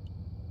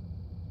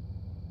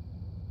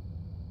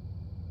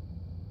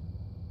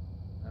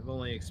 I've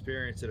only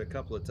experienced it a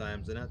couple of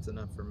times, and that's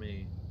enough for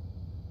me.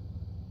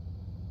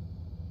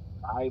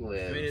 I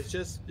mean,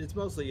 it's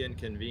mostly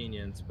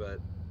inconvenience, but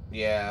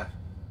yeah.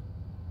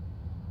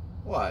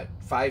 What?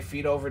 5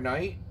 feet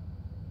overnight?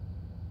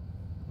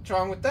 What's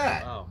wrong with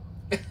that? Wow.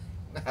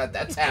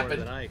 That's happened.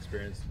 More than I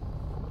experienced.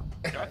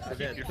 I've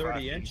had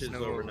 30 inches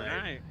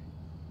overnight.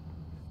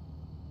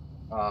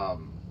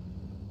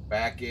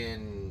 Back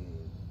in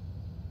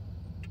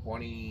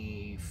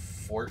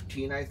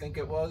 2014, I think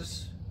it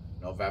was,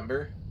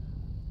 November.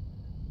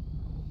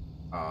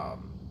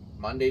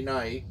 Monday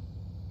night,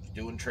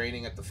 doing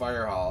training at the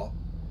fire hall.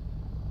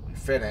 We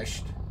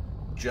finished.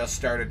 Just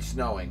started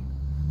snowing.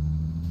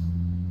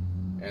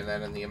 And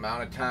then in the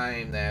amount of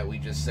time that we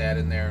just sat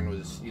in there and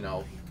was,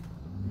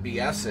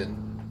 BSing,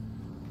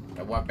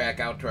 I went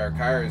back out to our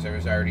cars, there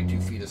was already 2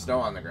 feet of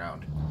snow on the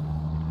ground.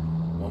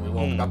 When we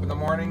woke up in the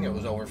morning, it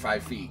was over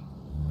 5 feet.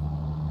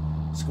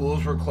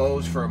 Schools were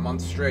closed for a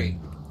month straight.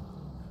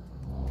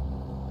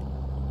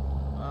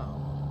 Wow.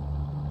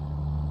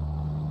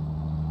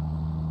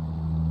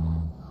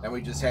 Then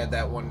we just had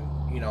that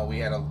one, we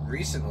had a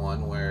recent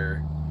one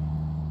where,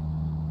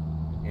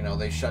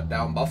 they shut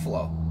down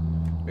Buffalo,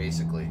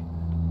 basically.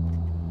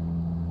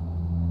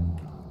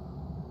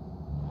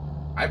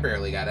 I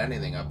barely got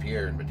anything up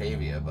here in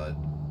Batavia, but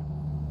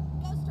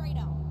Go straight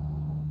on.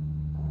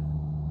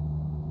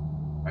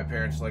 my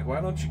parents are like, why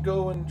don't you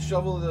go and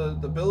shovel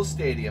the Bill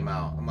Stadium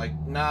out? I'm like,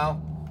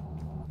 no,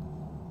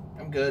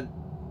 I'm good.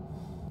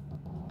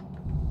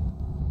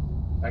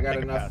 I got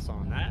Take a enough. pass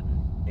on that.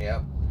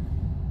 Yep.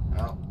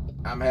 Well,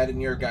 I'm heading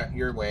your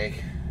way.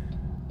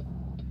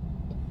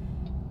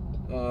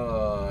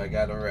 Oh, I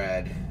got a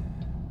red.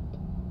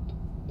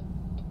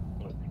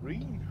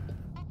 Green.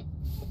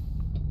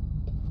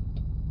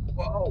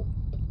 Whoa.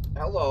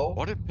 Hello.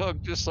 What did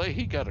Pug just say?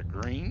 He got a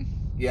green?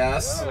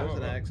 Yes. That was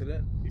an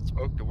accident. He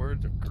spoke the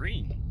words of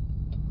green.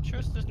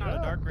 Sure, this not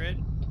a dark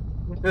red.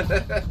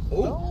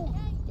 Oh.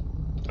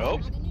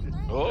 Oh.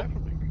 Oh.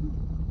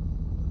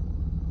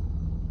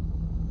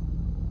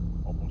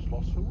 Almost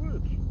lost for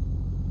words.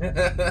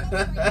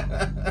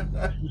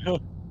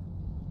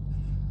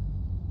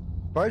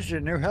 Suppose you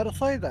knew how to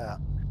say that.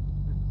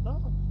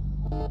 No.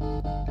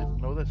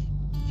 Didn't know that's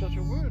such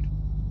a word.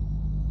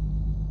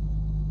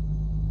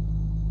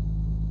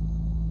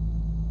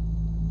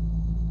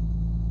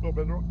 Oh,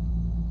 Bedrock.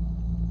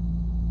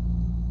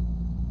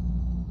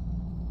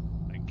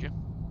 Thank you.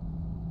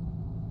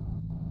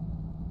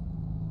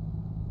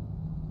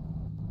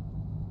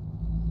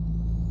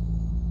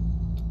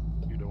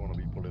 You don't want to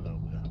be pulling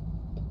out there.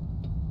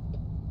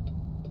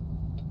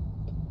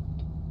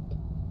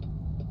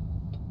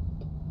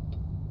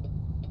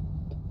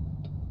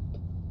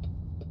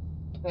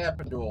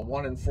 Happened to a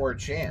 1 in 4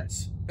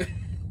 chance.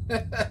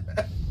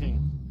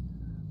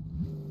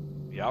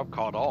 Yeah, I've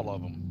caught all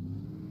of them.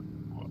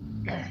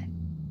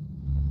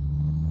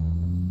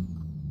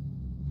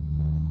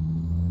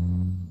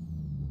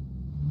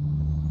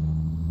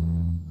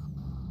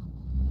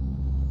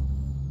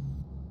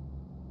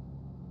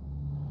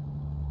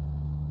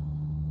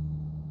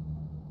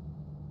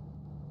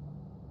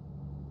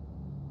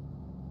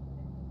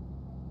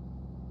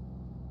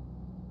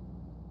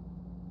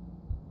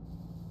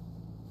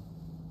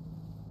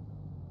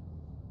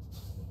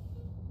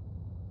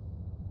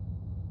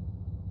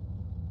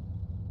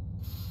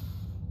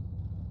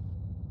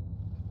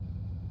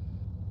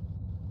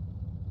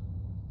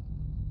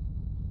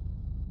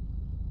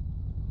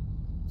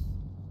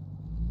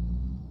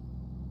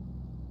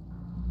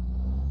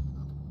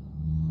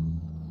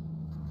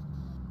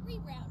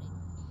 Rerouting.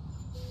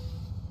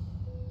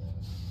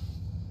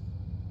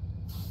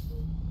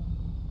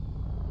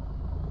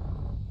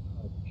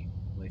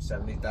 Only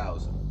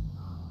 70,000.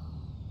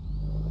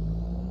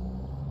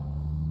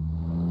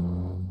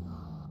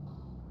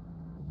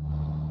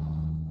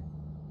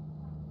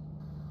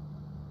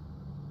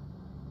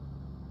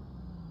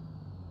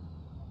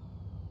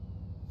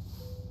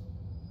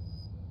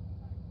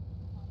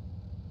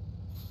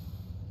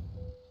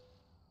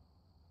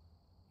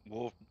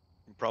 Wolf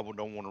probably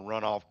don't want to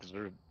run off because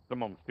there's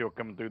some of them still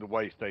coming through the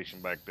way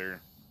station back there.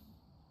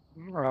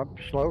 Right,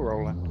 slow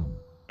rolling.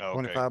 Oh, okay.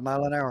 25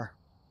 mile an hour.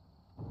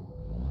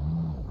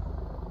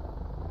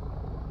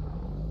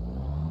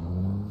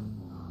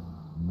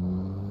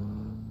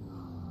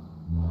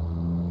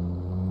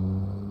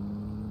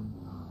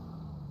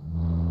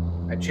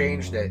 I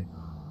changed it.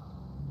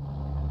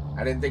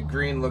 I didn't think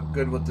green looked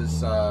good with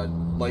this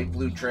light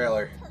blue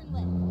trailer. Turn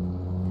left.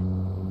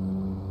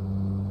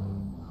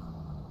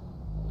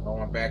 I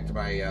went back to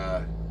my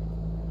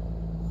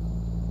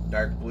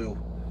dark blue.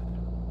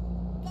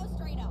 Go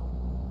straight on.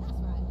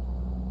 That's right.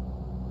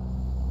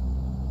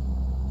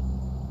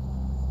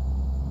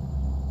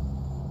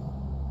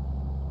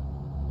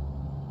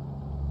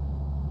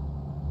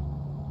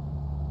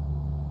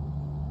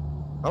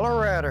 Hello,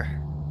 Rider.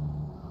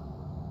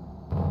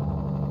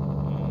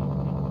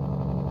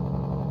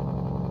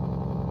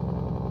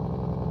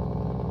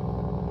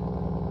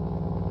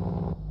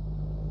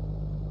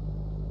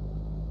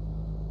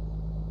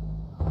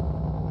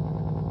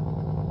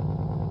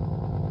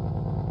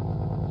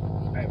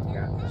 I haven't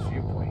gotten this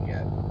viewpoint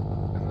yet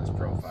in this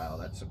profile.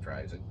 That's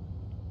surprising.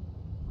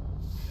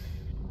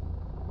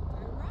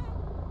 Turn right.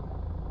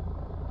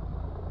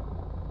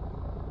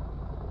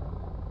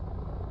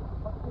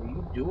 What are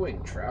you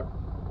doing, Trev?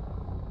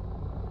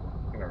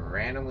 Gonna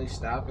randomly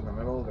stop in the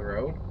middle of the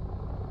road?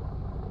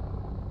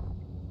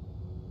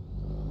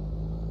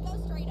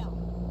 Go straight on.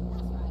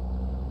 That's right.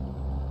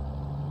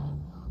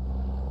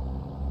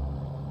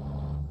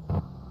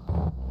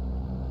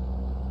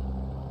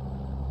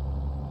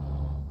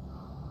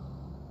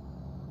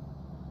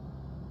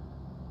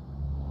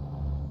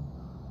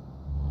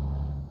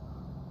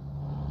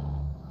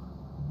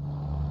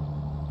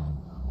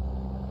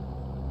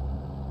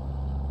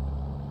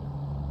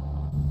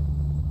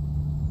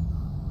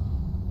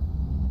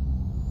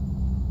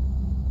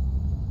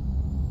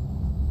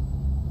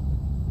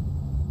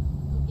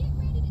 Get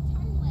ready to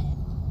turn left.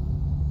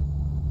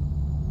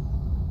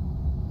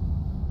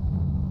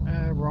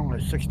 We're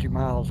only 60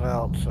 miles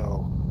out,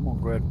 so I'm gonna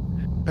go ahead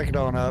and pick it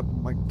on up.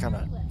 We can kind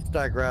of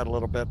stagger out a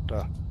little bit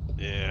to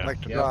Yeah.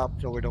 make the Yep.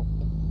 drop so we don't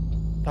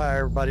tie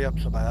everybody up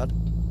so bad.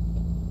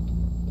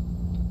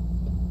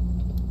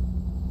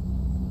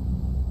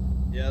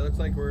 Yeah, it looks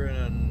like we're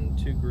in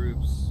two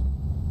groups.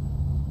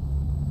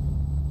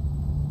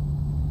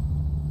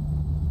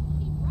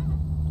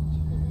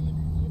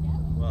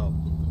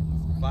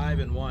 5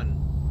 and 1.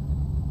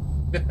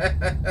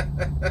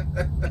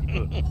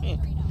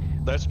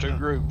 That's 2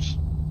 groups.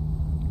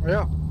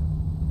 Yeah.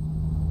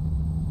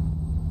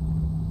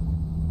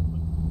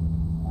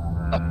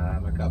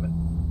 I'm a coming.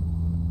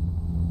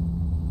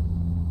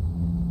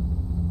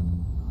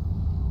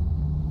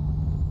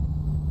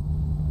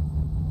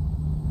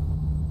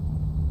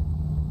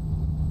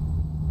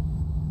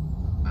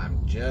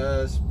 I'm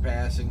just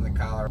passing the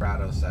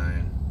Colorado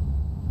sign.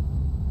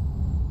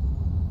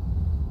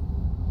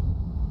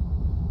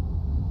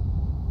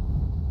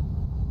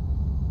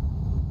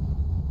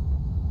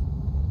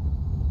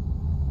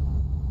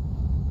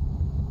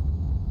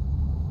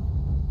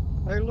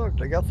 Hey, look,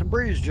 they got some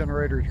breeze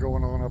generators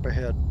going on up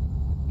ahead.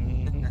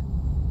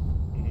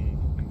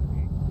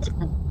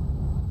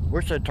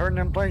 Wish they'd turn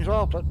them things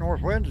off. That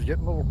north wind is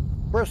getting a little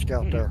brisk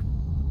out there.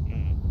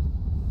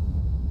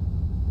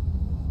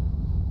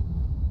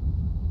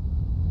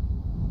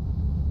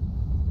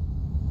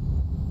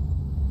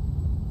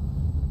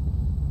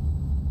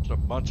 There's a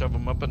bunch of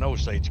them up in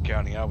Osage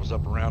County. I was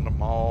up around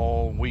them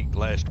all week,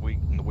 last week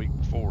and the week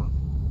before.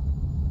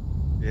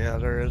 Yeah,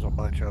 there is a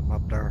bunch of them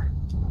up there.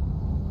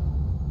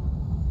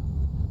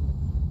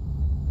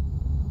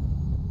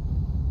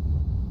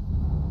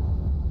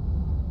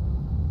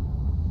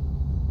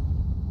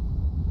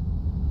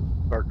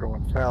 Start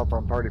going south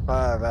on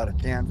 35 out of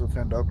Kansas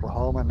into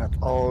Oklahoma, and that's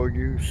all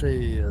you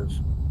see is,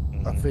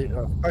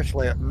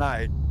 especially at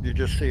night, you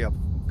just see a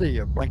sea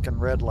of blinking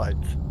red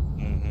lights.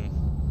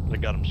 They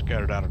got them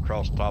scattered out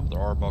across the top of the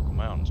Arbuckle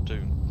Mountains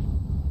too,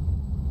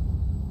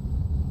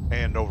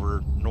 and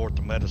over north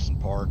of Medicine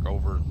Park,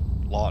 over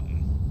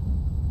Lawton.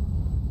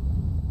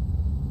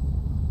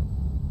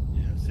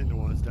 Yeah, I've seen the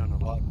ones down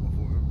at Lawton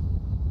before.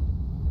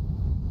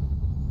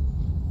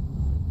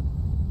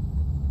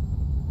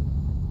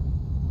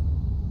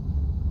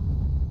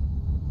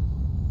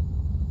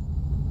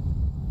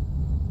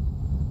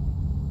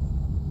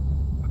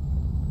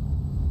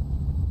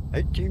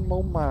 $18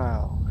 more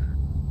miles.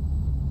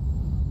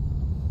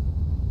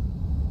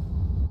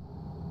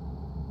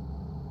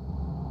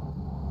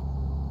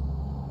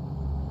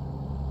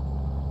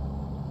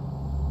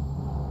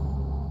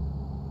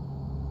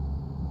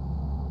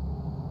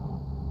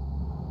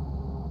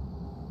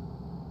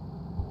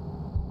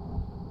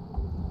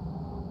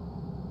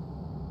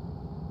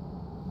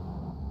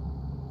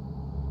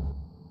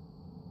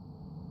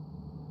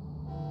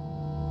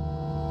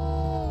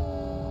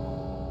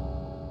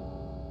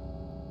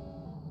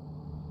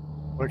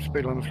 Looks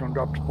speed limit's gonna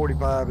drop to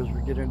 45 as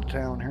we get into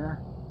town here.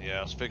 Yeah,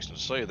 I was fixing to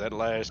say that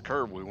last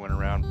curve we went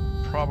around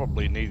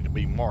probably needed to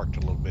be marked a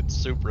little bit. The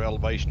super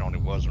elevation on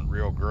it wasn't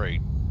real great.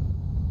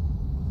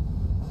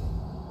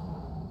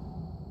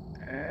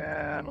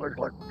 And looks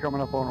like we're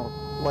coming up on a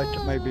light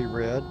that may be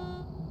red.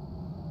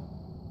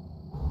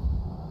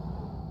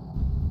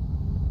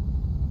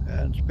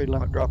 And speed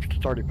limit drops to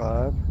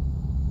 35.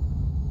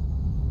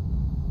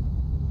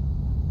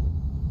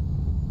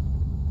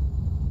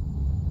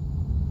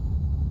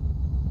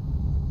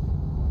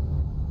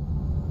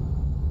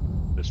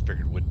 Just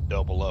figured we'd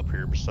double up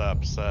here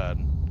beside.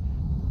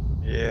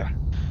 Yeah.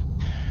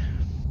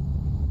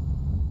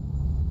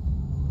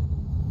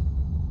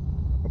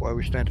 That way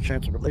we stand a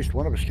chance of at least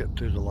one of us getting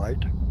through the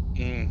light.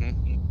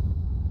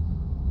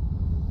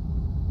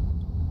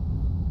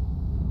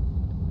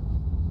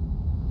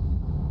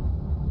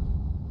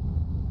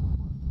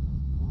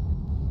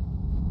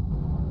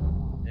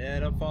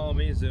 Yeah, don't follow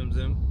me, Zoom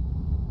Zoom.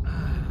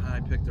 I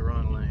picked the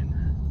wrong lane.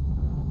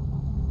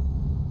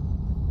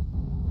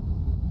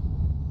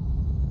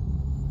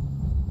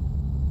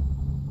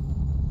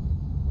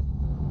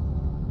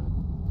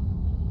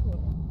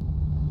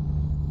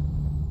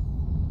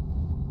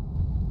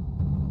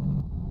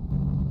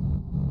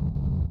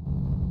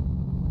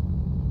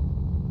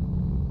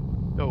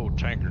 Oh,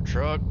 tanker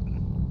truck.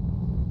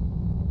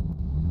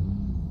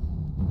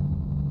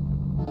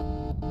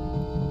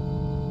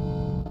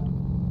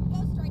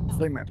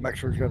 Cement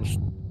Mixer's got a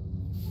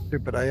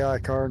stupid AI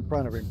car in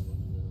front of him.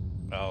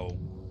 Oh.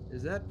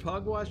 Is that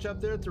Pugwash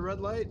up there at the red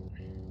light?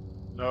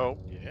 No.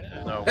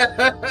 Yeah. No.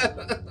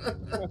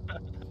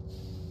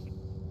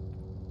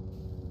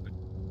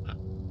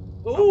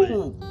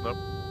 Ooh. Nope.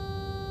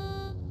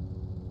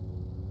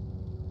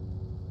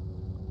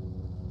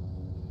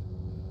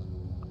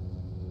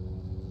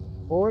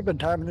 Boy, we've been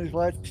timing these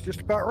lights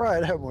just about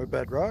right, haven't we,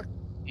 Bedrock?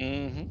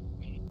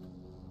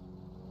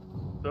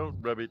 Don't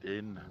rub it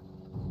in.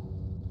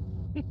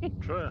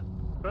 Try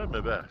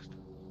my best.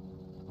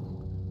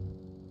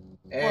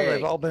 Hey, Well,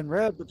 they've all been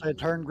red, but they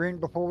turned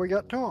green before we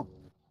got to them.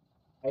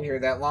 I hear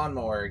that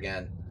lawnmower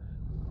again.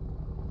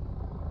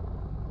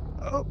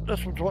 Oh,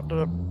 this one's wanting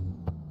to...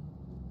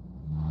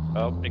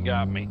 Oh, it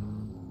got me.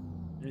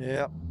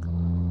 Yeah.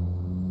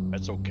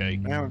 That's okay.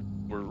 Yeah.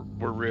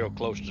 We're real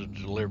close to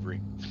delivery.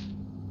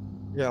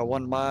 Yeah,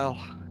 1 mile.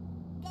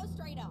 Go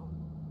straight on.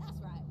 That's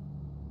right.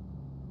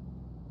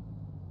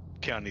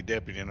 County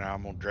deputy and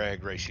I'm gonna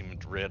drag race him at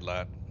the red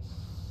light.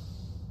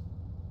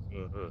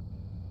 Oh,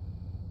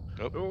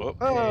 Oh.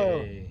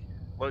 Hey.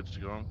 lights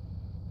gone.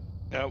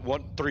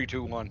 1, 3,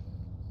 2, 1.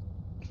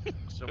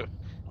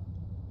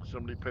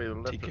 Somebody pay the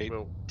electric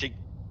bill.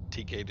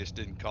 TK just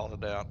didn't call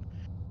it out.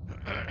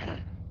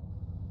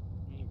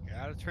 You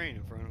got a train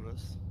in front of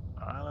us.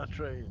 On a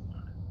train.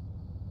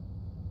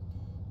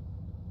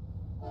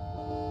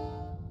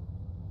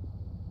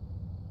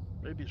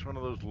 Maybe it's one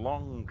of those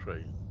long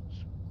trains.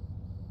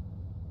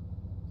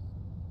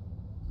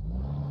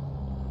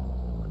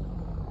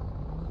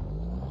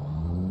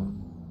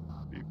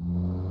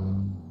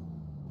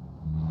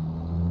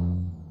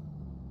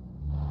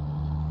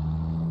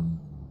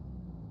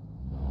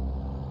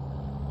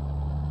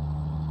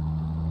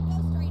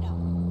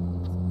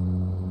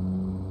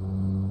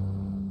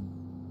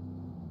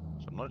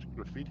 Some nice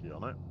graffiti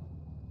on it.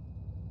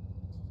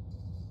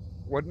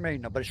 Wasn't me.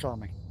 Nobody saw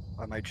me.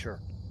 I made sure.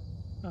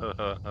 No,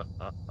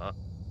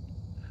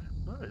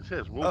 it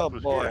says Wulff Oh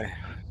was boy. here.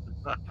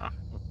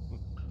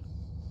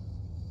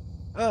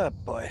 Oh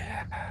boy.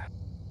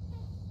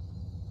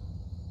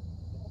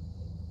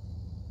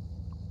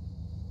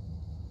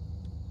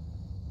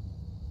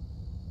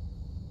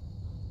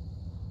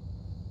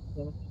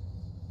 Go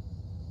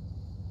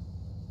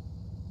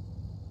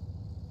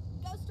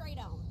straight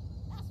on.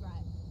 That's right.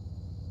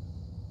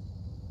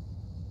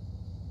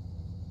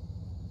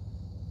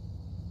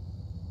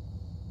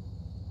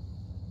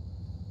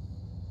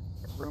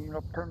 Room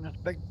enough to turn this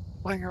big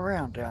thing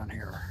around down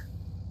here.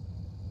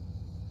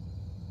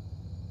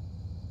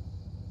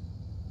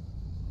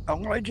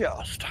 Only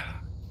just.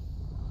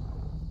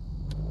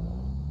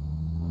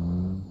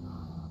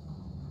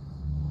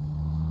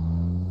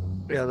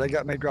 Yeah, they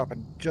got me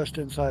dropping just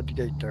inside the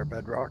gate there,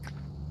 Bedrock.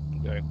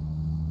 Okay.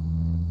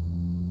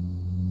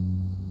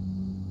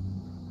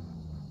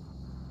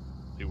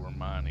 See where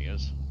mine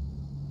is.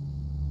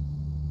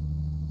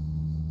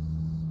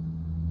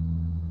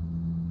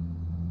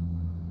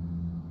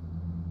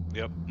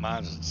 Yep,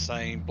 mine's the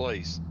same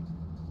place.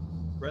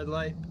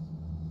 RedLight.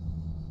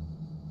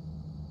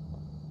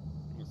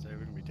 I'm gonna say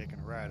we're gonna be taking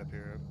a ride up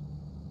here,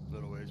 a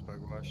little ways,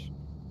 Pugwash.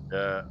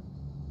 Yeah.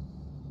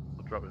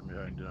 I'll drop it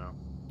behind you now.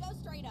 Go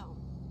straight on.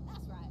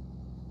 That's right.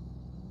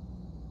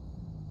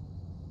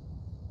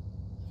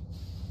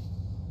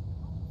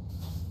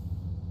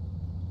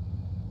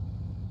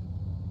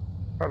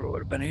 Probably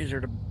would have been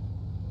easier to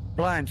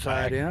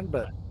blindside in,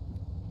 but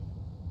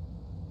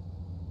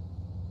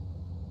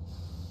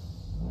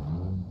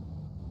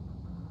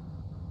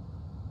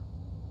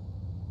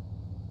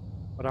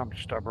I'm a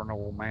stubborn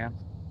old man.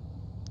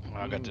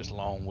 I got this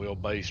long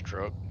wheelbase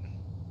truck.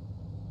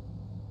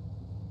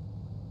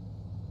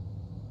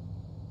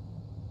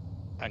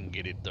 I can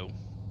get it though.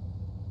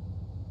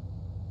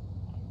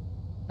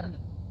 That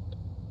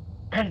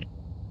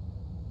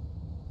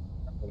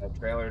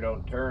trailer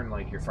don't turn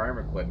like your farm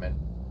equipment.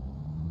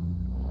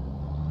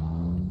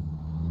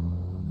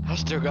 I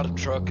still got a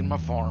truck in my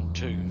farm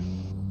too.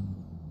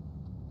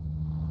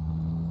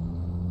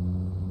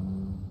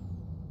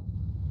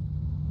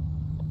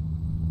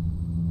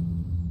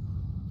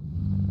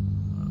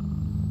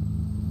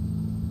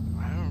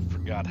 I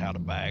forgot how to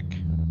back.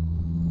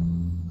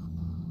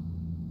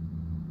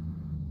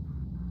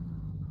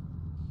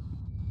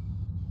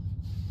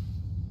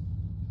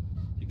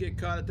 You get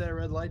caught at that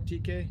red light,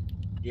 TK?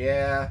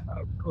 Yeah.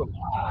 Oh, cool.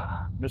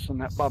 Missing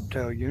that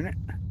bobtail unit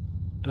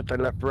that they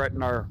left right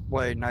in our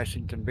way nice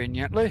and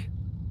conveniently.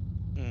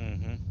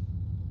 Mm-hmm.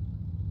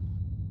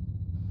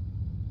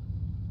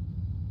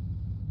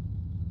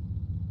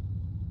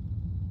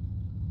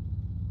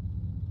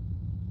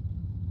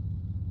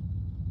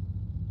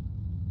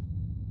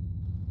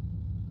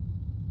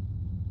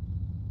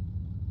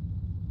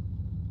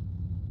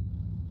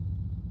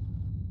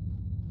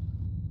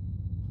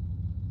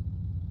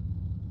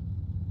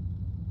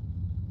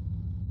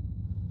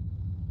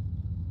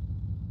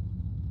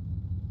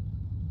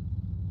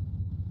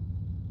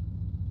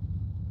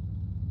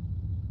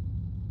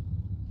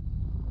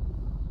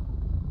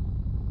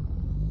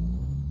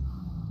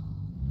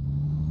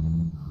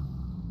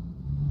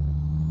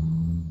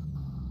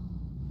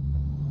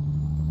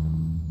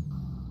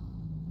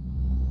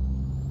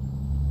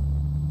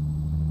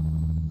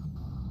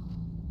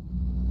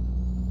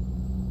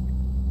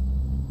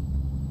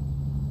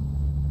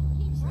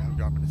 So I'm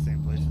dropping the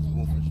same place as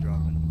Wulff is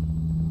dropping.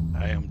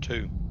 I am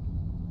too.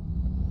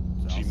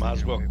 So So you might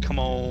as well come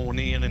on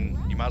in,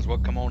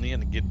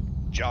 and get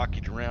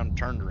jockeyed around,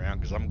 turned around,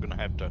 because I'm gonna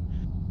have to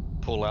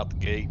pull out the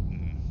gate.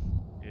 And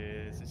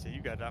Yeah, so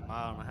you got that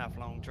 1.5 mile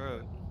long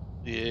truck.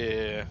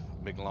 yeah,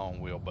 big long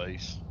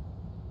wheelbase.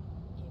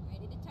 Get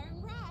ready to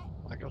turn right.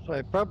 Like I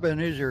say, probably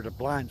been easier to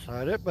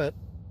blindside it, but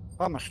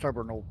I'm a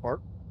stubborn old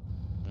fart.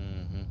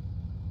 Mm-hmm.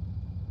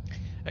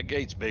 That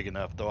gate's big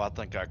enough, though. I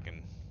think I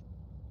can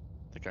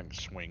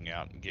swing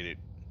out and get it.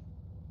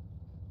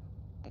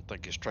 I don't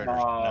think his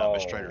trailer's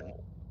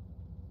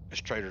his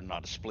trailer's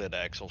not a split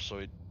axle, so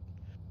it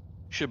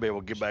should be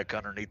able to get back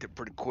underneath it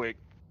pretty quick.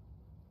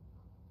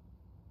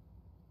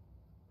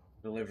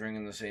 Delivering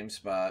in the same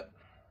spot.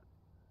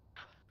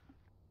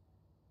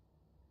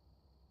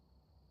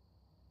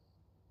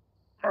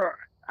 All right.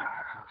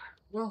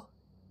 Well,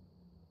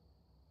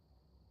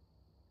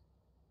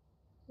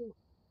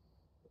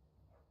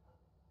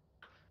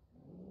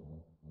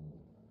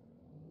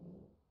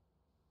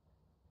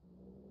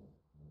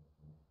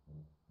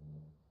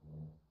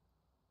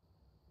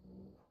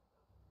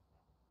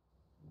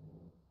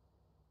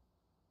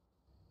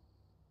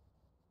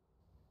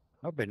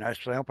 That'd be nice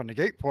to open the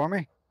gate for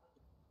me.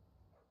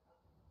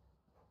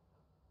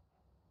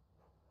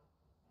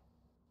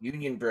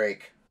 Union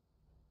break.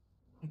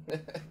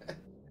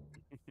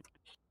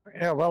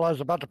 Yeah, well, I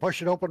was about to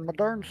push it open my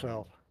darn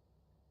self.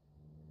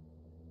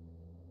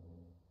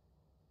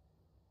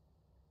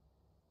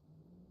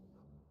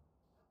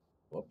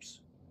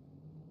 Whoops.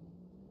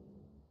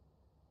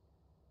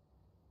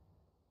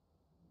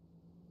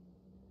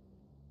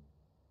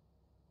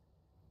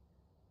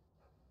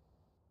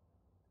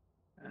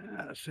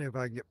 Let's see if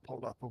I can get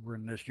pulled up over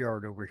in this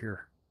yard over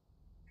here.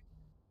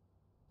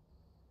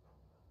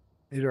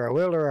 Either I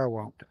will or I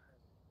won't.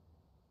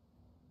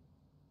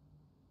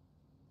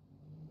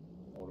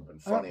 Would have been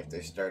funny if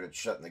they started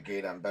shutting the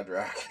gate on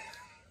Bedrock.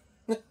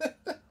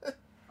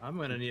 I'm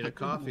gonna need a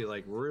coffee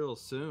like real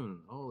soon.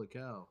 Holy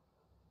cow!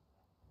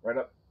 Right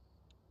up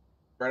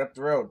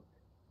the road,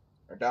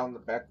 or down the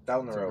It's a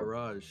road.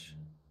 garage.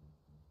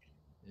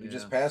 We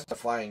just passed the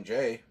Flying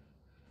J.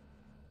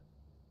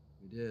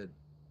 We did.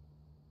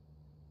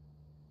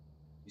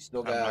 You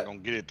still I'm got. not gonna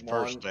get it the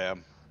first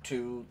stab.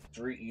 2,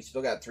 3. You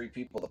still got 3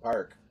 people to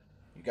park.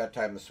 You got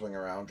time to swing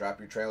around, drop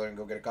your trailer, and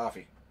go get a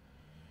coffee.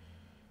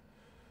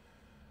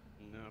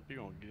 No, if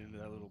you're gonna get into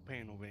that little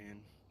panel van.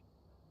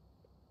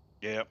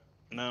 Yep.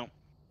 No.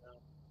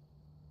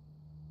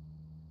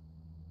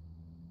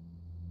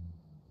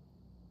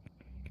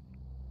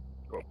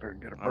 Go up there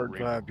and get a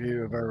bird's eye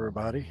view of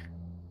everybody.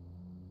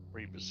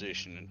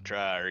 Reposition and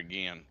try her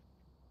again.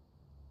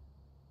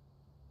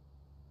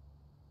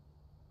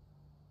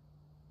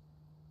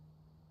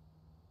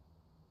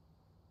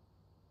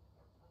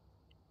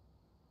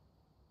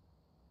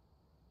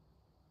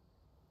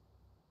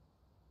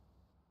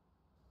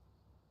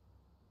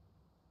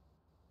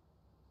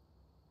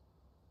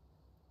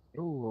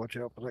 Ooh, watch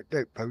out for that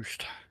gate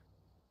post.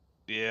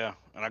 Yeah,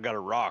 and I got a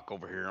rock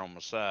over here on my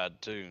side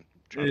too.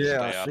 Trying to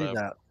Yeah, stay I out see of.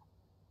 that.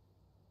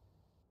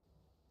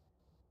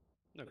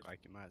 Look like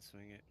you might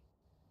swing it.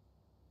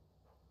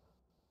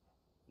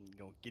 You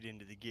gonna get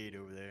into the gate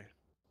over there.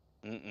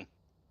 Mm-mm.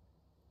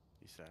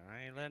 He said,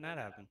 I ain't letting that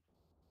happen.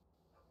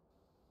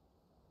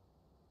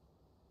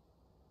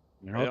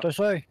 You know what they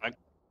say?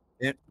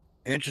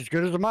 Inch as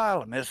good as a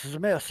mile, a miss is a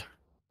miss.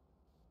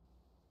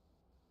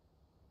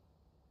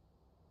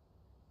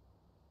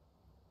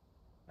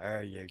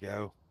 There you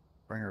go.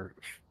 Bring her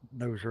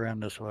nose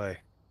around this way.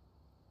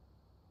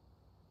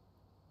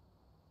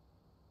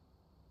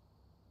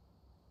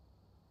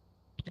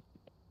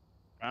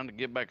 Trying to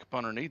get back up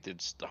underneath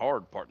it's the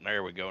hard part. And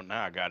there we go.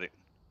 Now I got it.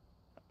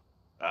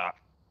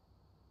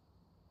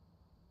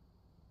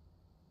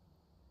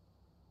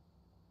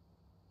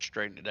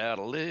 Straighten it out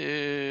a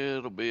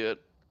little bit,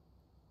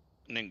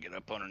 and then get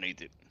up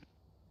underneath it.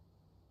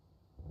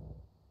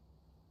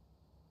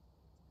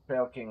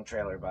 Trail King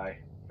trailer by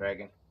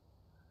Dragon.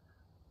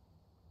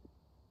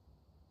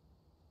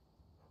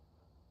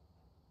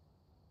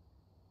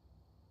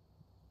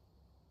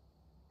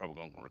 Probably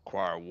gonna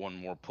require one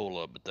more pull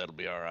up, but that'll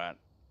be all right.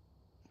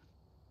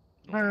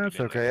 That's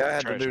okay. I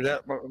had to do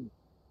that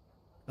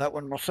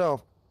one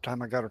myself.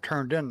 Time I got her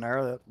turned in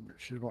there, that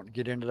she's wanting to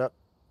get into that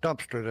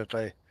dumpster that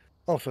they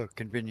also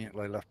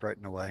conveniently left right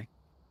in the way.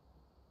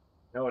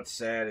 You know what's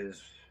sad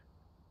is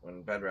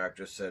when Bedrock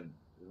just said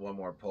one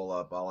more pull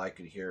up, all I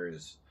could hear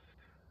is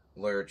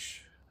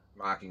Lurch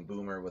mocking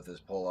Boomer with his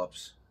pull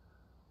ups.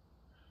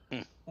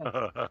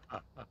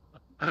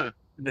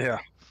 Yeah.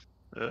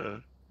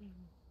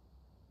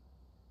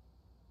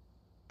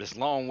 This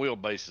long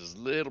wheelbase is a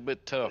little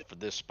bit tough for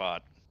this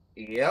spot.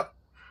 Yep.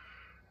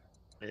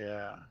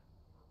 Yeah.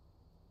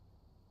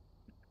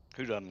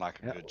 Who doesn't like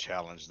a good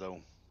challenge,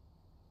 though?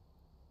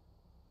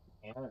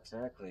 Yeah,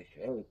 exactly.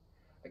 Hey,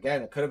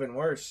 again, it could have been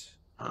worse.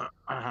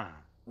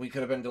 We could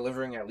have been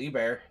delivering at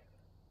Liebherr.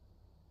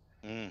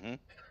 Mm-hmm.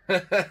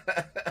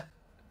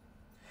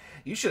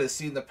 You should have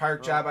seen the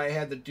park job I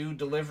had to do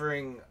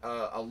delivering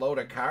a load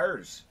of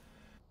cars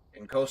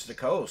in coast to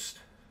coast.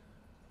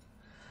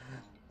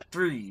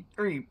 Three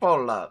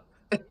pull up.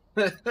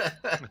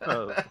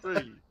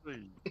 Three.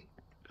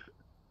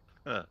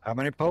 How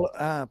many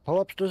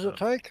pull-ups does it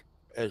take?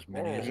 As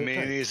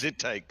many as it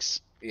takes.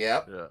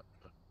 Yep. Yeah.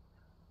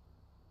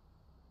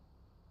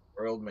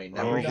 World may As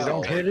never long as you know.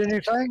 don't hit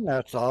anything,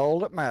 that's all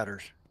that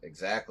matters.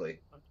 Exactly.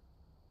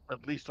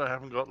 At least I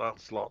haven't got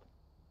that slot.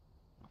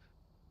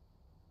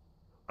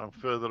 I'm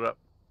further up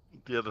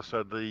the other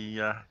side of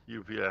the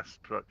UVS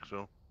truck,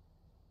 so.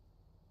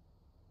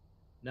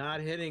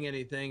 Not hitting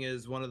anything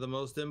is one of the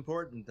most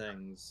important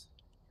things.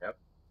 Yep.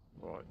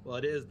 Right. Well,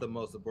 it is the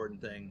most important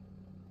thing.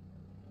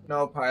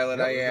 No, pilot,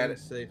 Yep, I we're added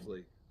doing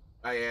safely.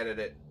 I added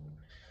it.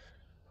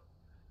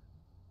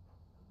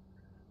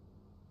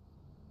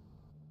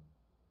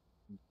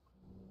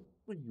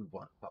 What do you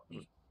want,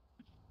 puppy?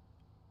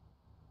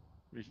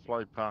 We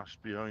fly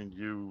past behind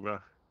you.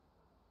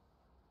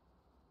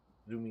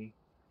 Zoomy.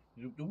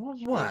 You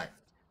what?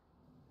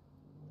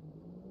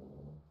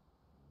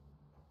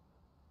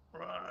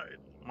 Right.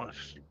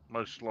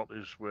 My slot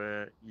is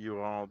where you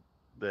are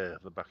there,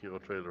 the back of your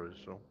trailer is,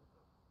 so.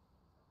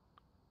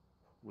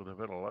 With a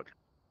bit of luck.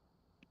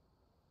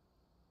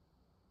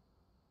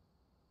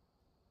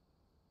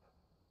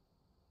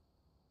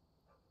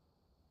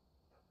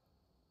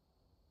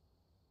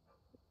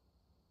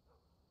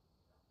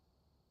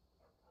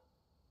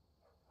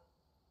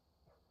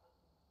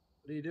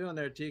 What are you doing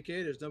there,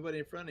 TK? There's nobody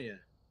in front of you.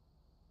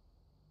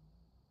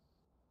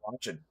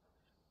 Watching.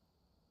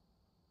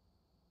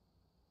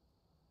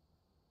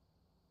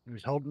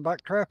 He's holding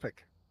back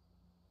traffic.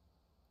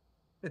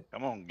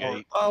 Come on,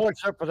 Gate. Oh,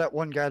 except for that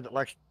one guy that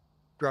likes to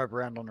drive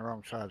around on the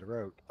wrong side of the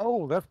road.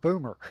 Oh, that's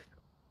Boomer.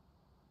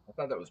 I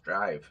thought that was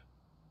Drive.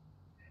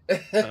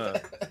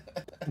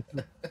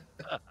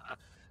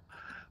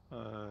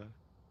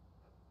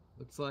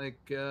 Looks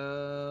like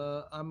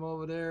I'm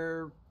over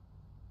there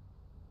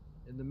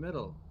in the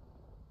middle.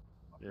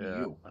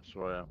 Yeah, that's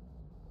where I am.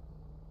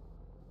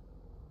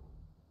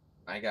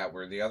 I got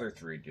where the other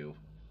three do.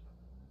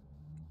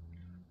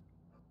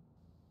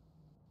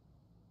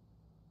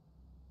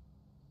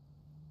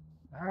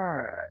 All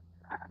right.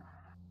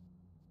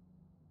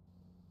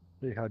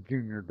 See how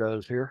Junior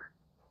does here.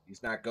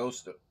 He's not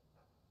ghosted.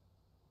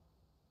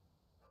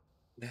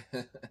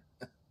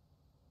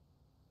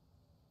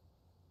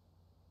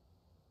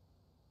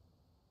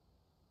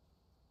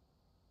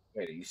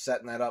 Wait, are you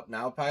setting that up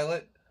now,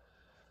 Pilot?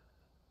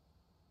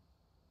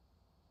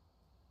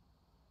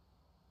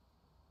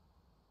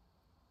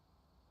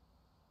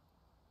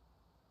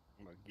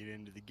 I'm gonna get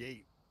into the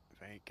gate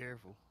if I ain't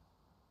careful.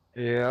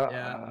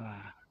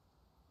 Yeah.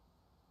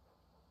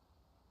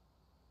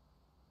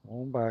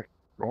 On back.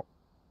 Oh.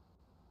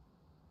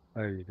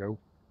 There you go.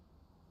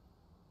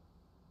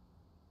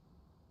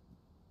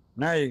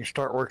 Now you can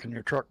start working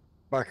your truck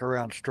back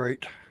around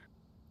straight.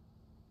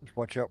 Just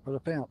watch out for the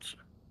fence.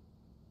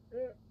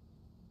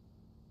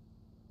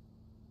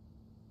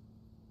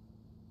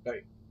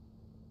 Hey.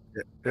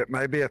 It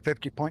may be a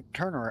 50-point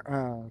turn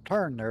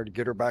there to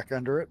get her back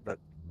under it, but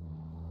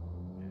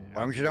as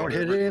long as you don't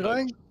hit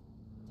anything.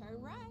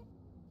 Turn right.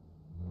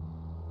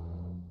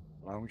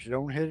 As long as you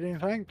don't hit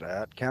anything,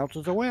 that counts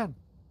as a win.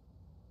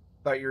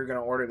 Thought you were going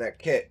to order that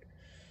kit.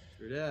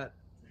 True that.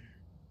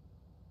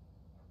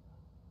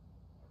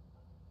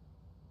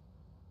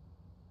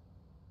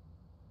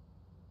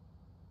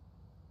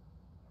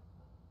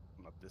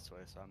 I'm up this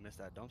way, so I missed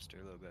that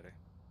dumpster a little better.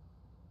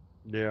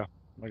 Yeah,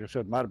 like I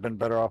said, might have been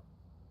better off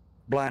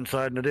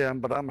blindsiding it in,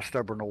 but I'm a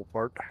stubborn old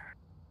fart.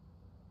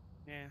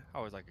 Yeah, I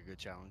always like a good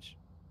challenge.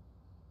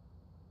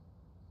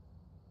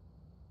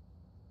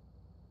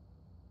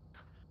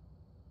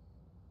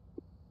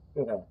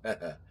 You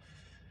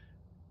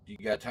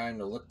got time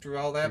to look through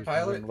all that, These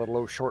Pilot? little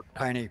old short,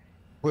 tiny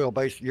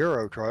wheelbase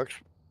Euro trucks.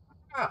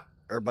 Ah.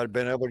 Everybody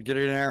been able to get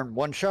in there in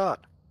one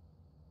shot.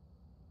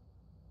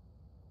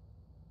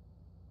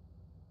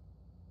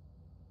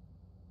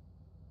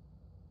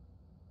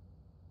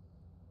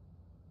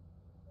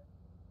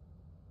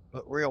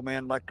 But real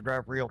men like to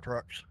drive real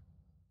trucks.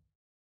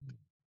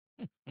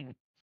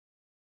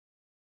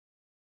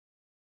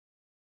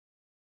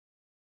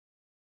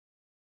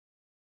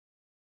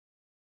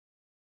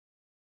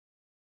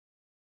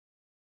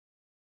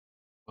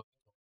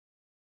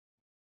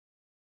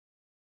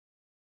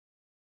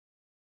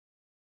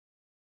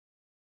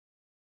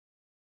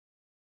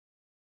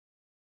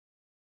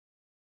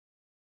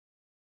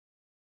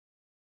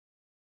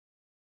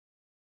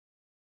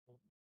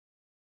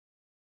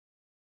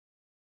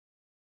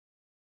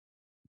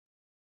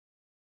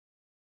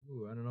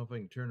 Ooh, I don't know if I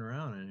can turn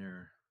around in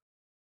here.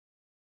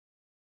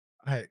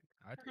 Hey,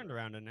 I turned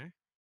around in there.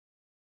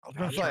 I was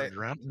gonna say,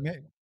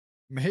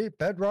 me,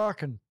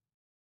 Bedrock, and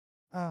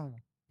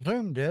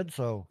Zoom did,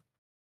 so.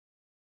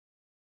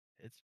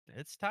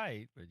 It's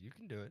tight, but you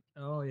can do it.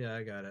 Oh yeah,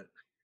 I got it.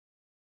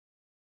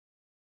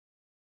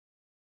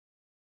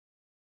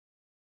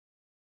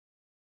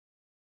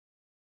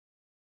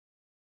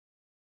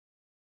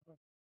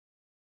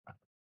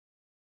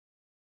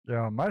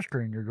 Yeah, on my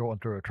screen you're going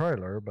through a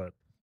trailer, but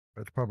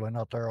it's probably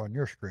not there on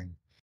your screen.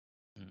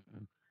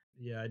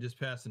 Yeah, I just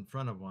passed in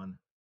front of one.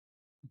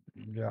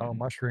 Yeah, on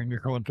my screen you're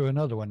going through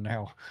another one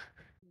now.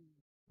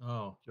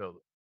 Oh.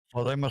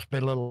 Well, they must be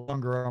a little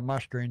longer on my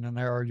screen than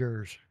they are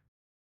yours.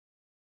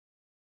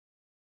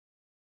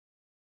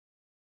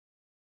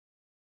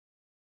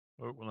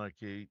 Open that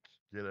gate,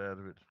 get out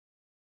of it.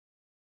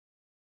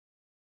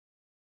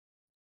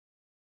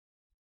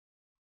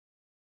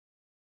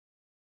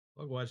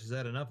 Pugwash has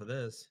had enough of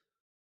this.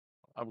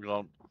 I'm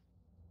gone.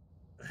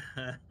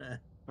 I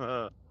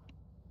hope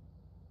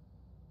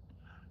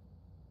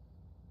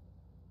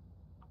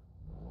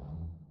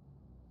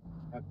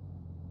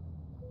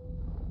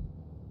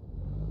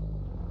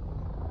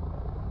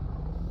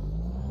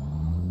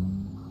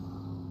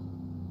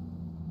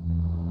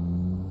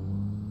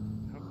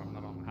I'm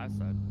not on the high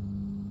side.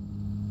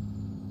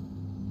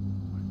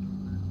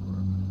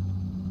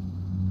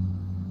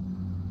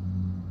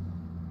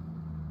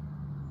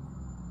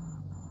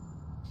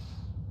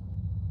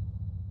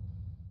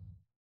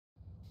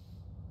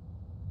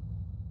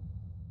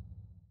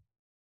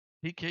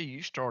 PK,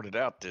 you started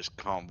out this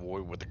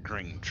convoy with a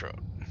green truck.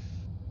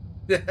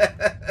 You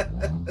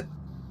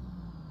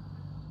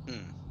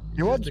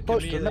wasn't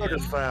supposed to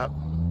notice that.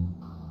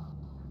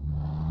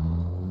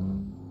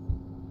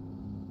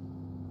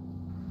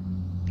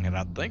 And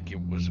I think it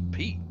was a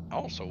Pete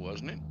also,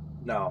 wasn't it?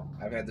 No,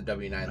 I've had the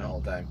W9 the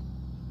whole time.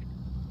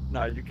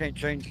 No, you can't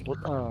change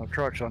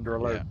trucks under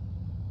a load. Yeah.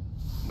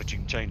 But you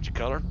can change the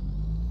color?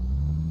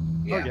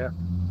 Yeah. Oh, yeah.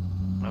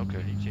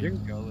 Okay. You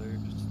change color,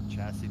 just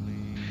chassis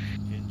leads,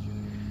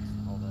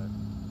 engines, all that.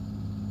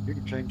 You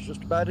can change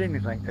just about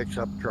anything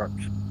except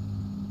trucks.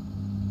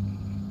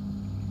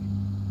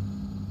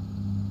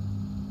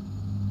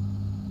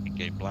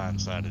 He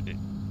blindsided it.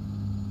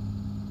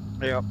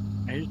 Yep.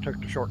 He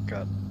took the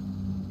shortcut.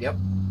 Yep.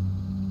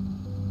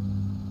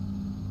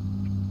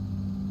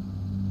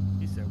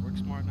 He said, work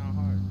smart, not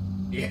hard.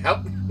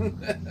 Yep.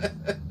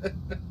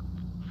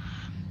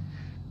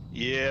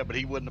 Yeah, but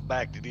he wouldn't have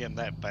backed it in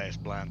that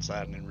fast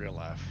blindsiding in real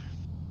life.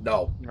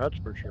 No. That's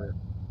for sure.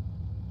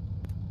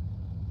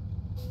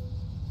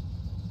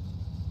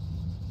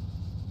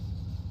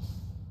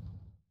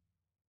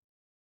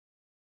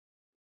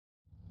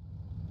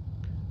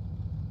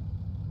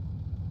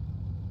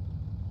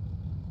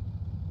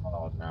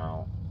 Oh,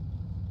 no.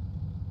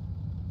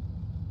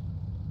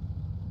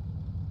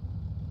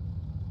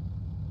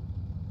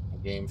 The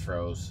game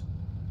froze.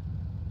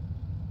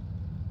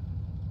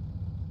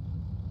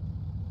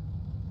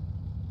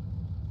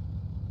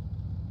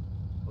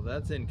 Well,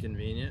 that's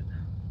inconvenient.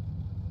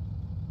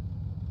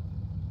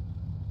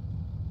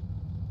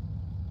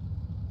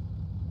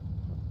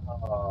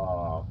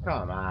 Oh,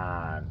 come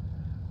on.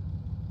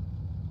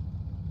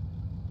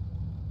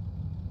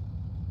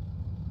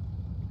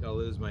 I think I'll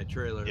lose my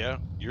trailer. Yeah,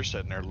 you're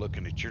sitting there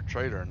looking at your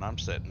trailer, and I'm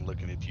sitting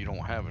looking at you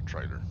don't have a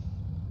trailer.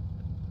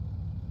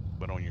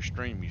 But on your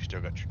stream, you still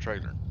got your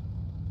trailer.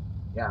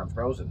 Yeah, I'm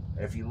frozen.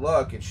 If you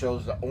look, it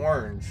shows the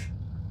orange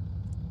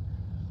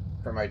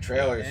for my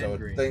trailer, Yeah, so it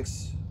green.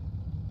 thinks.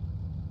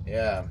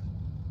 Yeah.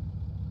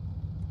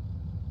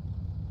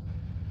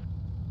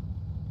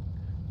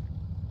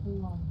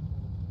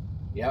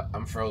 Yep,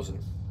 I'm frozen.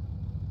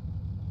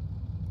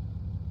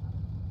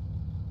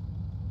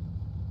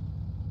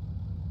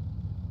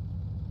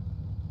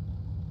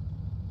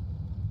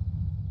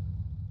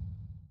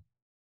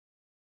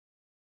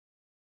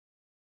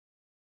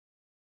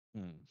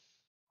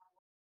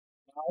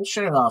 I'll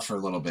shut it off for a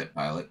little bit,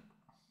 Pilot.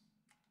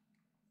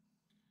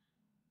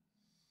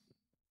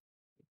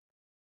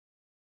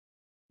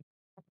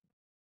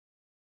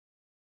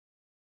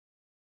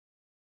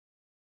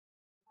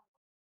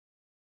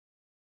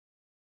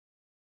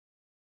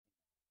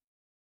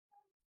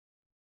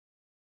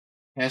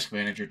 Task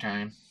manager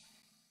time.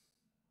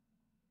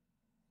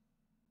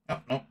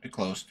 Oh, nope, it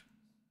closed.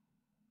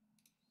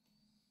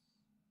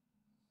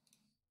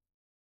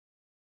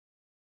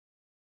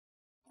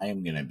 I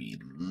am going to be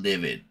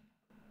livid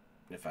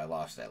if I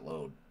lost that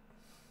load.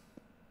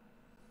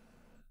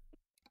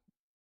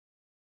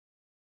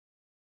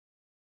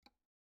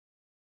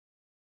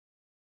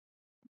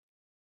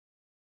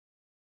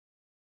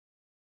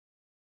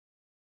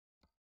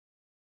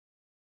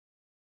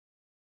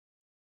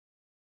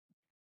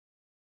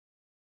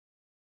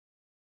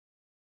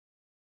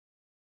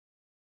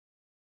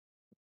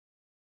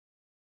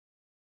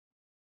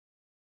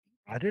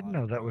 I didn't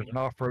know that was an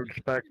off-road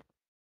spec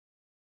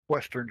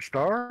Western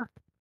Star.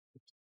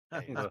 I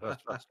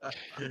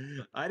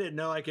didn't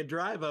know I could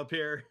drive up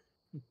here.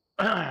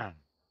 I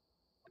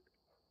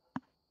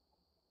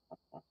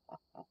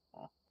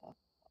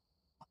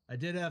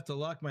did have to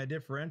lock my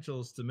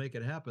differentials to make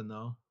it happen,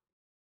 though.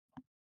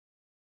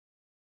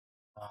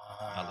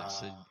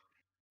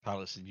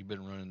 Pilot said you've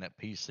been running that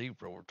PC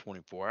for over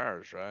 24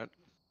 hours, right?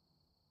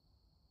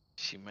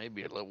 She may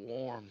be a little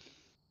warm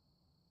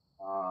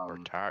or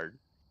tired.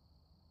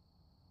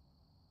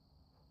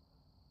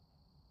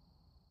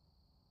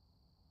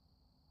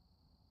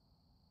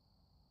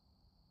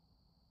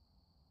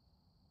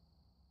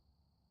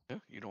 Yeah,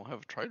 you don't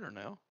have a trailer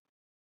now.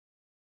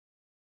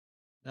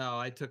 No,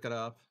 I took it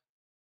off.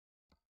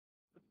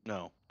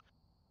 No,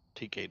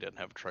 TK doesn't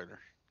have a trailer.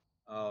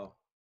 Oh.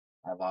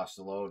 I lost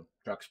the load.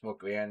 Truck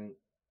spoke and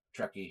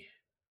Trucky.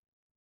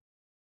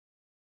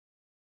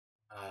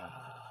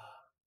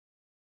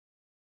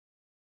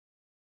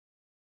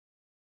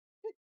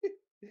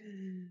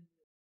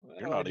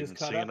 You're not even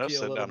seeing us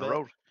sit down the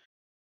road.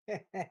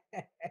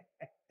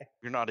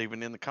 You're not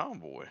even in the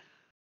convoy.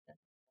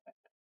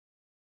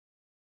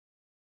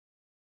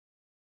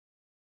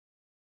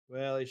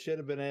 Well, he should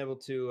have been able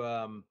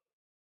to.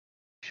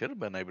 Should have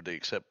been able to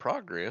accept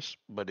progress,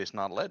 but it's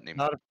not letting him.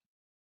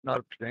 Not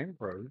if game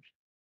froze.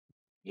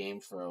 Game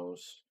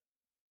froze.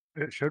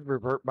 It should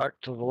revert back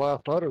to the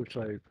last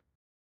autosave.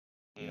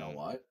 You know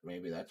what?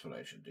 Maybe that's what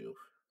I should do.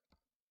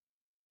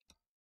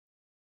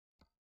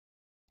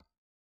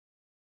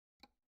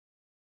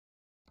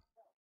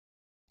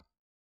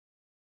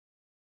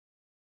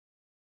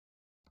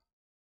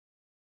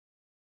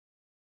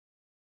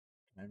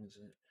 What time is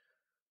it?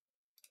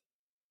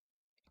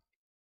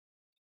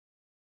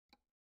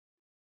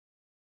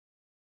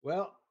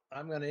 Well,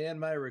 I'm going to end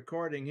my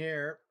recording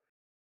here.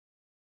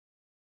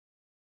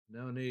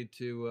 No need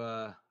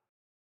to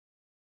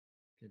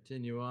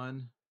continue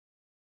on.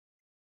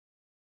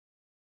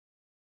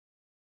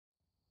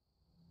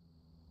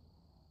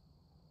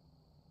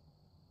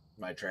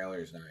 My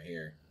trailer's not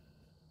here.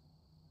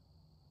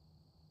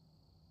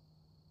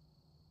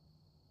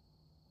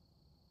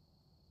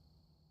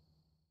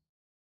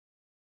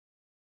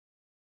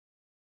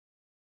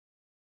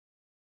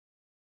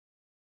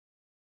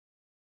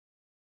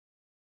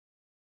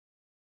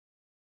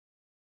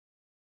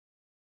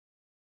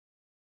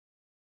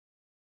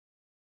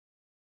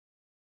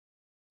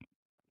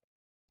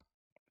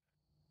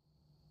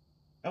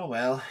 Oh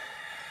well.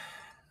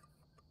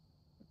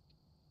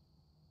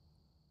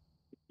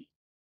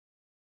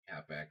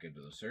 Hop back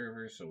into the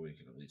server so we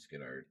can at least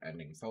get our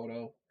ending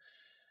photo.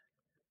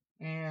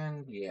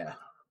 And yeah.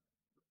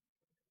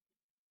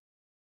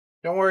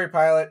 Don't worry,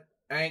 pilot.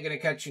 I ain't gonna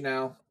catch you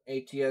now.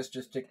 ATS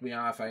just ticked me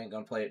off. I ain't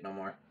gonna play it no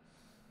more.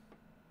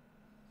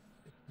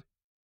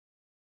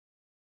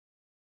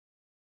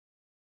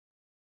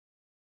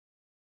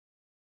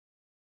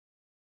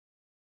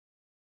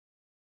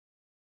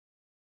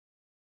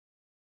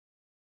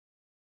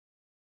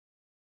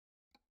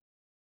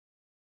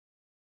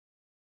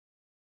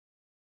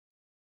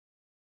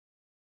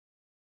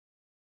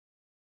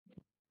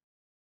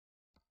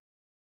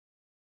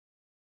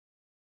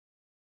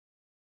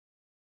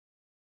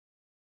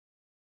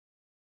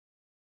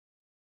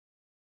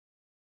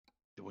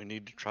 Do we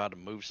need to try to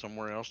move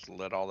somewhere else to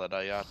let all that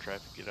AI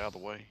traffic get out of the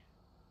way?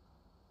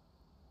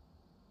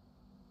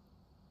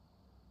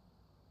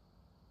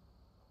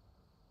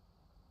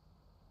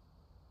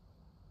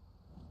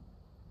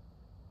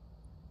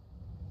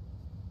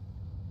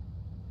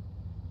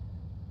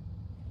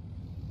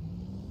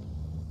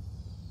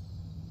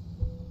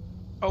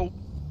 Oh.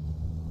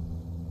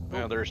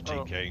 Well, there's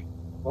TK.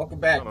 Welcome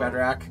back,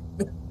 Bedrock.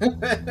 He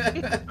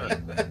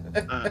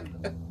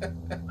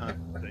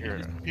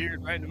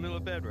disappeared right in the middle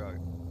of Bedrock.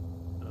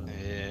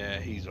 Yeah,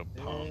 he's a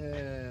punk.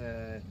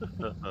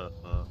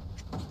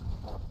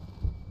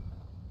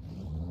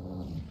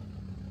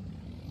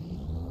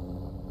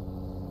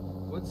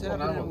 What's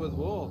happening with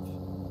Wulff?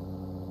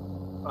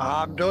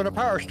 I'm doing a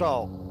power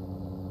stall.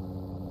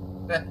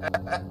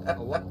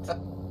 What?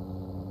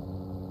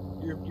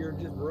 You're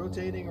just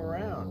rotating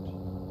around.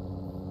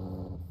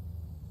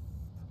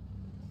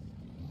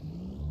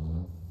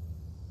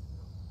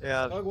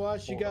 Yeah.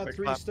 Pugwash, you got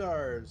 3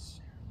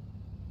 stars.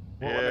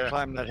 Won't let me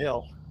climb that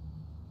hill.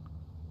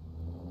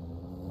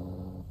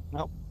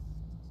 Nope.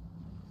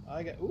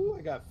 I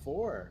got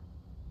 4.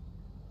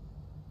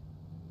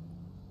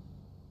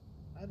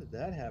 How did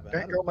that happen?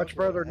 Can't go much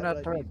further than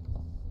that thread.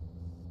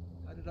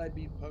 How did I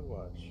beat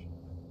Pugwash?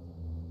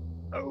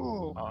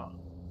 Oh.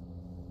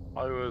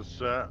 I was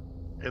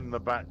in the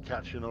back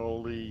catching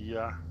all the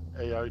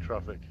AI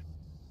traffic.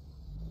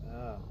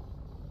 Oh.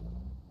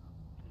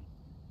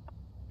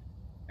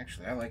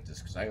 Actually, I like this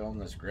because I own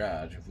this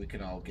garage. If we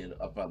can all get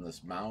up on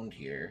this mound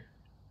here,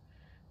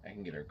 I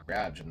can get our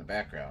garage in the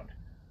background.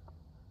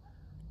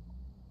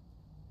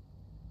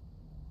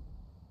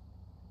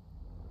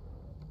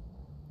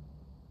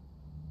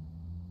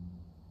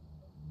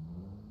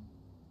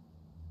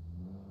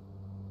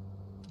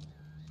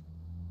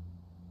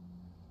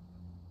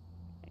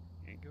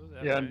 Can't go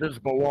that Yeah, way.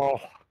 invisible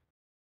wall.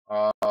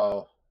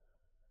 Oh.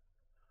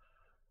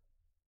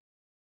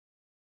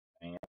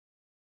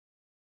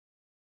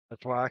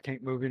 That's why I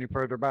can't move any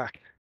further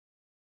back.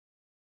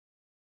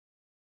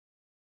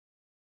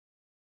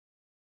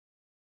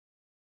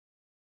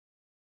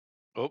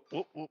 Oh,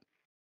 whoop, whoop.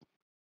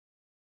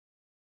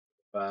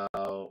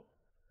 About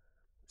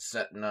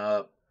setting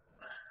up.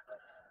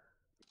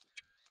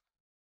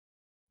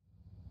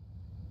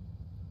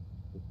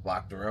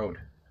 Block the road.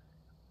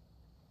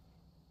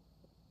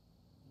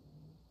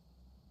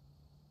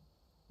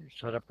 You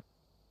set up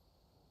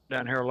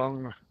down here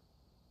along the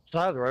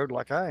side of the road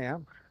like I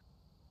am.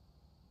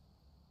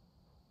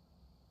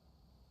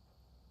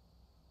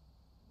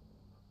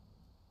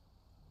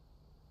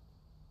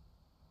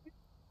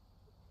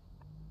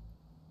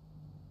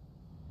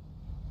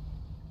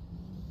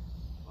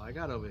 I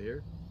got over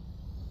here.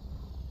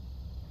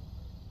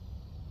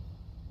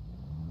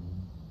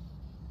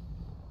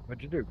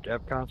 What'd you do?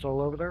 Dev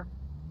console over there?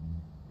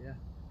 Yeah.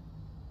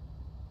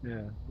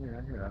 Yeah.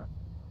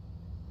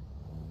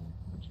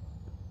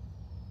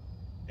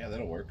 Yeah,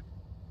 that'll work.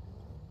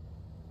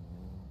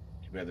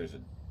 Too bad there's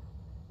a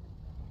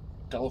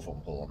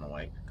telephone pole on the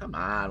way. Come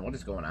on, what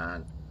is going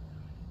on?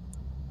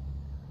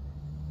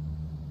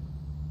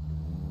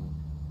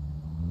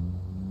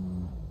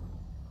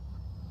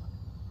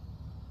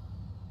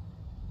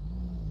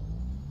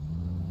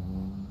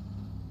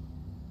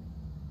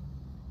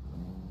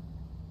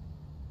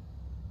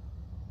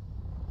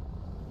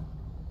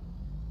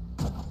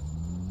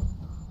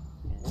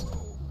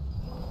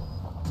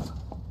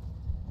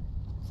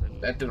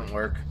 That didn't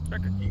work.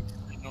 Trucker keeps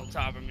sitting on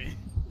top of me.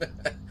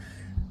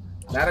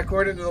 Not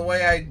according to the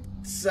way I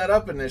set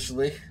up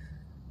initially.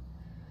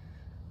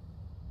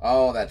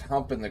 Oh, that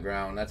hump in the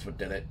ground. That's what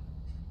did it.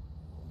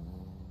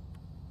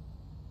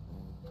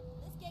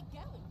 Let's get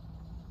going.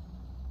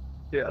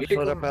 Yeah,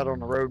 Vehicle- set up out on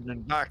the road and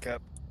then back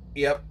up.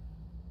 Yep.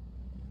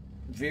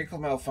 Vehicle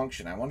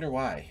malfunction. I wonder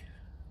why.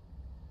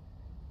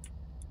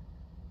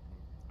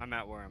 I'm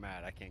at where I'm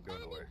at. I can't go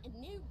nowhere. A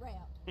new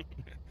route.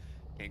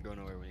 Can't go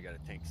nowhere when you got a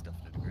tank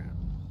stuffed in the ground.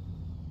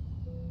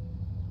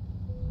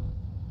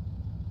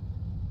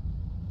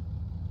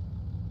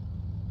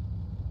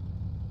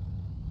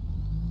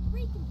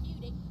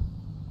 Recomputing.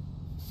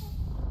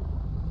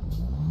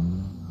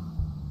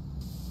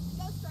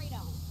 Go straight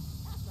on.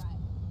 That's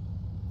right.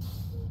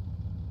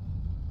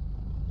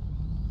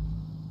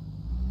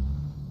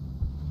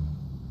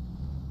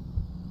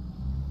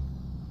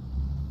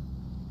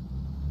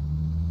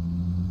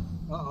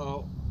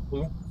 Uh-oh.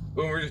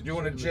 Boomer's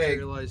doing a jig.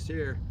 Materialized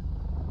here.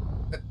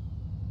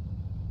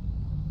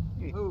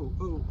 Oh,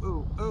 oh,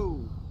 oh,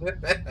 oh.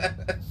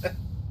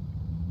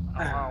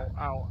 Ow,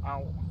 ow,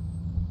 ow.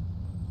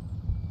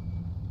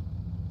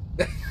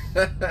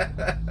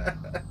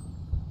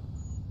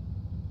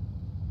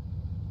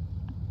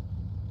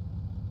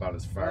 About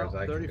as far as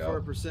I can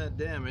go. 34%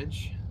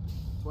 damage.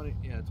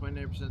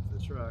 29% to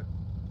the truck.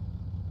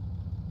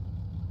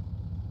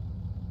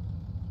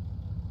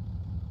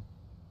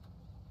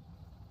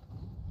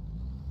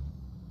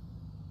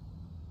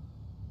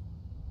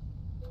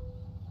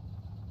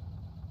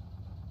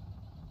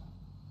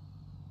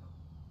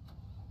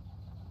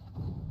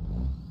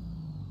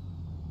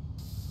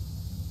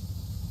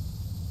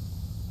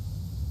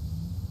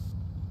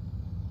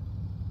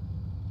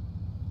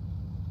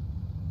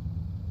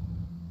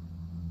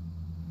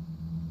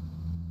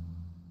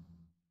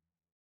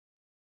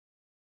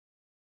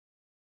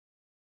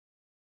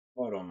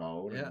 Photo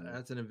mode. Yeah,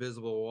 that's an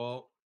invisible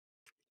wall.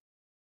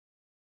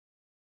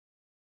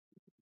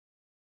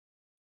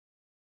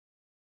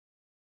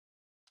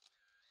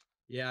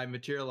 Yeah, I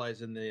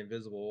materialized in the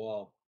invisible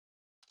wall.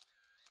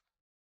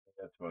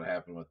 That's what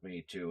happened with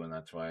me too, and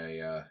that's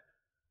why I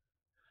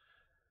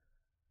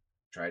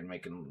tried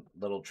making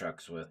little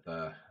trucks with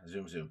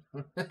Zoom Zoom.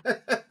 It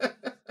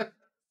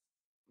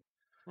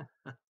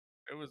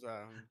was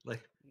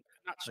like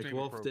not stream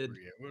Wulff did.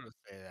 appropriate. We'll just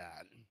say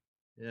that.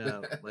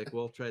 Yeah, like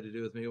Wulff tried to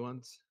do with me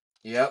once.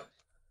 Yep.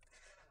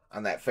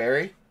 On that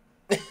ferry.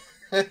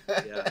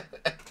 Yeah.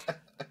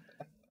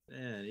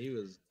 Man, he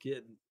was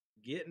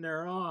getting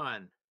her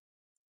on.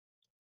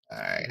 All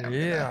right.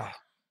 Yeah.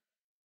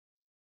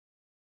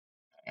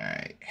 All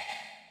right.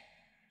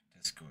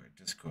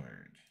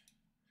 Discord.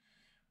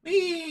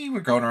 Whee!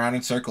 We're going around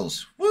in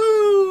circles.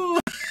 Woo!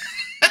 All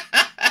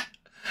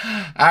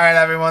right,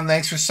 everyone.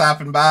 Thanks for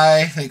stopping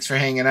by. Thanks for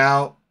hanging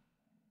out.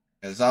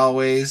 As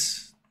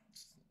always,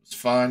 it was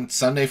fun.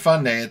 Sunday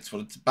Fun Day. It's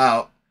what it's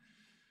about.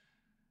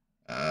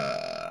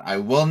 I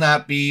will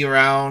not be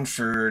around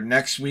for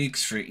next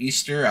week's for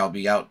Easter. I'll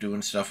be out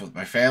doing stuff with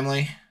my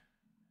family.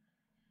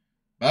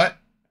 But,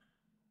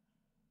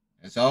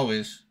 as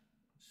always,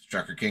 it's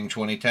Trucker King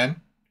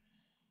 2010.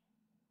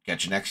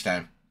 Catch you next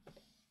time.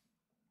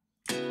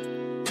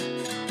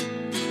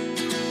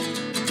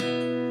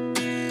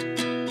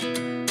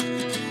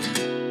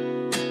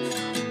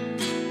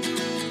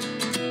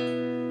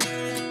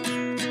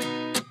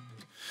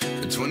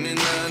 At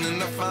 29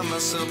 and I find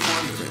myself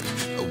wondering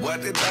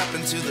what did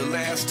happen to the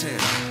last 10.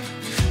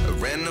 I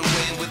ran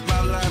away with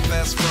my life,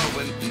 fast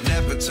forward,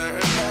 never turn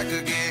back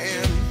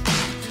again.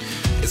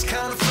 It's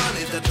kind of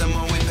funny that the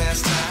more we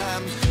pass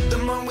time, the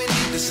more we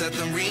need to set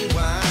them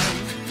rewind.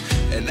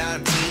 And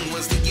 19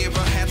 was the year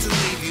I had to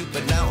leave you,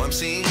 but now I'm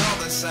seeing all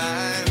the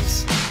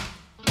signs.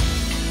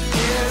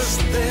 Is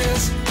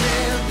this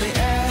really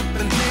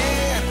happening?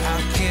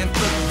 I can't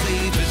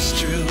believe it's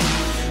true.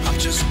 I'm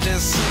just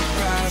as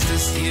surprised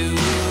as you.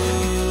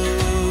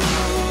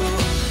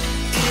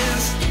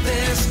 Is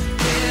this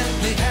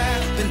really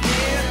happening?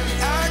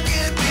 I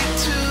can't be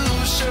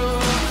too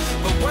sure,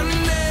 but one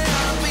day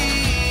I'll be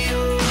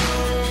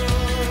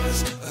yours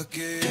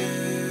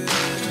again.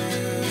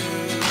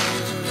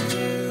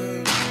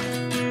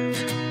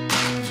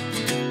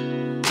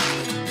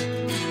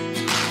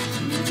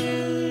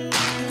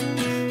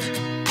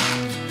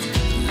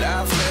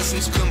 Life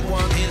lessons come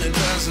one in a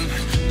dozen.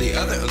 The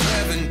other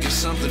 11 get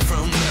something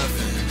from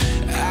nothing.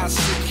 I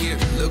sit here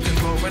looking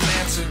for an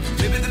answer.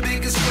 Maybe the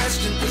biggest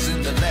question was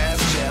in the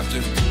last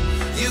chapter.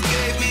 You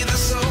gave me the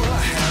soul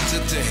I have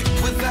today.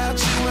 Without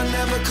you I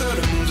never could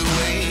have moved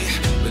away.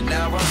 But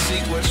now I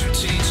see what you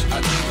teach.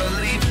 I do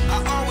believe I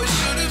always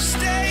should have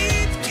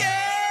stayed.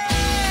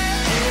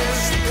 Yeah.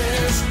 Is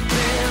this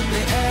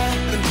really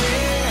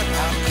happening?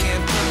 I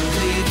can't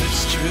believe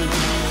it's true.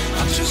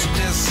 I'm just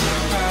as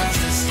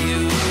surprised as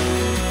you.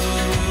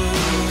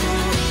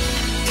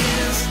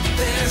 Is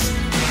this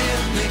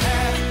really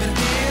happening?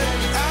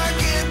 I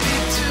can't be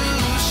too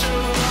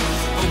sure,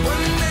 but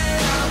one day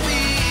I'll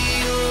be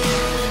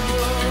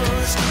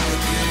yours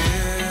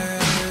again.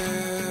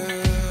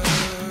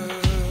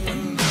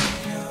 One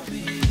day I'll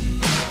be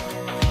yours.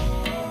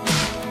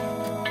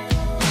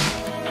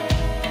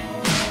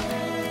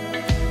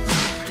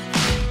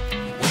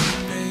 One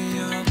day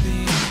I'll be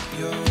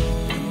yours.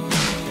 One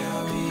day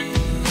I'll be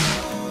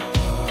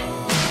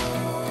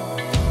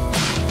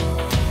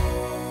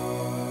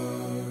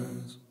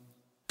yours.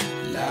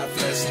 Life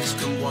lessons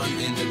come one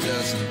in a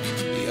dozen.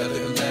 The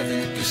other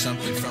 11 get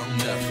something from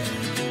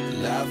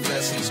nothing. Life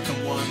lessons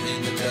come one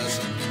in a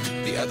dozen.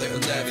 The other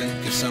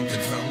 11 get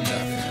something from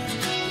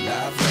nothing.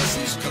 Life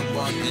lessons come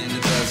one in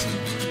a dozen.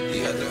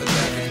 The other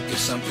 11 get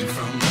something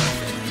from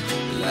nothing.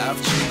 Life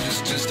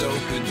changes just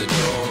open the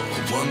door.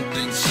 One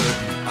thing's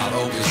certain, I'll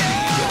always